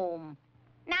home.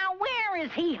 Now, where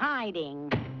is he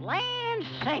hiding? Land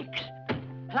sakes.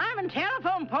 Climbing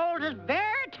telephone poles is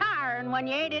very tiring when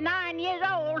you're 89 years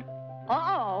old.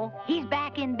 Uh-oh, he's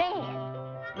back in bed.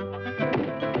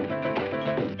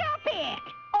 Stop it!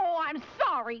 Oh, I'm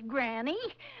sorry, Granny.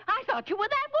 I thought you were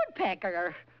that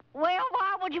woodpecker. Well,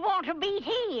 why would you want to beat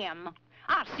him?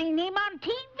 I've seen him on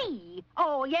TV.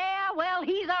 Oh, yeah? Well,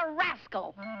 he's a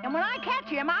rascal. And when I catch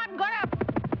him, I'm gonna...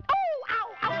 Oh,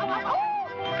 ow, ow, ow, ow,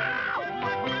 ow!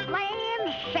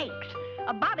 Land sakes.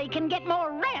 A body can get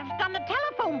more rest on the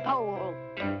telephone pole.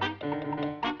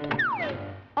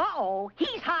 Uh-oh,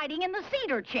 he's hiding in the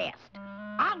cedar chest.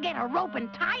 I'll get a rope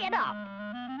and tie it up.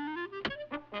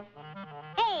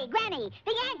 Hey, Granny,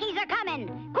 the Yankees are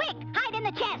coming. Quick, hide in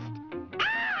the chest.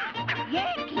 Ah!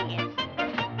 Yankees!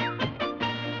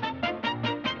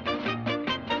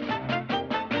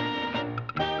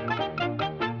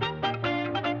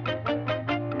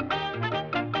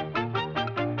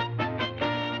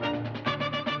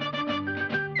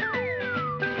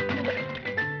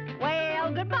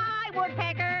 Well, goodbye,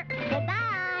 Woodpecker.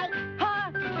 Goodbye.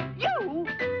 Huh? You?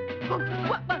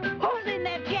 Who's in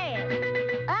that chest?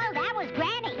 Oh, that was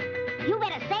Granny. You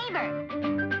better save her.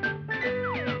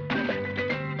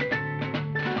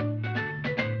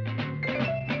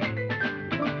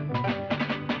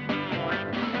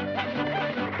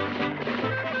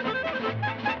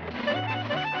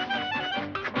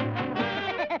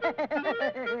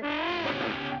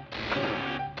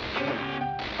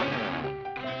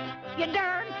 You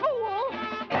darn fool!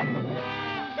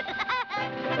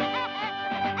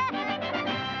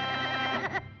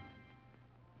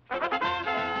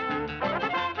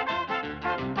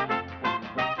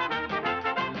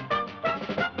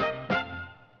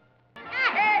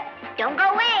 Don't go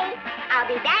away. I'll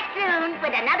be back soon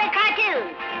with another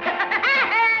cartoon.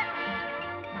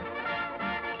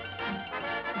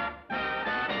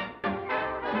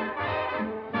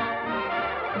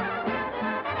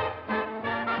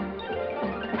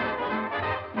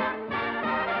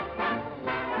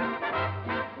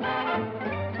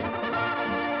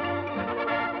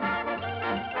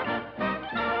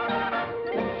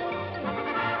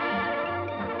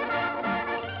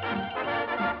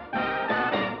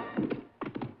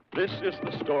 This is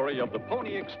the story of the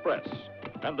Pony Express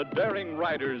and the daring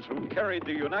riders who carried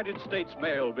the United States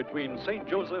mail between St.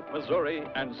 Joseph, Missouri,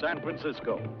 and San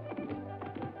Francisco.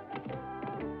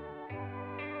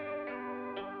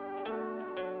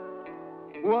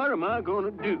 What am I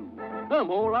gonna do? I'm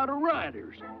all out of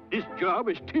riders. This job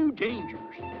is too dangerous.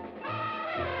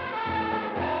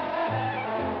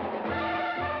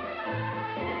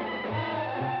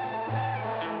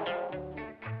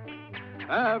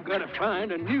 I've got to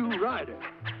find a new rider.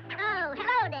 Oh,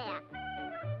 hello there.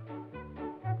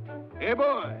 Hey,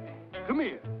 boy, come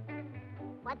here.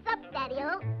 What's up,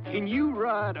 Daddy-O? Can you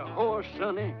ride a horse,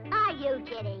 Sonny? Are you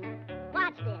kidding?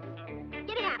 Watch this.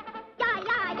 Get it up.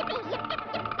 Yeah, yippee, yip, yip,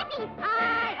 yip, yippee.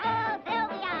 Hi-ho,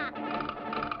 Sylvia.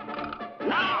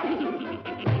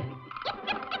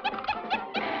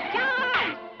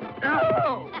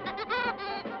 No!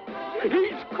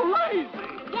 He's crazy!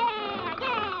 Yeah!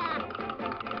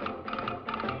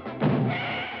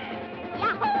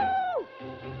 Yahoo!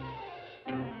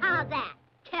 How's that?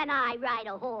 Can I ride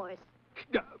a horse?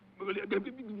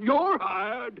 You're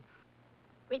hired.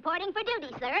 Reporting for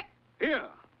duty, sir. Here,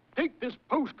 take this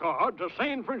postcard to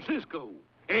San Francisco.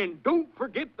 And don't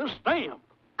forget the stamp.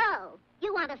 Oh,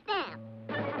 you want a stamp?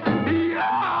 Yow! Giddy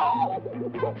up!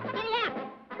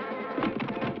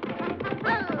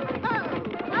 Whoa, whoa, whoa!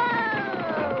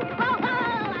 Whoa,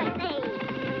 whoa, I say!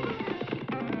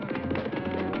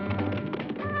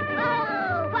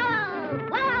 Whoa, whoa,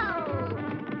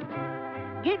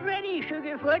 whoa! Get ready,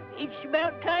 Sugarfoot. It's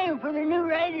about time for the new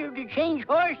rider to change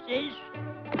horses.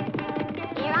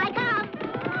 Here I come.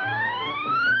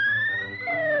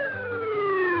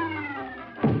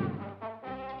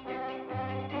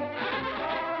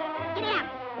 Giddy up!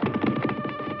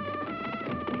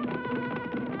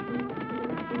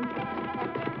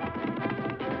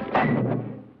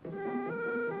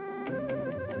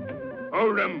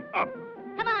 Hold him up.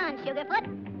 Come on, Sugarfoot.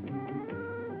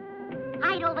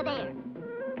 Hide over there.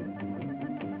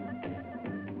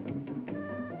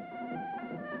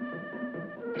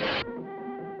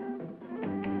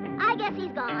 I guess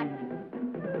he's gone.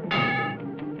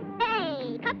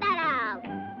 Hey, cut that out.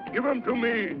 Give him to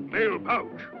me, mail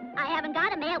pouch. I haven't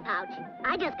got a mail pouch.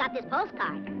 I just got this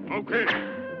postcard. Okay,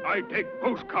 I take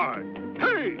postcard.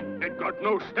 Hey, it got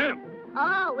no stamp.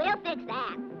 Oh, we'll fix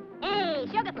that. Hey,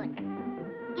 Sugarfoot,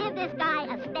 give this guy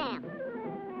a stamp.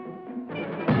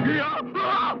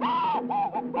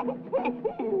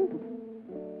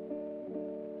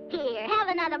 Here, have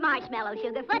another marshmallow,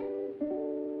 Sugarfoot.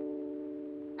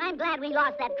 I'm glad we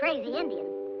lost that crazy Indian.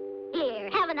 Here,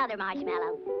 have another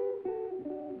marshmallow.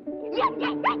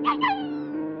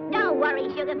 Don't worry,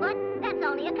 Sugarfoot. That's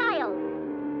only a coyote.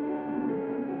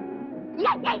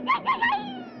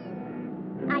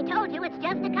 I told you it's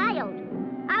just a coyote.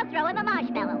 I'll throw him a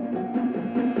marshmallow.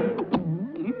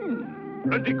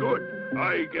 Pretty good.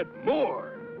 I get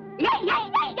more.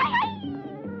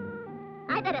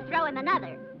 I better throw him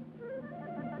another.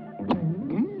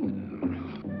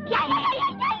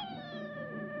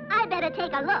 I better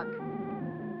take a look.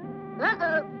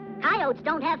 Uh-oh. Coyotes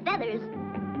don't have feathers.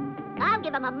 I'll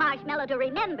give him a marshmallow to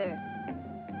remember.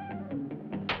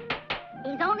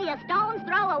 He's only a stone's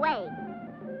throw away.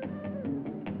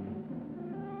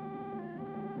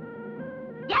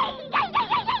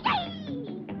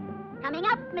 Coming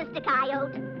up, Mr.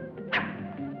 Coyote.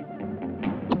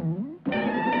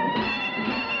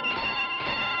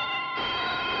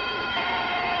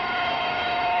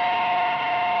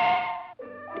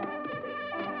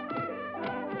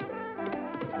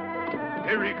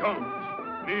 Here he comes.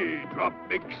 Me drop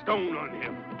big stone on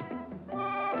him.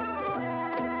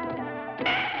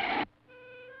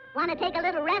 Want to take a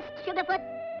little rest, Sugarfoot?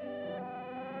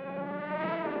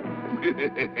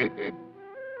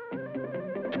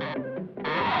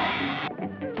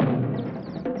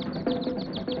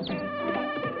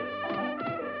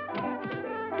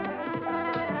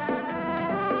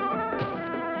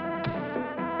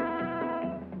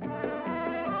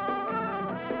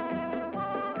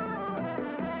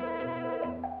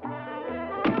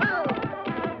 Whoa!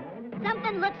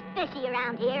 Something looks fishy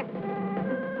around here.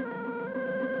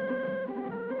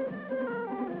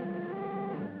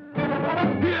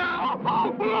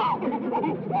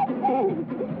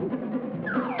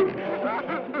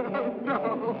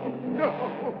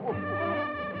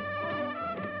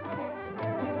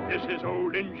 This is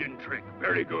old Indian trick.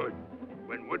 Very good.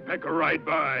 When Woodpecker ride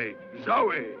by,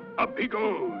 Zowie, up he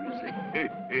goes.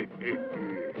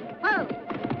 Whoa!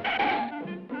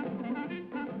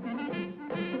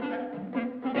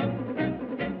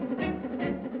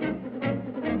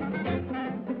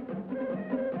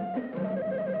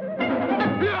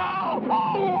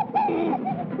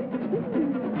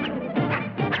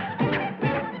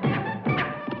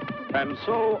 And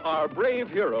so our brave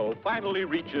hero finally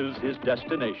reaches his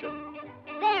destination.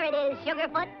 There it is,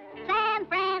 Sugarfoot, San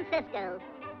Francisco.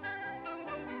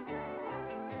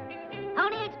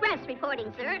 Pony Express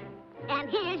reporting, sir. And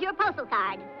here's your postal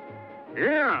card.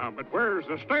 Yeah, but where's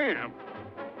the stamp?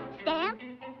 Stamp?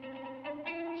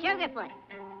 Sugarfoot.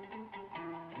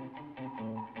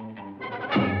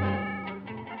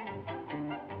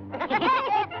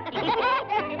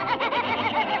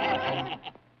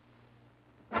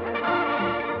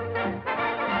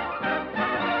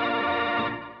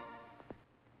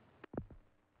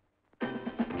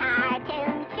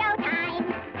 Cartoon showtime!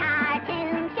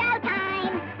 Cartoon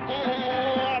showtime!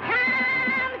 Here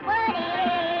comes Woody!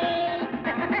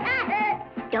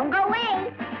 Don't go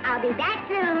away. I'll be back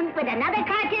soon with another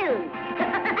cartoon.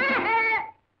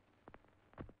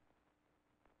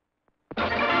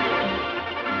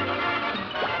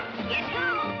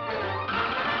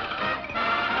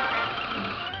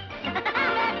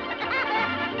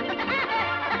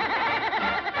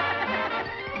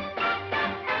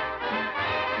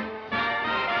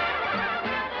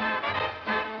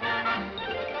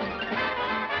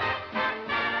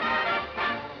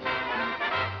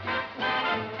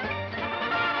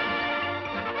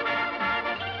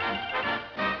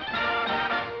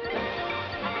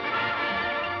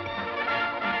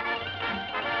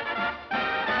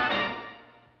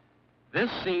 This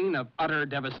scene of utter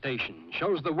devastation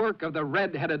shows the work of the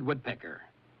red-headed woodpecker.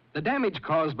 The damage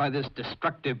caused by this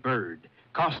destructive bird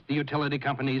cost the utility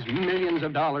companies millions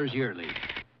of dollars yearly.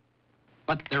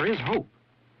 But there is hope,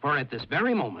 for at this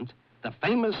very moment, the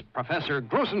famous Professor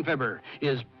Grossenfibber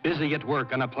is busy at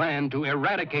work on a plan to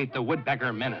eradicate the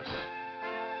woodpecker menace.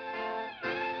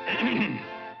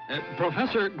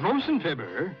 Professor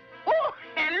Grossenfibber? Oh,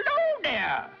 hello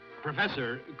there.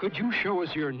 Professor, could you show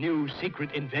us your new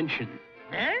secret invention?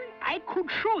 Well, I could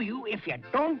show you if you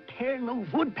don't tell no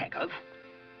woodpeckers.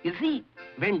 You see,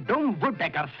 when dumb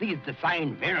woodpecker sees the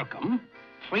sign welcome,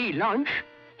 free lunch,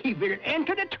 he will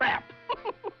enter the trap.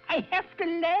 I have to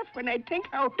laugh when I think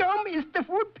how dumb is the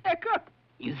woodpecker.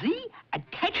 You see,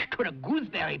 attached to the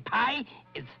gooseberry pie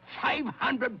is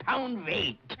 500-pound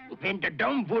weight. When the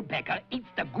dumb woodpecker eats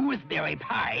the gooseberry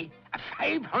pie, a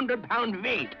 500-pound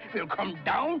weight will come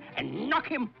down and knock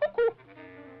him.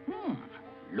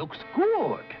 Looks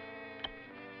good.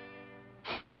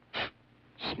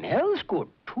 Smells good,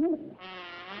 too.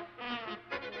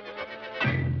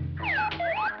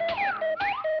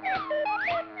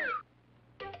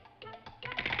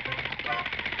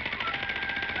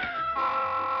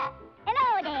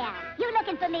 Hello there. You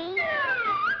looking for me?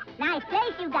 Nice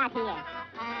place you got here.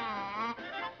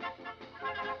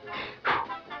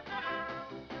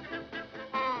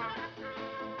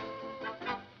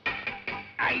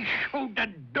 I showed the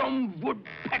dumb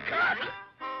woodpecker.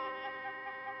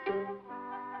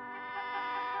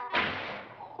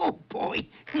 Oh, boy.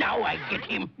 Now I get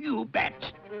him, you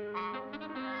bet.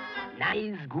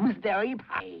 Nice gooseberry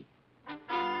pie.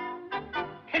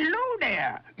 Hello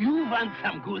there. You want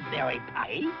some gooseberry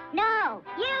pie? No,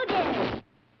 you do.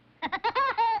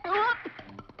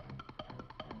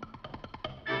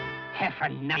 Have a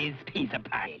nice piece of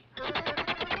pie.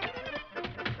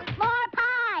 More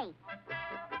pie.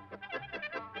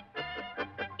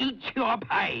 Eat your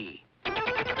pie.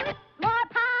 More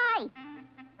pie.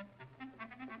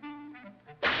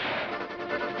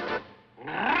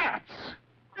 Rats!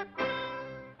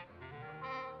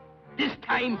 This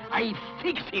time I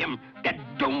fix him, that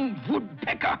dumb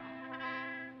woodpecker.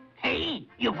 Hey,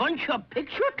 you want your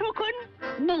picture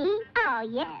taken? Me? Oh,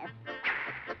 yes.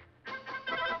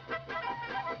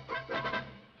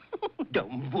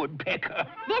 Dumb woodpecker.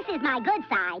 This is my good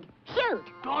side. Shoot.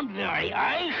 Don't worry,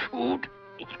 I shoot.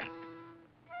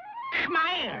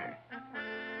 Smile.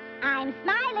 I'm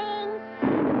smiling.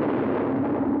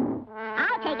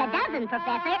 I'll take a dozen,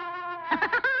 Professor.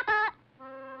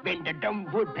 When the dumb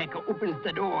woodpecker opens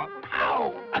the door,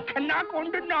 pow! A knock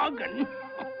on the noggin.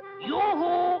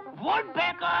 Yoo-hoo!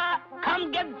 Woodpecker!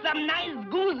 Come get some nice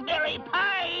gooseberry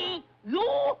pie!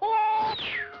 Yoo-hoo!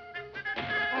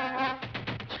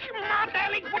 Smart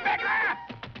aleck, woodpecker!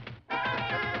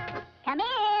 Come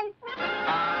in.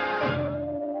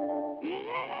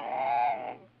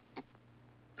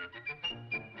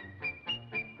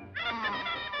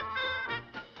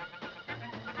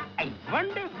 I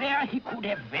wonder where he could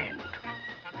have went.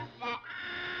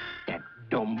 That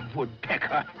dumb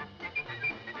woodpecker.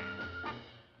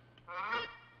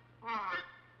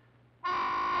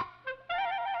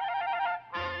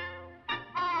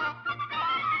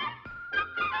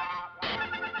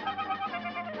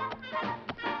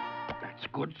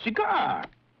 good cigar.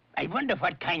 I wonder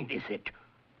what kind is it.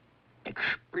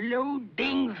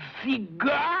 Exploding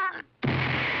cigar?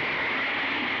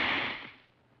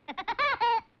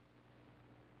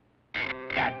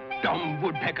 That dumb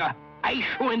woodpecker. I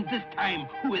show him this time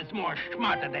who is more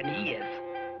smarter than he is.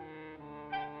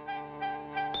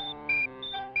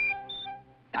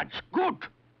 That's good.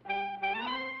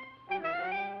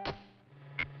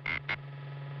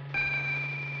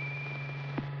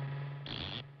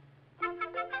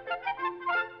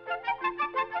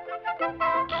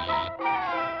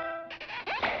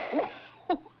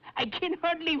 I can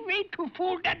hardly wait to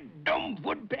fool that dumb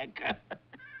woodpecker.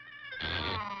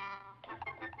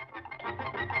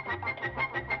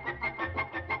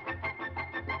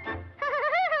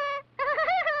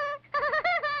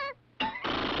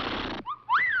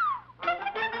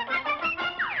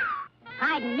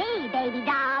 Pardon me, baby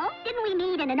doll. Didn't we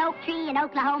meet in an oak tree in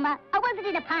Oklahoma? Or was it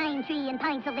in a pine tree in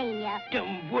Pennsylvania?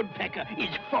 Dumb woodpecker is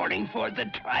falling for the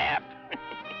trap.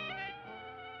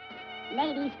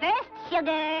 Ladies first,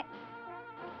 sugar.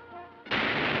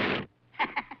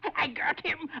 I got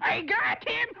him! I got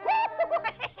him!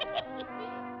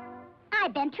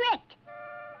 I've been tricked.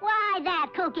 Why,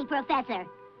 that kooky professor.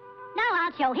 Now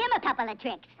I'll show him a couple of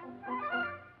tricks.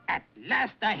 At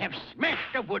last I have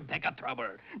smashed the woodpecker trouble.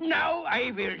 Now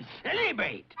I will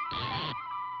celebrate.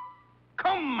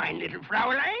 Come, my little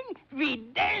Fraulein, we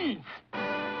dance.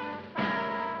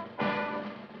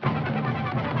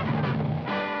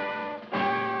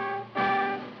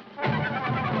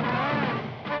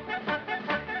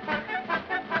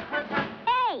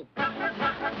 Hey!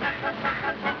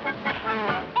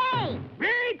 Hey!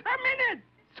 Wait a minute!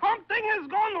 Something has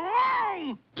gone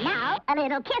wrong! Now, a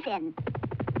little kissing.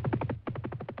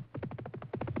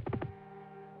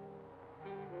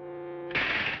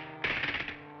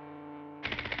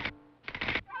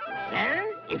 Well,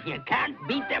 if you can't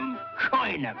beat them,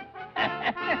 join them.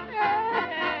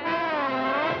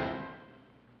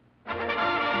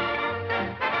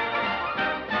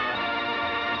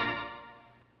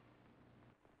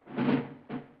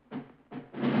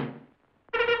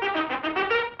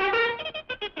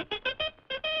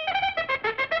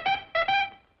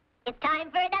 It's time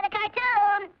for another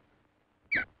cartoon.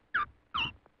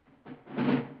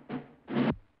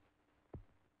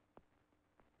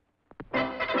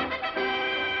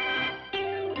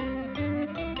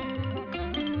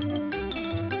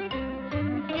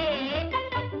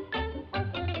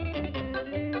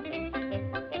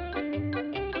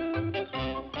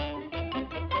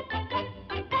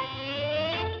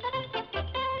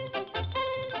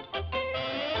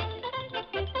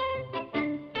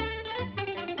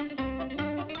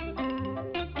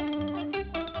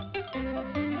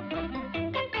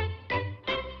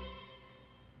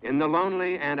 In the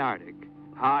lonely Antarctic,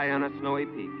 high on a snowy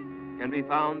peak, can be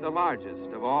found the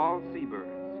largest of all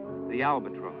seabirds, the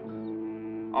albatross,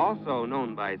 also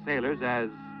known by sailors as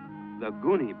the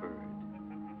goonie bird.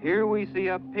 Here we see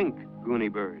a pink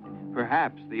goonie bird,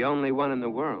 perhaps the only one in the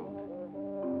world.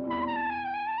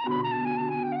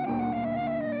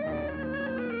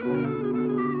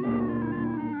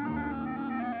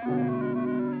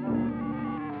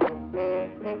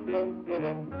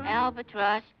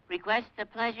 Albatross requests the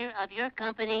pleasure of your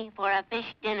company for a fish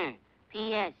dinner.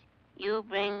 P.S. You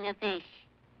bring the fish.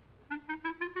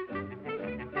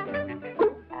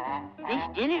 Fish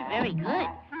dinner very good.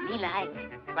 Me like.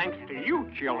 Thanks to you,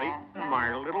 Chili,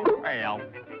 my little pal.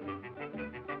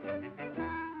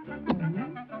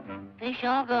 Fish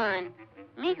all gone.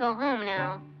 Me go home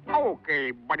now.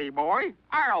 Okay, buddy boy,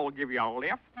 I'll give you a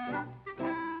lift.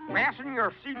 Fasten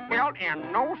your seatbelt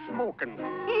and no smoking.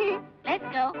 Let's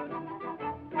go.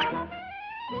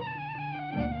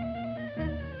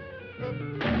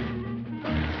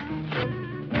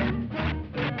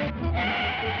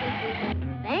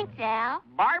 Thanks, Al.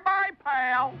 Bye-bye,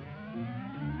 pal.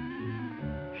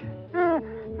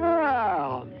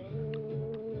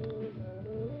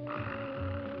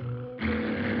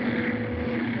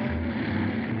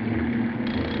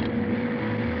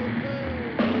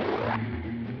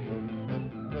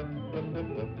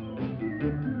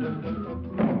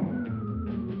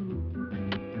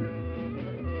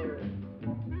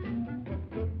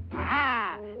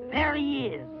 Ah, there he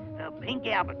is, the pink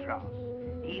albatross.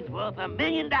 He's worth $1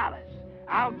 million.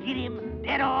 I'll get him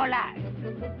dead or alive.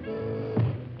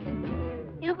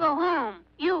 You go home.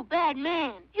 You bad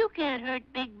man. You can't hurt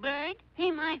Big Bird.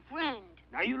 He my friend.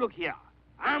 Now you look here.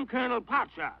 I'm Colonel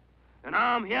Potshot, and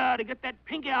I'm here to get that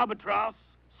pink albatross,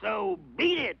 so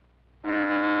beat it.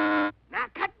 Now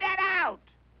cut that out.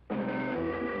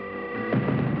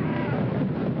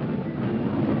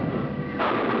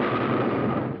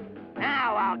 Now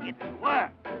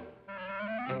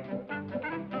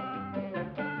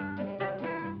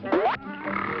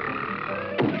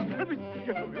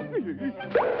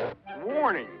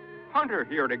hunter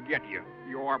here to get you.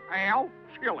 Your pal,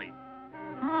 Chili.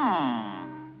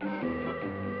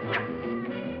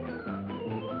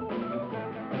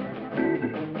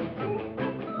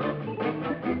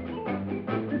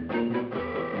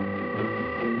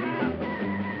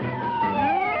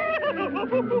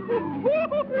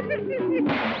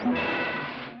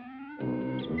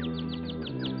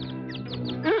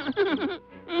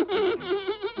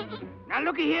 Now,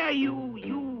 looky here,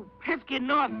 you pesky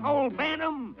North Pole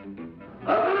Bantam.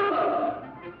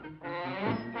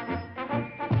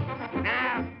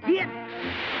 Now, hit.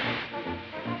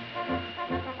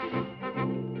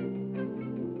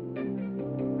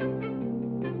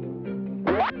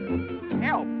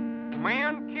 Help!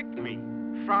 Man kicked me.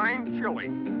 Signed, Chili.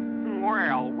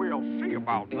 Well, we'll see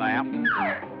about that.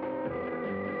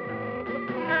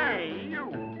 Hey, you!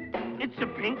 It's a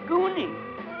pink goonie.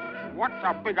 What's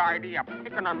a big idea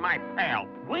picking on my pal?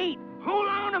 Wait, hold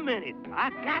on a minute.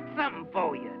 I got something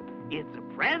for you. It's a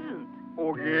present.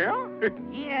 Oh, yeah?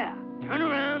 Yeah. Turn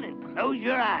around and close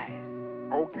your eyes.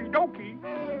 Okie dokie.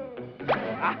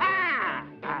 Aha!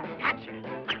 I got you.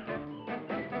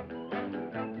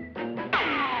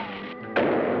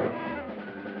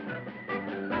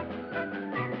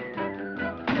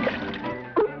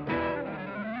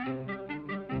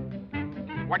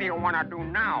 What do you want to do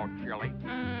now, Chili?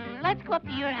 Let's go up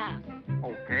to your house.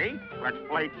 Okay, let's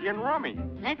play gin rummy.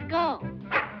 Let's go.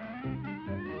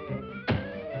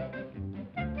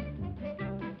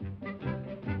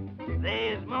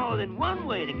 There's more than one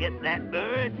way to get that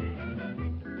bird.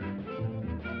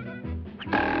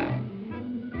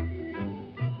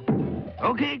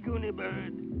 Okay, Goonie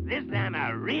Bird. This time I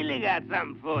really got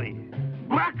something for you.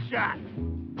 Block shot.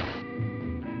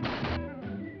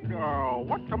 Oh,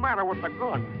 what's the matter with the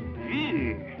gun?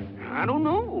 Gee, I don't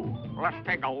know. Let's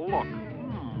take a look.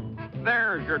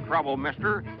 There's your trouble,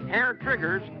 mister. Hair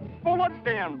triggers full of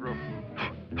dandruff.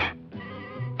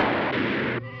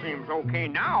 Seems okay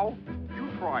now. You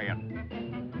try it.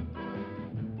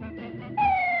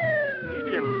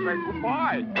 He didn't say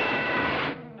goodbye.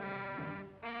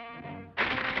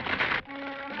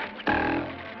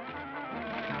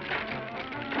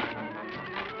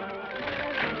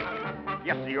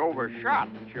 Guess he overshot,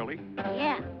 Chili.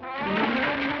 Yeah.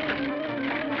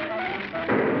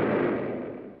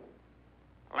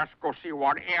 Let's go see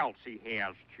what else he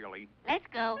has, Chili. Let's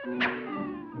go.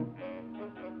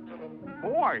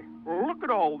 Boy, look at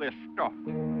all this stuff.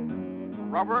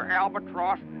 Rubber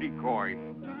albatross decoy.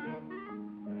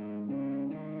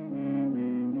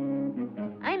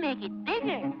 I make it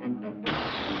bigger.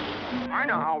 I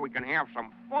know how we can have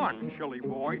some fun, Chili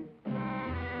boy.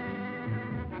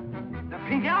 The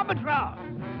pink albatross.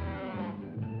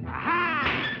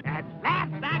 Aha! At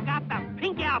last I got the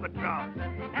pink albatross.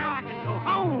 Now I can go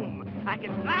home. I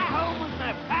can fly home with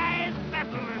my prize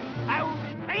specimen. I will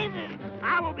be famous.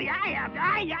 I will be help!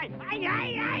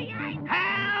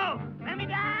 Let me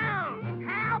down!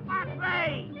 Help, I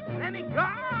say! Let me go!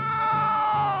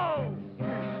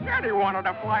 Said he wanted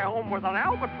to fly home with an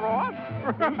albatross.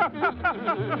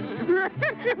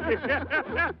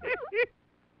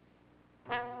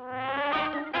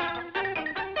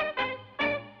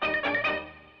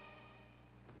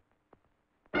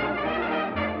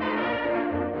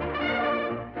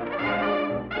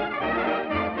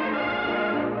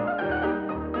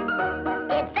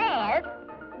 It says,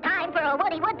 time for a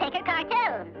Woody Woodpecker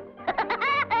cartoon.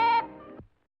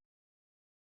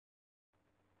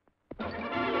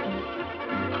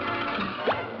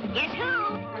 Guess who?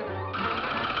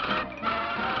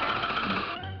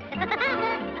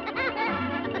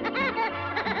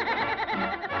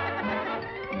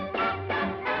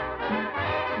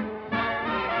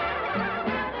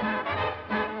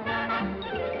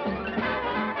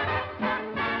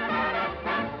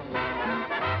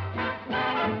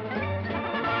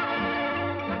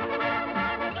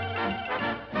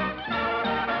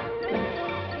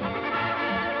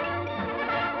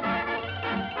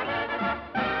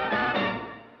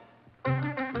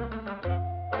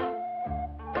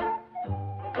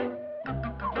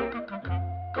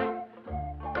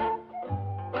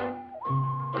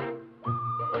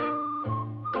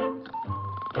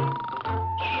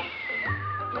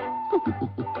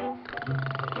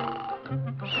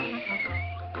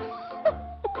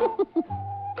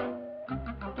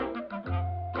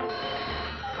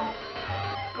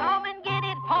 Come and get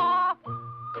it, Pa.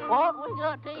 What we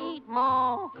got to eat,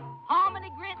 Ma?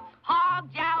 Hominy grits, hog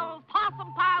jowls,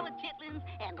 possum pie with chitlins,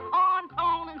 and corn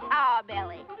pone and sour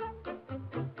belly.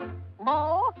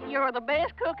 Ma, you're the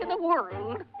best cook in the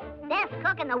world. Best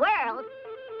cook in the world.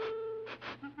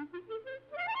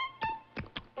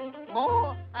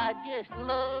 Ma, I just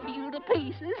love you to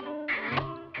pieces.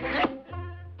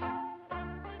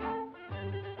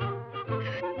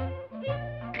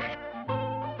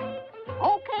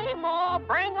 Okay, Ma,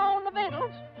 bring on the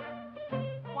victuals.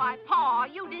 Why, Pa,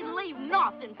 you didn't leave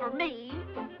nothing for me.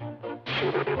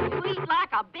 You eat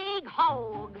like a big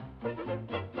hog.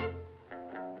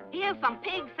 Here's some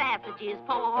pig sausages,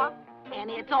 Pa, and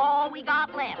it's all we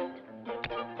got left.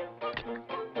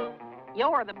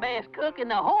 You're the best cook in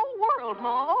the whole world,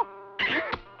 Ma.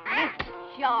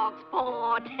 Shucks,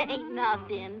 Pa, it ain't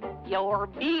nothing. You're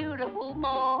beautiful,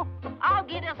 Ma. I'll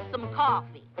get us some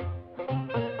coffee.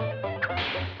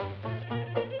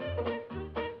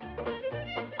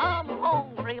 I'm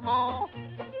hungry, Ma.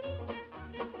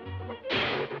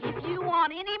 If you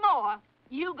want any more,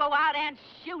 you go out and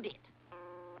shoot it.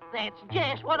 That's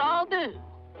just what I'll do.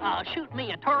 I'll shoot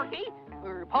me a turkey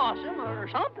or a possum or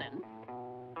something.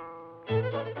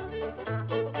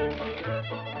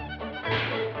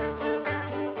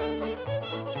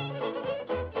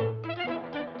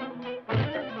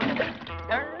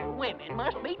 Darn women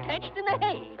must be touched in the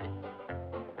head.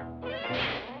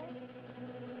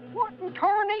 What in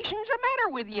tarnation's the matter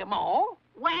with you, Ma?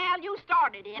 Well, you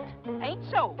started it. Ain't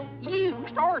so. You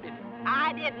started it.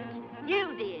 I didn't.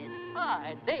 You did.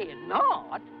 I did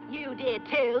not. You did,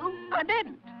 too. I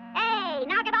didn't. Hey,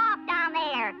 knock it off down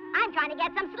there. I'm trying to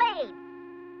get some sleep.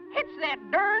 It's that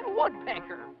darn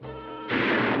woodpecker.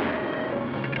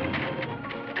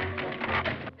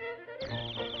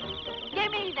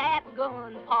 Give me that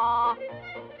gun, Pa.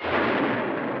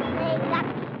 They got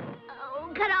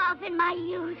cut off in my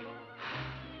youth.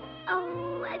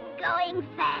 Oh, I'm going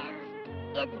fast.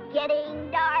 It's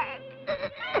getting dark.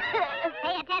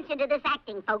 Pay attention to this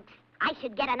acting, folks. I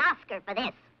should get an Oscar for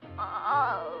this.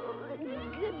 Oh,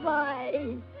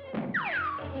 goodbye.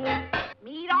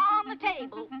 Meat on the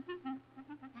table.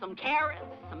 Some carrots,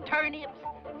 some turnips,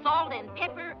 salt and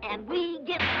pepper, and we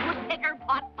get woodpecker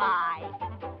pot pie.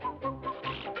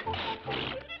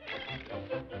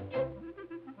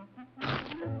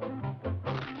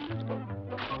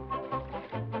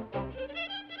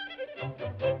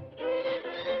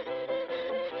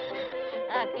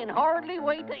 I can hardly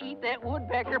wait to eat that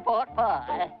woodpecker pot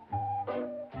pie.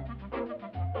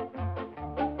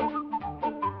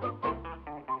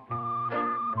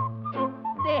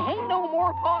 There ain't no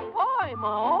more pot pie,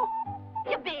 Ma.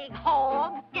 You big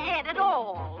hog, you had it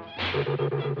all.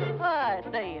 I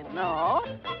did not.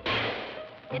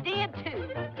 You did too.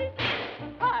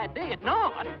 I did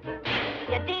not.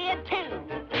 You did too.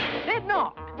 Did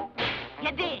not.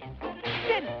 You did.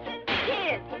 Didn't.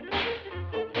 Did.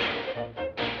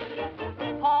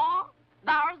 Pa,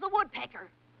 there's the woodpecker.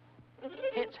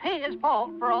 It's his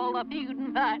fault for all the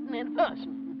feuding, fighting, and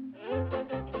fussing.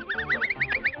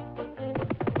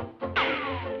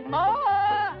 Ma!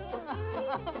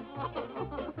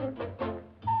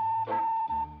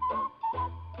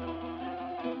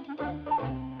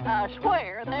 I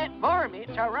swear that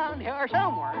varmint's around here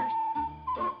somewhere.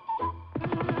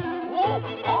 Whoa,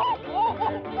 whoa,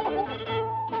 whoa, whoa.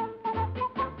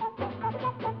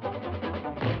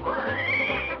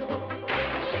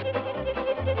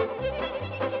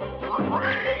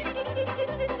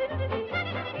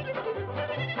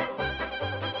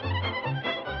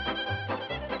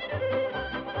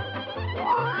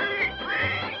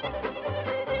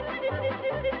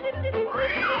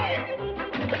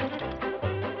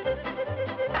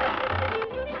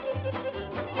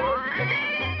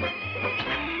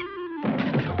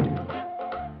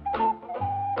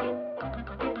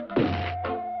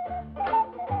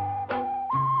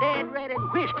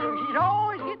 Whiskers is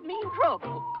always getting me in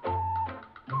trouble.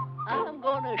 I'm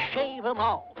gonna shave them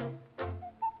off.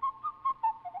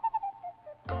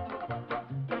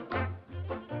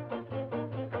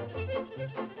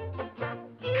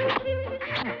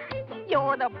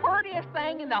 You're the prettiest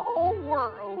thing in the whole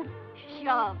world.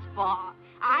 Shucks, Pa.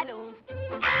 I don't...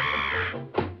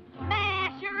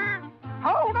 Masher!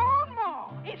 Hold on,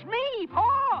 Ma. It's me,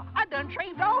 Pa. I done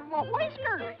shaved off my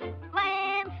whiskers.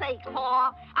 Land sakes,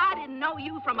 Pa. I didn't know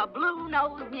you from a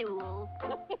blue-nosed mule.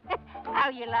 How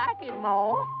you like it,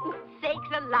 Ma?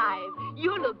 Sakes alive.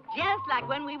 You look just like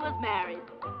when we was married.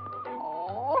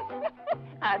 Oh,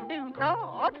 I do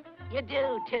not. You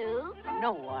do, too.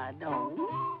 No, I don't.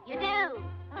 You do.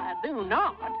 I do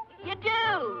not. You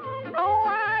do. No,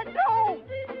 I don't.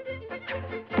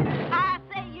 I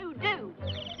say you do.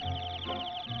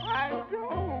 I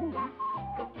don't.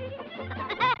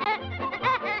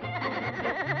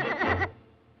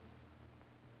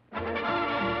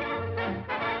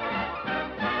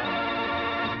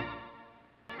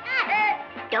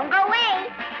 Don't go away.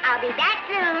 I'll I'll be back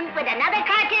soon with another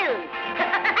cartoon.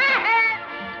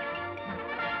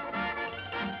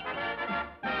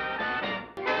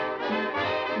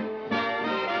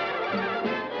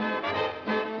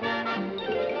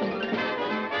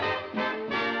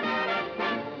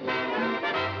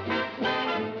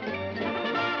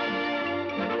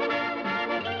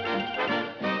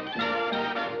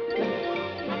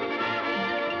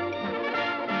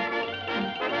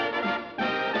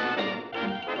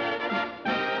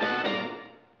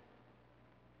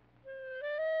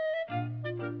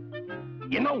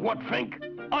 You know what, Fink?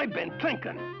 I've been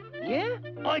thinking. Yeah?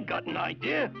 I got an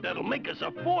idea that'll make us a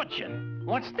fortune.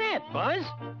 What's that, Buzz?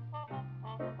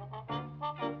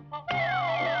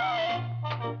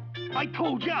 I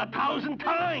told you 1,000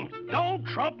 times, don't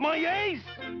trump my ace.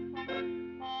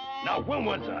 Now, when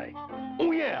was I?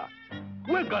 Oh, yeah.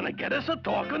 We're gonna get us a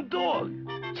talking dog.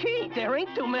 Gee, there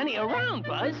ain't too many around,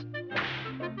 Buzz.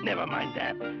 Never mind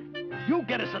that. You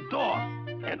get us a dog,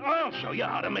 and I'll show you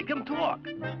how to make him talk.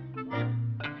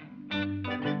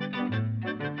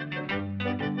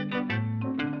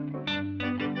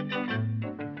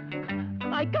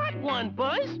 I got one,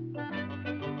 Buzz.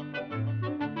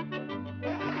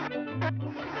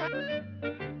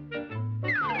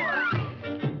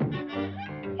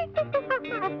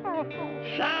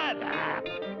 Shut up.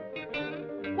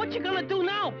 What you gonna do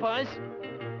now, Buzz?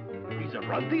 He's a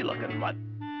runty-looking mutt.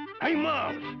 Hey,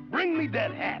 Mouse, bring me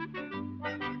that hat.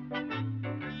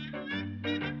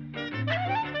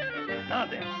 Now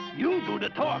then, you do the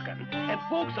talking, and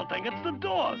folks will think it's the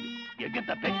dog. You get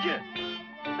the picture?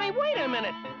 Hey, wait a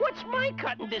minute. What's my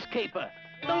cut in this caper?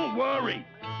 Don't worry.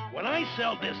 When I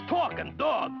sell this talking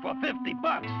dog for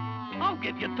 $50, I'll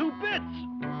give you 2 bits.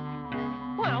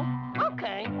 Well,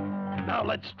 okay. Now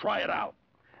let's try it out.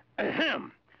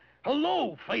 Ahem.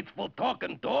 Hello, faithful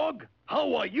talking dog.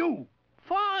 How are you?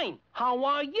 Fine. How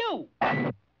are you?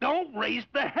 Don't raise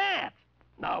the hat.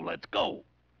 Now let's go.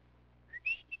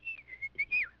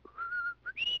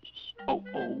 Oh,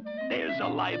 there's a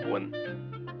live one.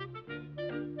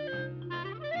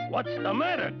 What's the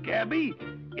matter, Gabby?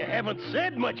 You haven't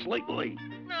said much lately.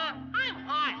 Nah, I'm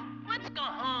hot. Let's go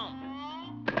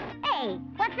home. Hey,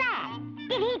 what's that?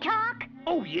 Did he talk?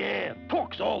 Oh, yeah.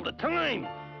 Talks all the time.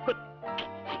 But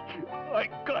I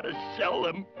gotta sell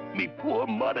him. Me poor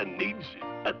mother needs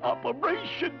an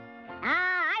operation.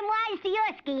 I'm wise to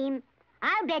your scheme.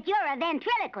 I'll bet you're a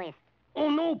ventriloquist. Oh,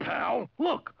 no, pal.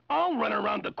 Look, I'll run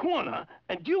around the corner,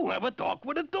 and you have a talk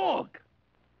with a dog.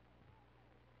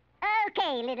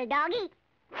 Okay, little doggy.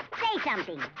 Say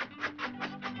something.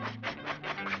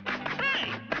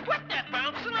 Hey, quit that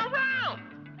bouncing around.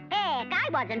 Heck, I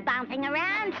wasn't bouncing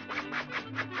around.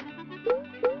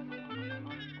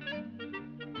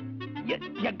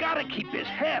 You gotta keep his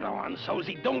hat on so's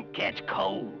he don't catch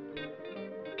cold.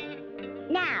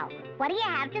 Now, what do you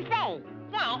have to say?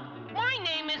 Well, my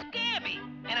name is Gabby,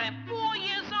 and I'm 4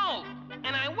 years old,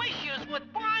 and I wish yous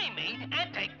would buy me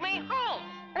and take me home.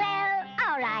 Well,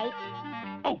 all right.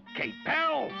 Okay,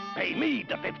 pal. Pay me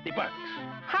the $50.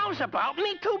 How's about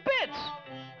me 2 bits?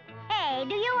 Hey,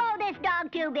 do you owe this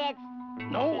dog 2 bits?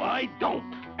 No, I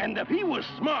don't. And if he was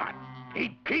smart,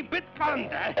 he'd keep it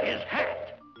under his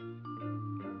hat.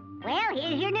 Well,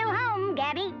 here's your new home,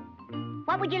 Gabby.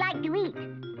 What would you like to eat?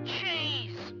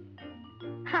 Cheese.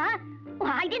 Huh?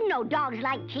 Well, I didn't know dogs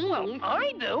like cheese. Well,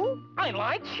 I do. I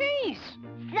like cheese.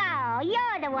 So,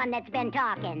 you're the one that's been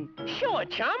talking. Sure,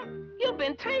 chum. You've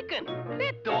been taken.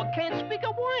 That dog can't speak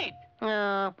a word.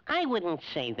 I wouldn't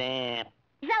say that.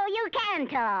 So you can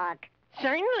talk.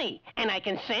 Certainly. And I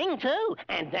can sing, too,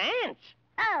 and dance.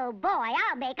 Oh, boy,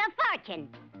 I'll make a fortune.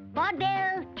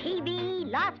 Vaudeville, TV,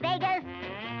 Las Vegas.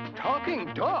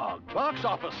 Talking dog, box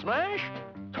office smash?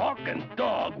 Talking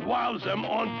dog wows him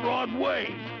on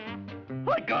Broadway.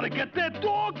 I gotta get that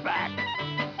dog back.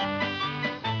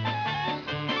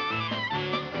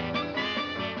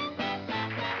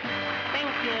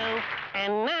 Thank you.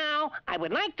 And now, I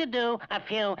would like to do a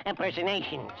few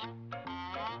impersonations.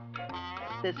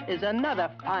 This is another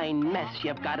fine mess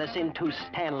you've got us into,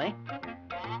 Stanley.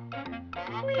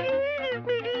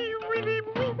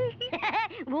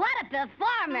 What a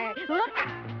performer!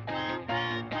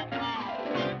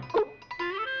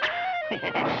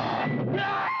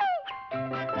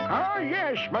 Ah,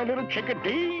 yes, my little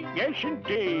chickadee. Yes,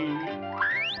 indeed.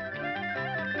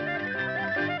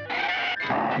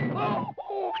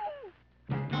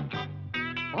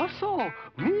 Also,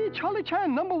 me, Charlie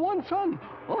Chan, #1 son.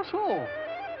 Also.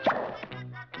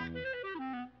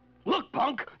 Look,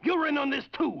 punk, you're in on this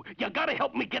too. You gotta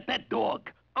help me get that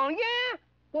dog. Oh, yeah?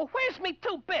 Well, where's me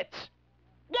 2 bits?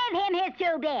 Give him his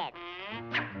 2 bits.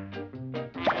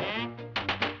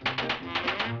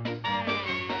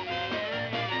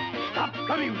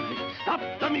 Stop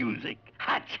the music.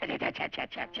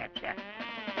 Ha-cha-cha-cha-cha-cha-cha-cha.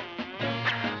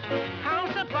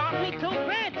 How's about me 2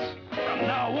 bits? From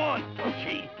now on,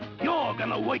 Poochie, you're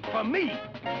gonna wait for me.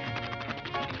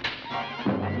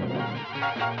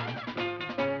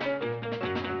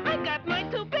 I got my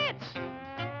 2 bits.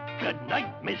 Good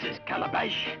night, Mrs.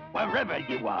 Calabash, wherever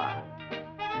you are.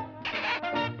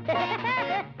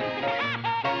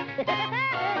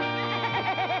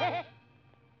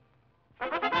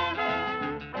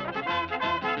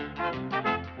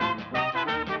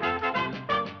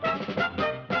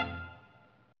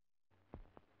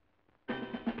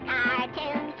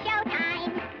 Cartoon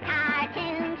showtime!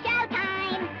 Cartoon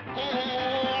showtime!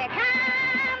 Here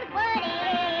comes Woody!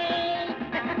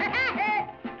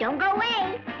 Don't go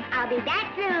away! I'll be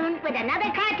back soon with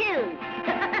another cartoon!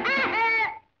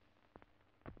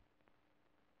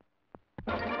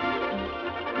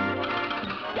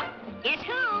 Guess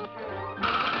who?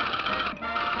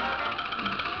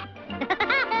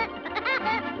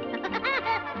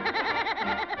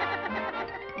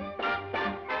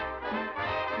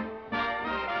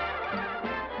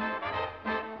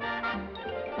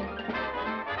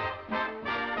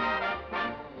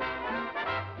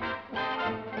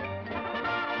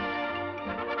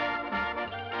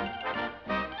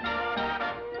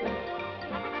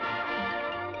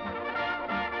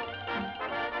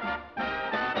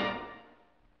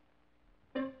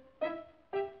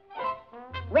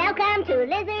 Welcome to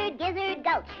Lizard Gizzard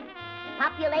Gulch.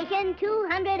 Population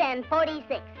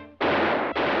 246.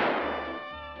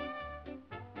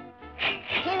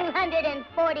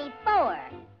 244.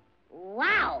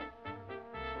 Wow.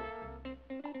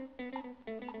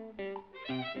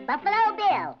 Buffalo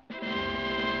Bill.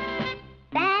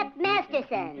 Bat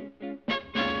Masterson.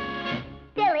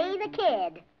 Billy the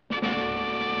Kid.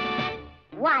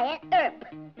 Wyatt Earp.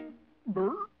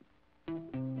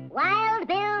 Wild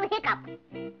Bill Hiccup.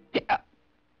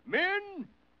 Men,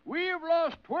 we have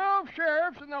lost 12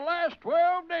 sheriffs in the last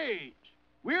 12 days.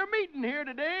 We're meeting here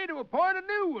today to appoint a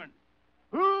new one.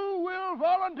 Who will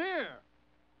volunteer?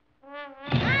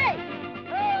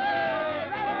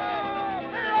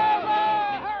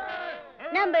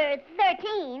 Number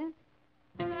 13.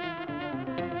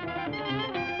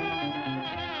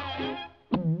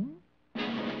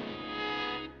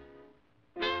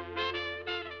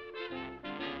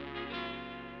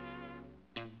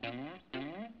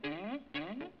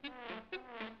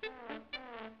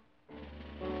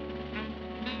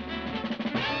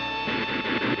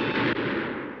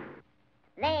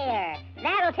 There.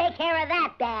 That'll take care of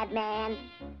that, bad man.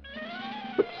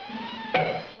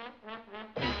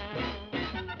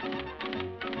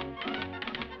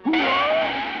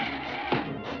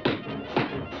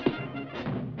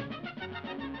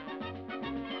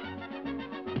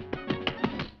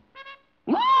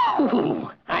 Woo!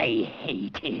 I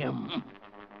hate him.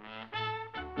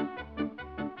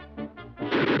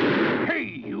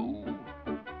 Hey, you.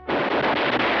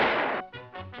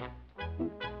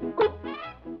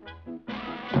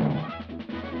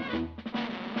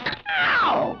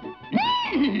 Ow!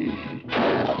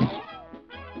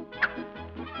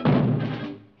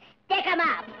 Stick 'em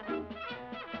up.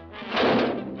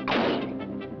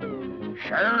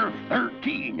 Sheriff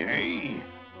 13, eh?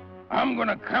 I'm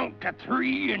gonna count to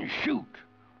 3 and shoot.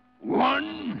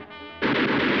 1.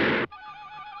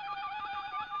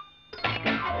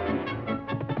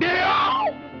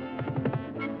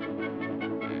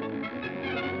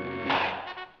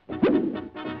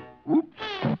 Oops.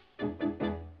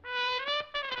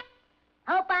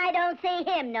 Hope I don't see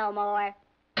him no more.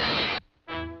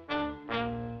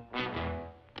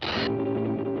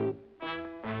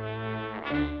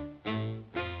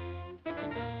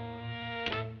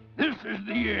 This is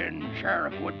the end,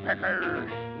 Sheriff Woodpecker.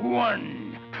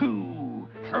 1, 2,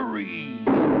 3.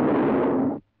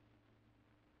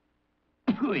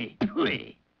 Pooey,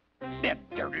 pooey. That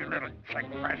dirty little check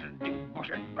present do bush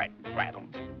and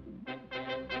rattled.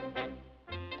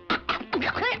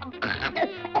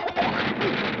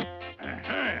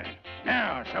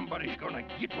 Now somebody's gonna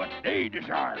get what they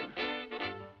deserve.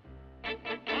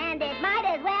 And it might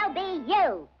as well be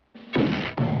you.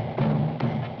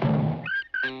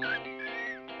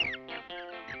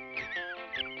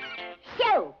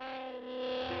 Shoo!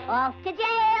 Off to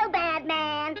jail, bad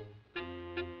man.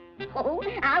 Oh,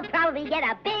 I'll probably get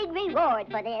a big reward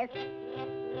for this.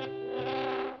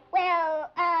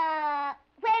 Well,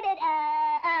 where did,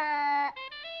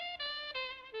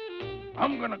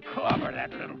 I'm gonna clobber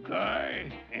that little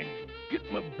guy and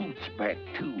get my boots back,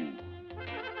 too.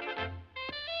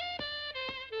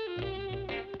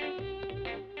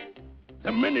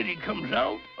 The minute he comes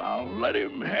out, I'll let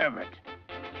him have it.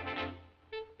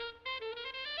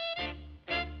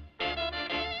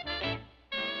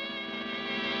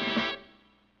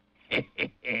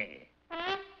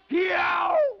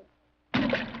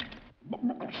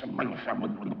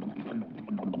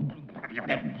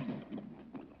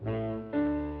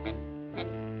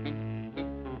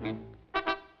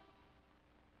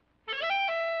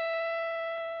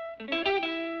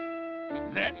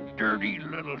 That dirty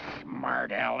little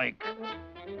smart aleck.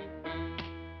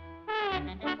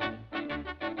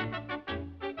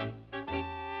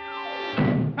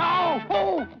 Oh,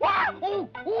 oh, wow, oh,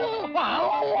 oh,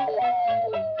 wow.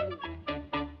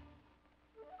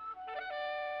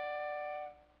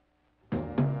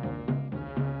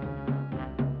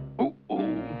 Oh,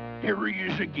 oh, here he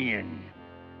is again.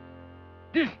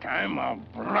 This time I'll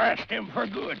blast him for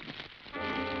good.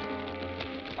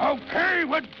 Okay,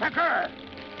 Woodpecker.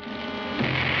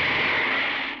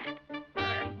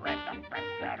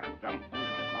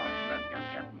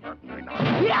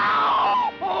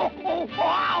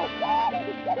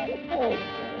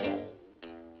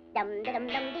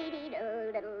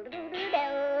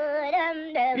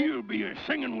 He'll be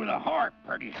a-singing with a harp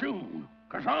pretty soon,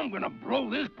 'cause I'm gonna blow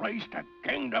this place to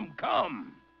kingdom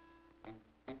come.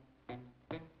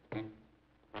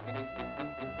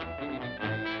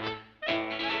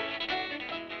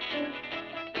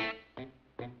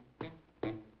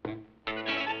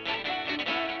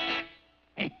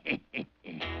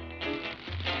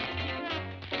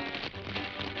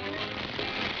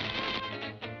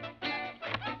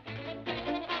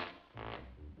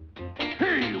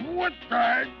 Hey, what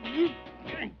the...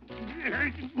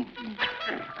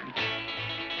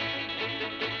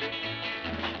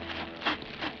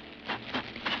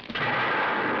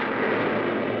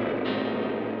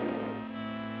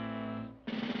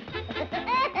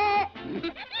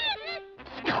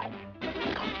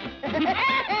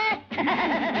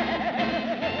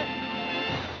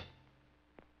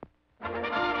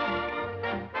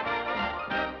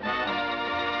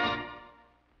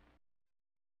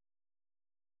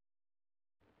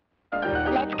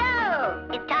 Let's go!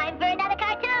 It's time for another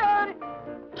cartoon!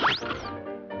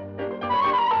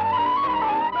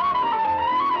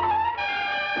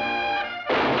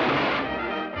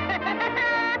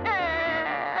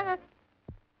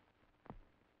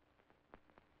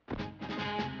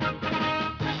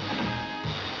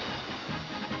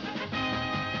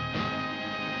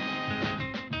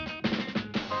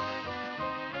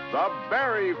 The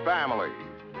Berry Family,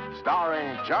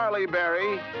 starring Charlie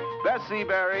Berry, Bessie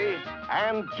Berry,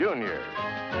 and Junior.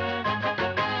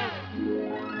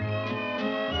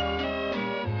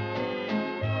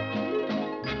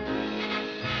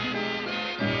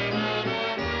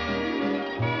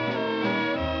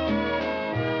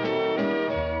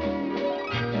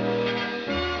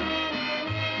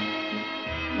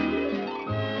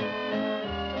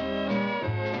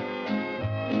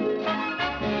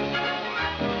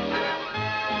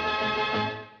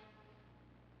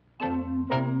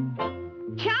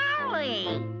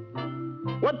 Charlie!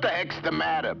 What the heck's the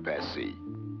matter, Bessie?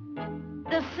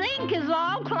 The sink is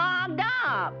all clogged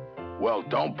up. Well,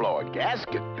 don't blow a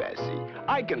gasket, Bessie.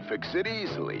 I can fix it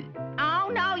easily.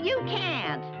 Oh, no, you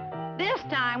can't. This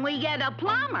time we get a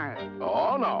plumber.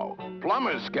 Oh, no.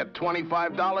 Plumbers get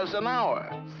 $25 an hour.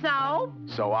 So?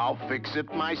 So I'll fix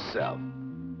it myself.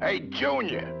 Hey,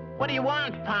 Junior. What do you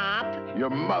want, Pop? Your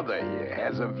mother here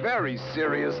has a very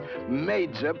serious,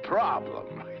 major problem.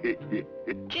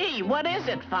 Gee, what is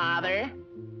it, Father?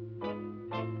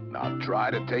 Now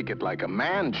try to take it like a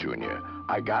man, Junior.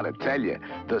 I gotta tell you,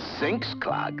 the sink's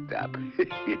clogged up.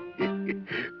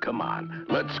 Come on,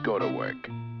 let's go to work.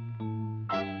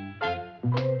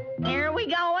 Here we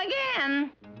go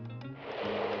again.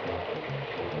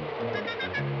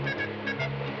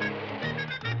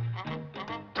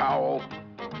 Towel,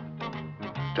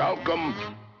 talcum,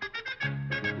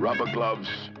 rubber gloves,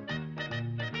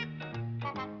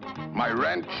 my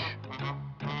wrench.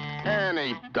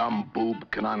 Any dumb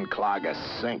boob can unclog a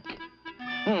sink.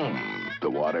 The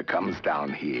water comes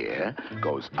down here,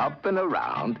 goes up and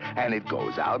around, and it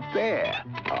goes out there.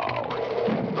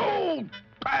 Oh,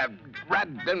 rat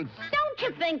and... Don't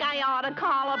you think I ought to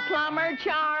call a plumber,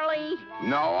 Charlie?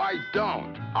 No, I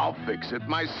don't. I'll fix it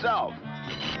myself.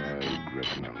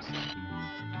 Griffins.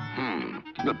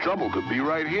 The trouble could be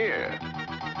right here.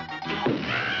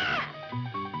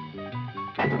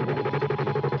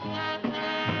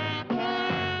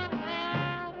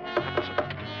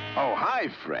 Oh, hi,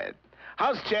 Fred.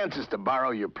 How's chances to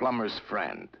borrow your plumber's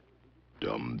friend?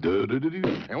 And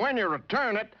when you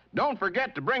return it, don't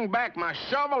forget to bring back my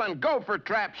shovel and gopher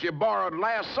traps you borrowed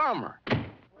last summer.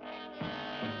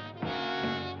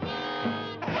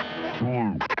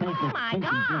 Oh, my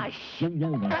gosh.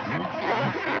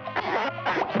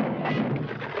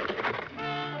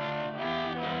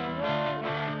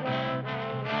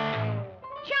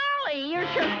 Charlie, you're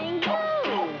turning blue.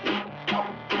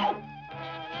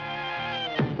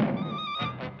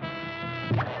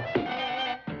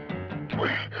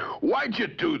 Why'd you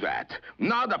do that?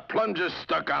 Now the plunger's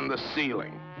stuck on the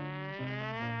ceiling.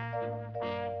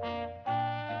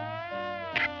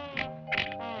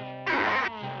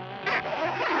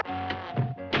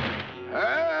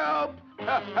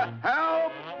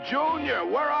 Junior,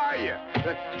 where are you?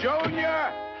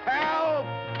 Junior, help!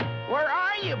 Where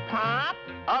are you, Pop?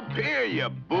 Up here, you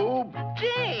boob.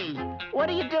 Gee, what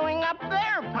are you doing up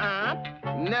there, Pop?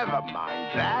 Never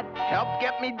mind that. Help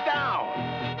get me down.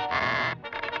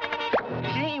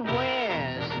 Gee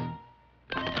whiz.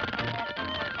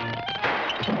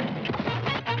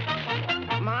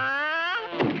 Mom?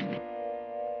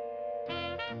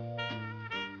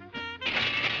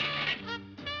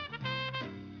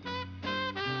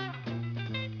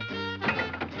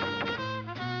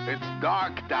 It's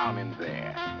dark down in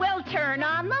there. Well, turn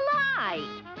on the light.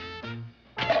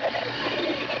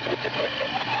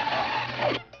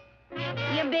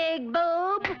 You big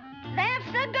boob. That's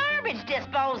the garbage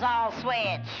disposal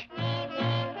switch.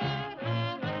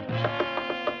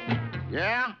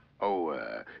 Yeah? Oh,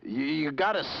 you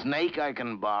got a snake I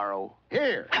can borrow?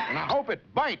 Here, and I hope it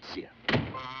bites you.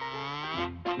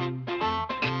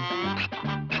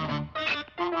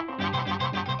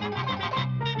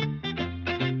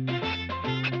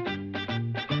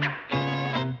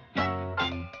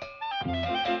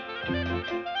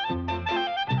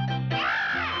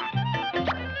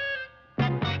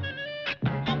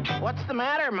 What's the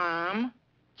matter, Mom?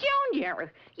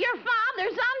 Junior, your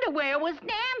father's underwear was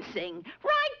dancing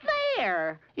right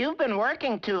there. You've been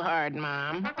working too hard,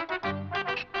 Mom.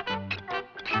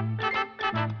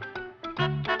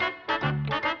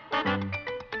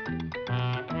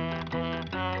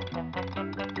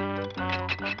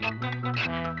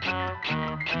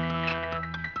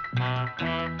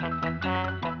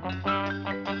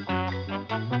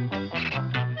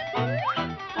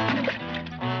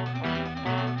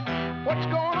 What's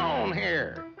going on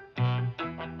here?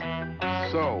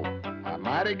 So, I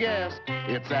might have guessed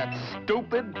it's that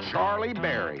stupid Charlie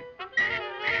Berry.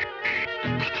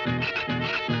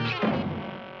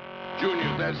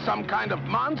 Junior, there's some kind of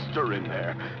monster in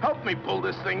there. Help me pull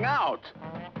this thing out.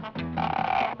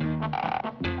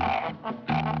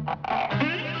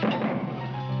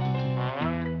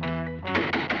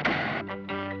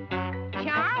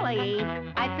 Charlie,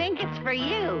 I think it's for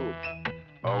you.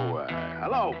 Oh,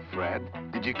 hello, Fred.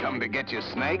 Did you come to get your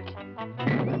snake?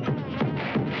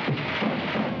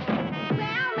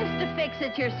 Now, Mr.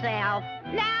 Fix-It-Yourself.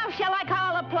 Now, shall I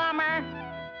call a plumber?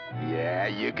 Yeah,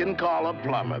 you can call a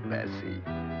plumber, Bessie.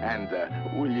 And,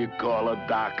 will you call a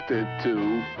doctor,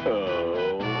 too?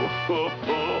 Oh.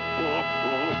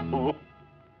 Whoop!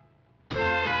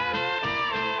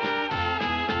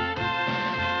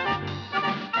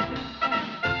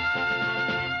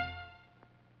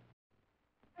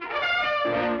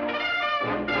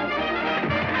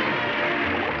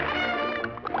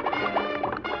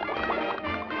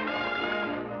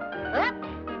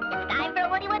 It's time for a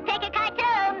Woody Woodpecker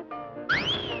cartoon.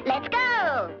 Let's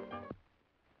go!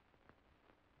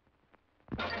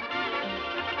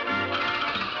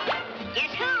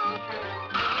 Guess who?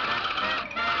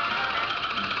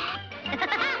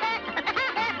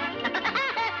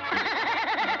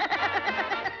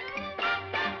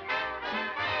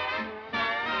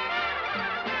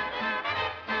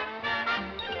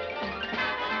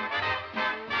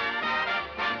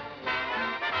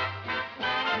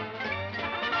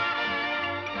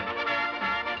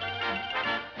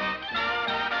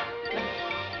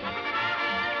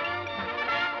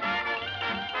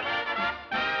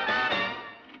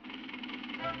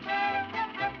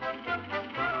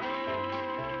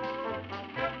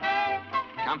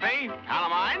 Comfy?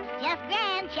 Calamine? Just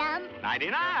grand, chum.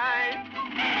 99.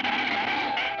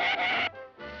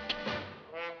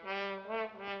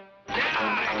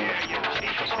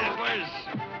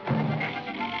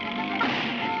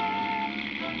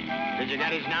 Did you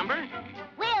get his number?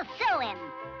 We'll sue him.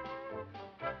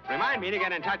 Remind me to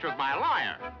get in touch with my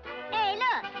lawyer. Hey,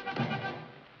 look.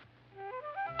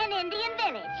 An Indian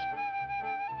village.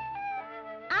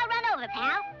 I'll run over,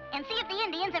 pal, and see if the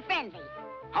Indians are friendly.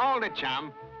 Hold it,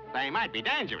 chum. They might be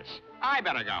dangerous. I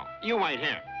better go. You wait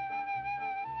here.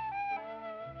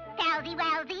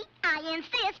 Palsy-walsy, I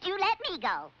insist you let me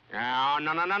go. Oh,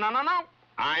 no.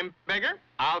 I'm bigger.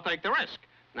 I'll take the risk.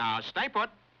 Now, stay put.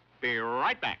 Be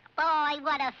right back. Boy,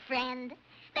 what a friend.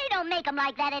 They don't make 'em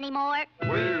like that anymore.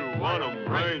 We want 'em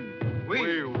rain.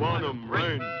 We want 'em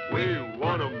rain. We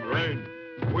want 'em rain.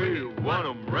 We want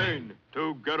 'em rain.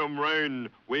 To get 'em rain,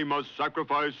 we must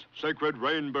sacrifice sacred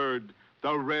rainbird,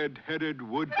 the red-headed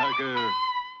woodpecker.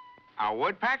 A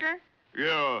woodpecker?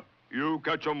 Yeah, you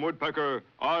catch 'em, woodpecker.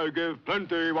 I give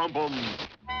plenty wampum.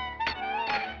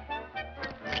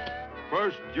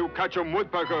 First, you catch 'em,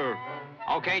 woodpecker.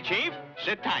 Okay, Chief.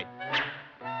 Sit tight.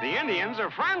 The Indians are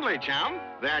friendly, chum.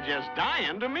 They're just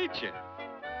dying to meet you.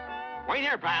 Wait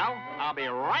here, pal. I'll be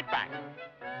right back.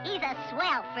 He's a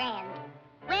swell friend.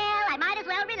 Well, I might as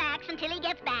well relax until he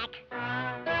gets back.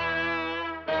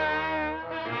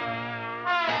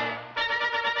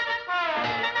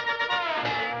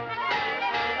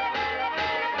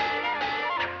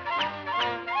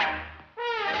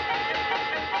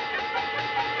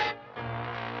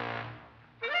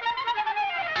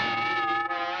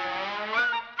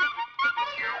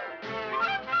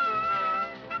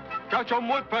 Catch 'em,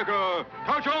 Woodpecker!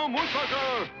 Catch 'em,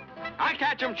 Woodpecker! I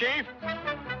catch him, Chief.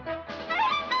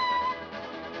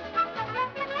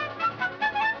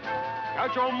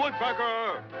 Catch 'em,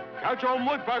 Woodpecker! Catch 'em,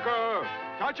 Woodpecker!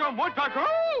 Catch 'em, Woodpecker!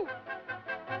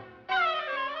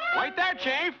 Wait there,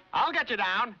 Chief. I'll get you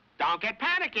down. Don't get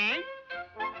panicky.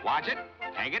 Watch it.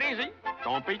 Take it easy.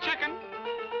 Don't be chicken.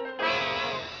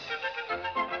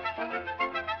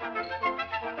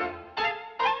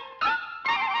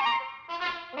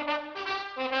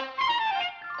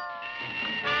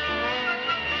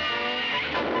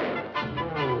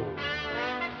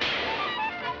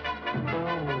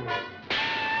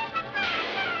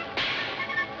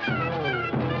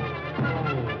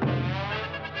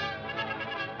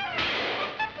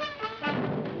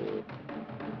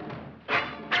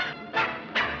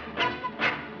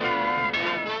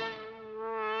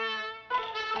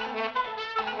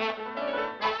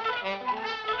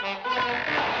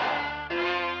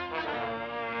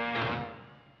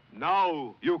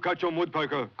 Now, you catch 'em,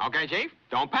 Woodpecker. Okay, Chief.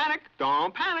 Don't panic.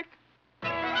 Don't panic.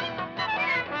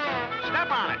 Step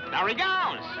on it. There he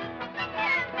goes.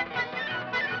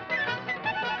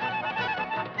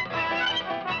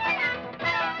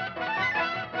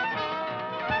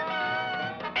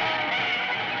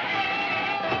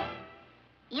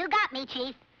 You got me,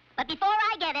 Chief. But before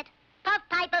I get it, puff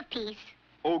pipe of peace.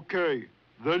 Okay,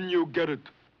 then you get it.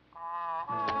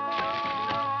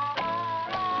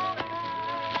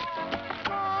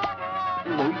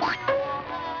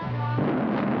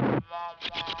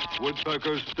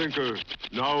 Woodpecker stinker.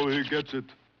 Now he gets it.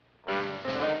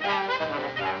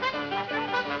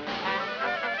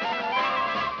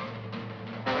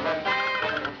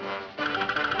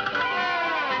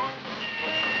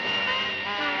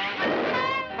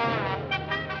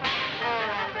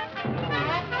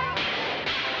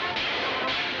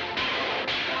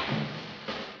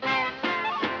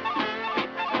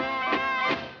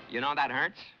 You know that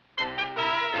hurts?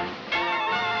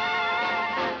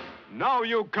 Now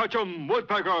you catch 'em,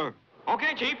 Woodpecker.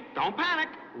 Okay, Chief. Don't panic.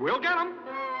 We'll get him.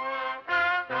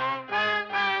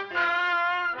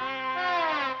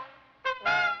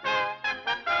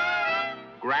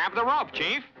 Grab the rope,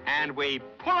 Chief, and we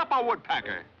pull up a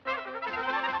woodpecker.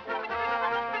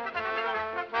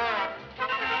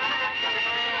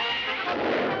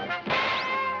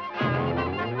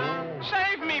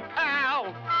 Save me,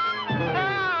 pal!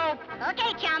 Help!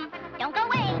 Okay, chum. Don't go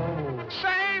away.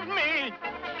 Save me!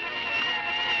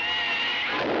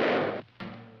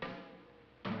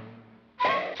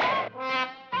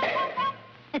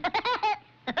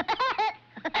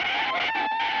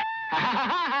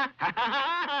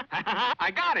 I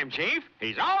got him, Chief.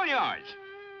 He's all yours.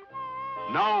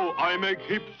 Now I make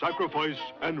heap sacrifice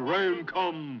and rain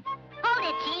come. Hold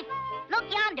it, Chief.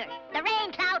 Look yonder. The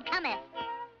rain cloud cometh.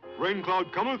 Rain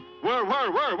cloud cometh? Where?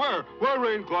 Where,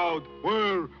 rain cloud?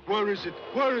 Where is it?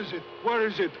 Where is it? Where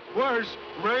is it? Where's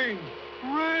rain?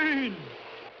 Rain!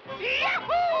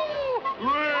 Yahoo!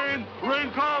 Rain!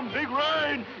 Rain come! Big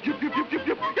rain! Yip, yip, yip, yip,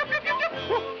 yip, yip, yip, yip,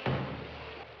 yip.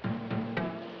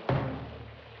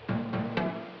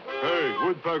 Hey,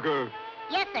 Woodpecker.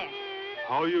 Yes, sir.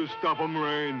 How you stop 'em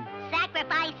rain?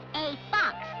 Sacrifice a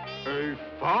fox. A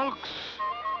fox?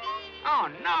 Oh,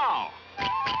 no!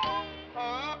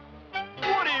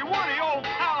 Woody, old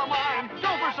pal of mine!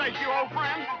 Don't forsake you, old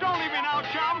friend!